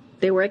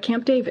 They were at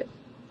Camp David.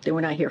 They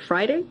were not here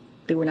Friday.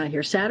 They were not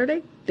here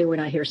Saturday. They were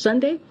not here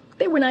Sunday.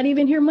 They were not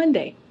even here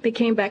Monday. They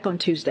came back on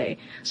Tuesday.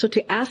 So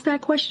to ask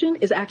that question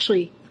is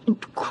actually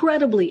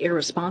incredibly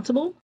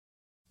irresponsible.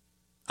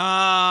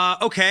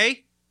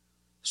 Okay.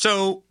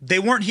 So they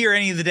weren't here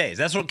any of the days.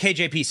 That's what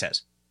KJP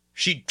says.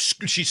 She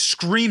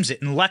screams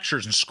it and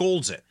lectures and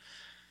scolds it.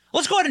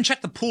 Let's go ahead and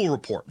check the pool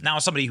report. Now,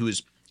 as somebody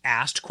who's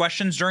asked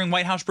questions during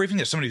White House briefing,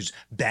 there's somebody who's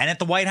been at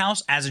the White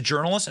House as a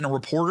journalist and a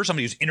reporter,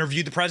 somebody who's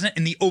interviewed the president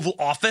in the Oval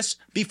Office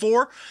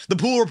before. The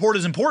pool report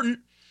is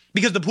important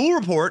because the pool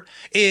report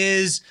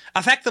is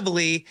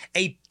effectively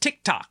a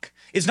TikTok.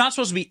 It's not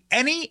supposed to be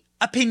any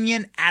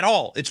opinion at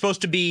all. It's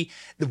supposed to be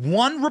the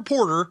one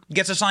reporter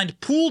gets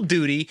assigned pool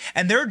duty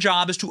and their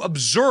job is to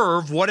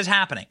observe what is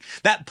happening.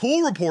 That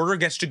pool reporter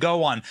gets to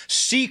go on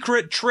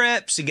secret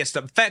trips. He gets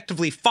to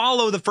effectively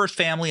follow the first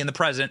family and the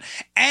president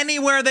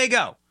anywhere they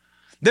go.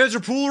 There's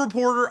a pool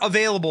reporter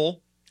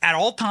available at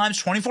all times,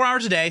 24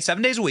 hours a day,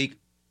 7 days a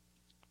week,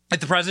 if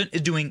the president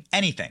is doing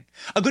anything.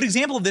 A good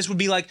example of this would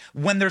be like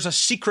when there's a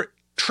secret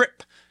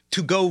trip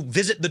to go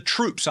visit the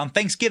troops on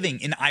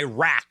Thanksgiving in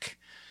Iraq.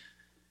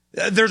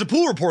 There's a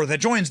pool reporter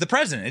that joins the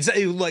president. It's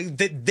like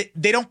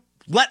they don't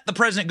let the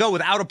president go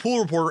without a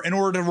pool reporter in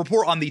order to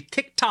report on the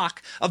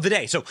TikTok of the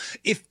day. So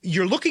if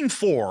you're looking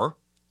for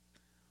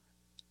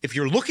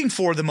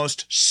the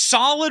most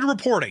solid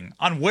reporting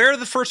on where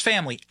the first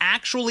family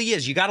actually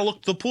is, you got to look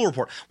at the pool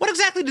report. What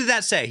exactly did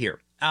that say here?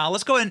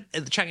 Let's go ahead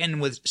and check in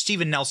with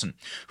Stephen Nelson,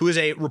 who is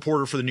a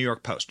reporter for the New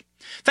York Post.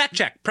 Fact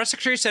check. Press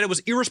secretary said it was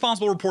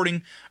irresponsible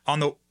reporting on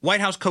the White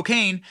House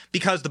cocaine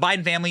because the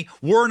Biden family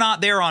were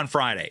not there on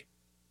Friday.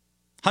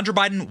 Hunter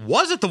Biden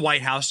was at the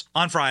White House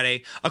on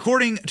Friday,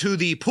 according to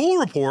the pool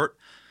report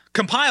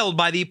compiled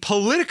by the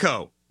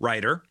Politico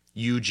writer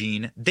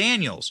Eugene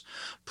Daniels.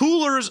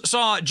 Poolers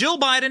saw Jill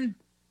Biden,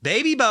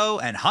 Baby Bo,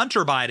 and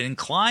Hunter Biden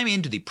climb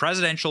into the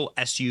presidential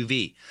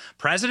SUV.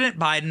 President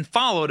Biden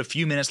followed a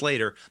few minutes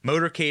later,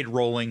 motorcade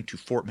rolling to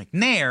Fort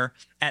McNair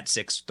at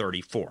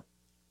 6:34.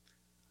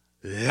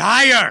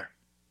 Liar!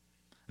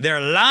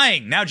 They're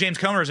lying. Now James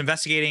Comer is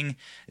investigating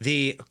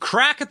the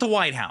crack at the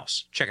White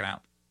House. Check it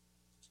out.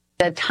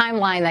 The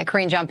timeline that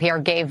Karine Jean-Pierre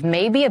gave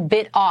may be a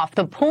bit off.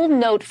 The pool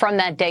note from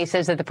that day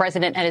says that the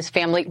president and his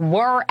family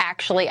were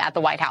actually at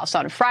the White House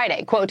on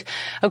Friday. Quote,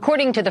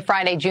 according to the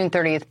Friday, June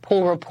 30th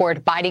pool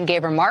report, Biden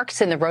gave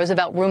remarks in the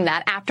Roosevelt Room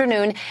that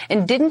afternoon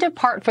and didn't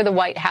depart for the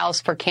White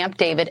House for Camp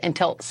David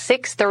until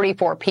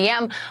 6:34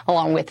 p.m.,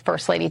 along with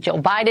First Lady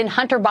Jill Biden,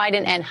 Hunter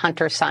Biden, and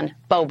Hunter's son,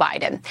 Beau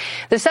Biden.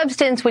 The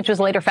substance, which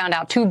was later found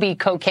out to be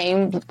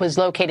cocaine, was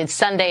located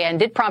Sunday and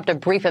did prompt a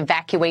brief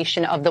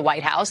evacuation of the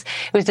White House.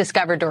 It was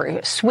discovered during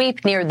a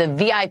sweep near the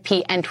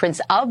VIP entrance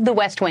of the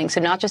West Wing,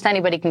 so not just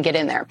anybody can get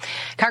in there.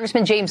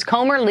 Congressman James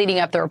Comer, leading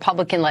up the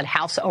Republican-led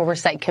House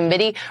Oversight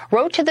Committee,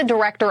 wrote to the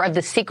director of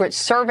the Secret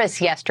Service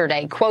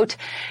yesterday, quote,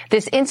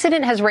 this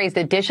incident has raised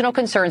additional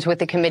concerns with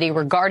the committee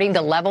regarding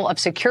the level of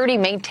security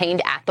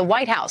maintained at the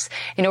White House.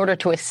 In order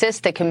to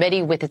assist the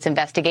committee with its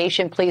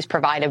investigation, please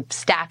provide a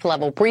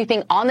staff-level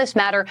briefing on this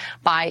matter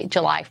by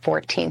July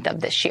 14th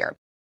of this year.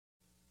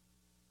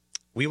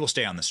 We will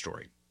stay on this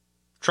story.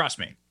 Trust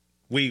me.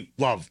 We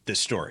love this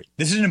story.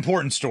 This is an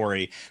important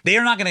story. They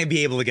are not going to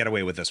be able to get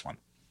away with this one.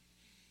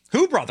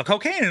 Who brought the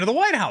cocaine into the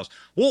White House?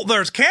 Well,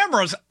 there's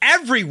cameras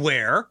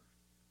everywhere.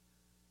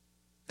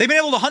 They've been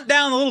able to hunt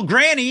down the little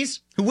grannies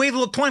who waved a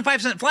little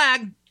 25-cent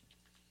flag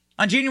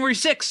on January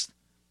 6th.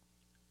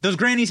 Those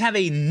grannies have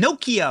a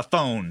Nokia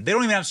phone. They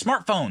don't even have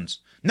smartphones.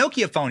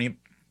 Nokia phone,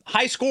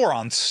 high score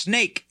on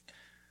Snake.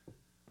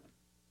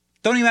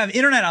 Don't even have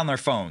internet on their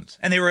phones.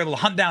 And they were able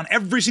to hunt down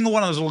every single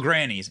one of those little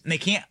grannies. And they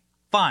can't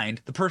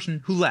find the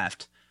person who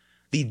left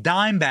the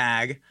dime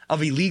bag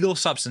of illegal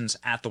substance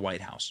at the White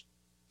House.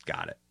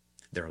 Got it.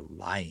 They're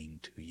lying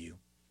to you.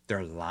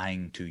 They're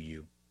lying to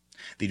you.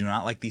 They do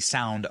not like the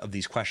sound of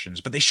these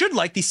questions, but they should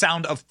like the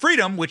sound of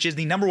Freedom, which is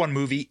the #1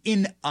 movie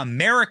in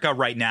America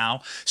right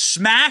now.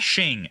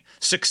 Smashing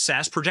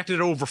success, projected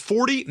at over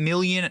 $40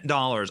 million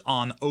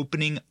on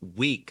opening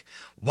week.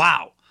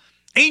 Wow.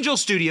 Angel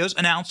Studios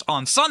announced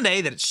on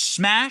Sunday that its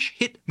smash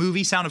hit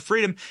movie Sound of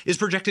Freedom is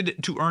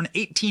projected to earn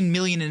 $18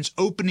 million in its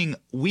opening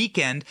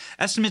weekend.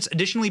 Estimates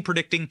additionally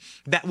predicting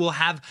that will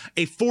have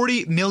a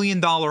 $40 million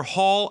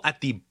haul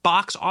at the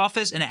box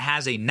office, and it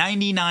has a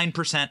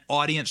 99%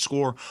 audience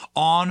score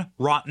on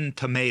Rotten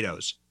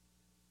Tomatoes.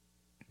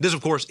 This,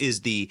 of course,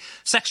 is the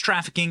sex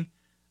trafficking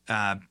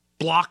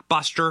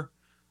blockbuster.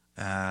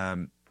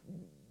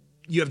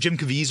 You have Jim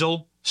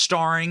Caviezel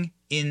starring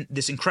in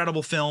this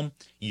incredible film.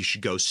 You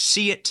should go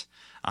see it.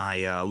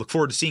 I look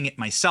forward to seeing it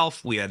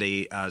myself. We had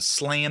a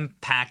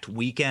slam-packed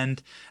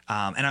weekend,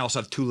 and I also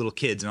have 2 little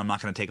kids, and I'm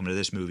not going to take them to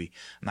this movie.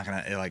 I'm not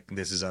going to,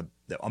 this is a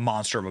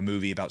monster of a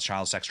movie about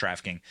child sex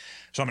trafficking,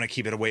 so I'm going to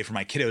keep it away from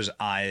my kiddos'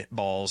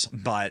 eyeballs.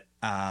 But,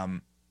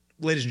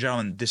 ladies and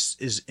gentlemen, this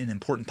is an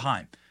important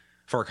time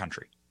for our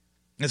country.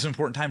 It's an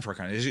important time for our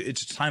country.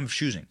 It's a time of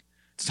choosing.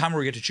 It's a time where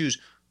we get to choose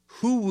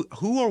who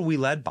are we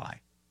led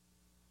by?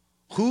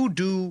 Who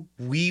do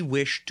we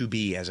wish to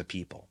be as a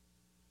people?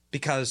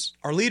 Because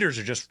our leaders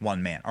are just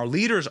one man. Our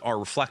leaders are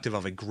reflective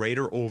of a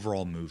greater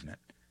overall movement.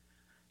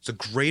 It's a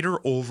greater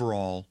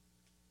overall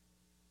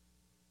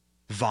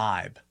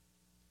vibe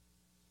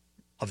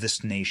of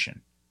this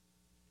nation.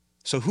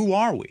 So who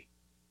are we?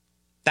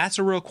 That's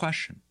a real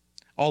question.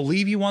 I'll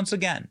leave you once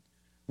again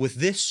with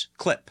this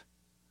clip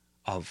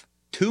of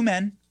 2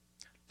 men,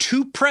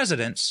 2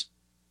 presidents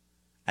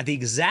at the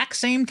exact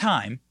same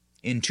time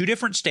in 2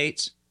 different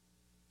states,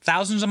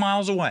 thousands of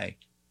miles away.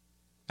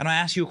 And I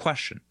ask you a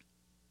question.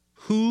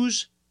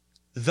 Who's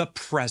the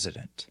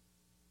president?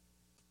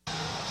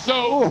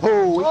 So,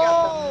 we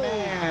got the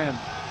man.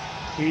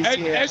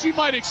 As you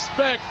might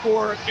expect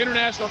for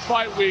International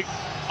Fight Week,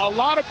 a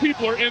lot of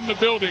people are in the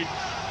building,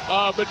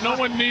 but no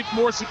one needs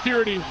more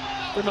security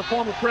than the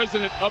former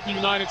president of the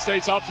United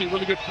States, obviously a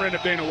really good friend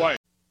of Dana White.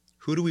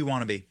 Who do we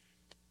want to be?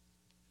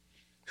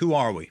 Who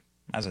are we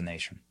as a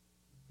nation?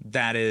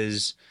 That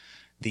is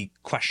the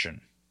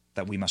question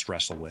that we must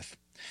wrestle with.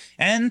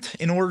 And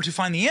in order to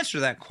find the answer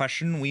to that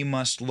question, we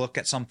must look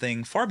at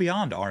something far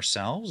beyond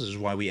ourselves. This is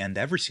why we end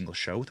every single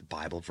show with a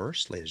Bible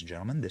verse, ladies and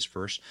gentlemen. This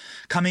verse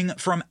coming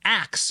from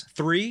Acts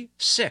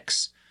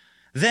 3:6.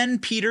 Then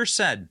Peter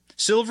said,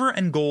 silver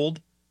and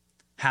gold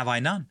have I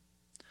none,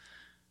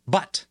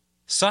 but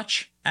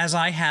such as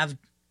I have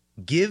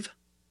give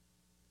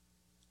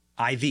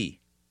I thee.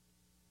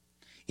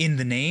 In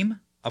the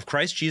name of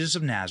Christ Jesus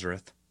of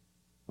Nazareth,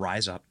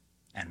 rise up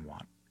and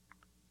walk.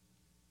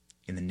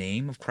 In the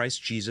name of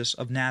Christ Jesus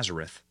of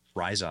Nazareth,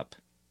 rise up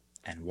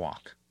and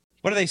walk.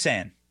 What are they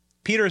saying?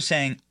 Peter is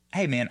saying,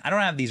 hey man, I don't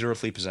have these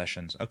earthly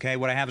possessions, okay?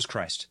 What I have is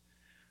Christ.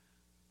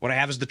 What I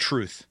have is the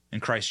truth in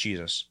Christ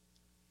Jesus.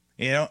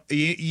 You know,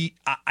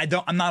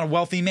 I'm not a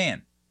wealthy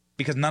man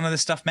because none of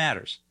this stuff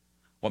matters.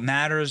 What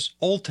matters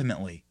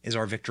ultimately is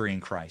our victory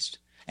in Christ.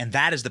 And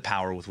that is the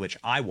power with which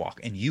I walk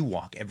and you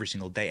walk every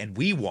single day. And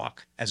we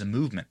walk as a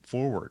movement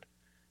forward,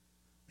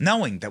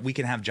 knowing that we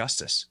can have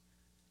justice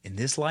in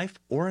this life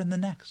or in the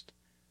next.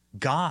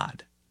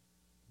 God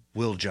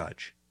will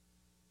judge.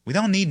 We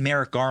don't need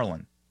Merrick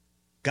Garland.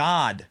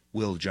 God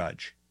will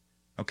judge.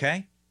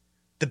 Okay?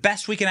 The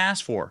best we can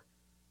ask for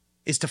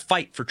is to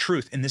fight for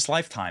truth in this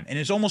lifetime. And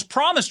it's almost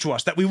promised to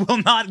us that we will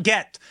not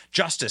get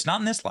justice, not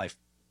in this life.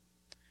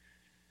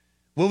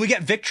 Will we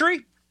get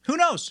victory? Who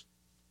knows?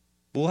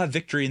 We'll have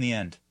victory in the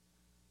end.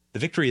 The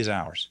victory is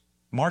ours.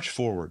 March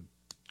forward,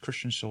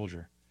 Christian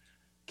soldier.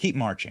 Keep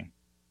marching.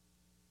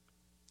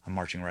 I'm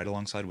marching right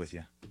alongside with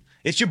you.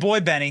 It's your boy,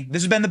 Benny.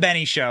 This has been The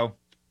Benny Show.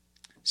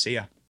 See ya.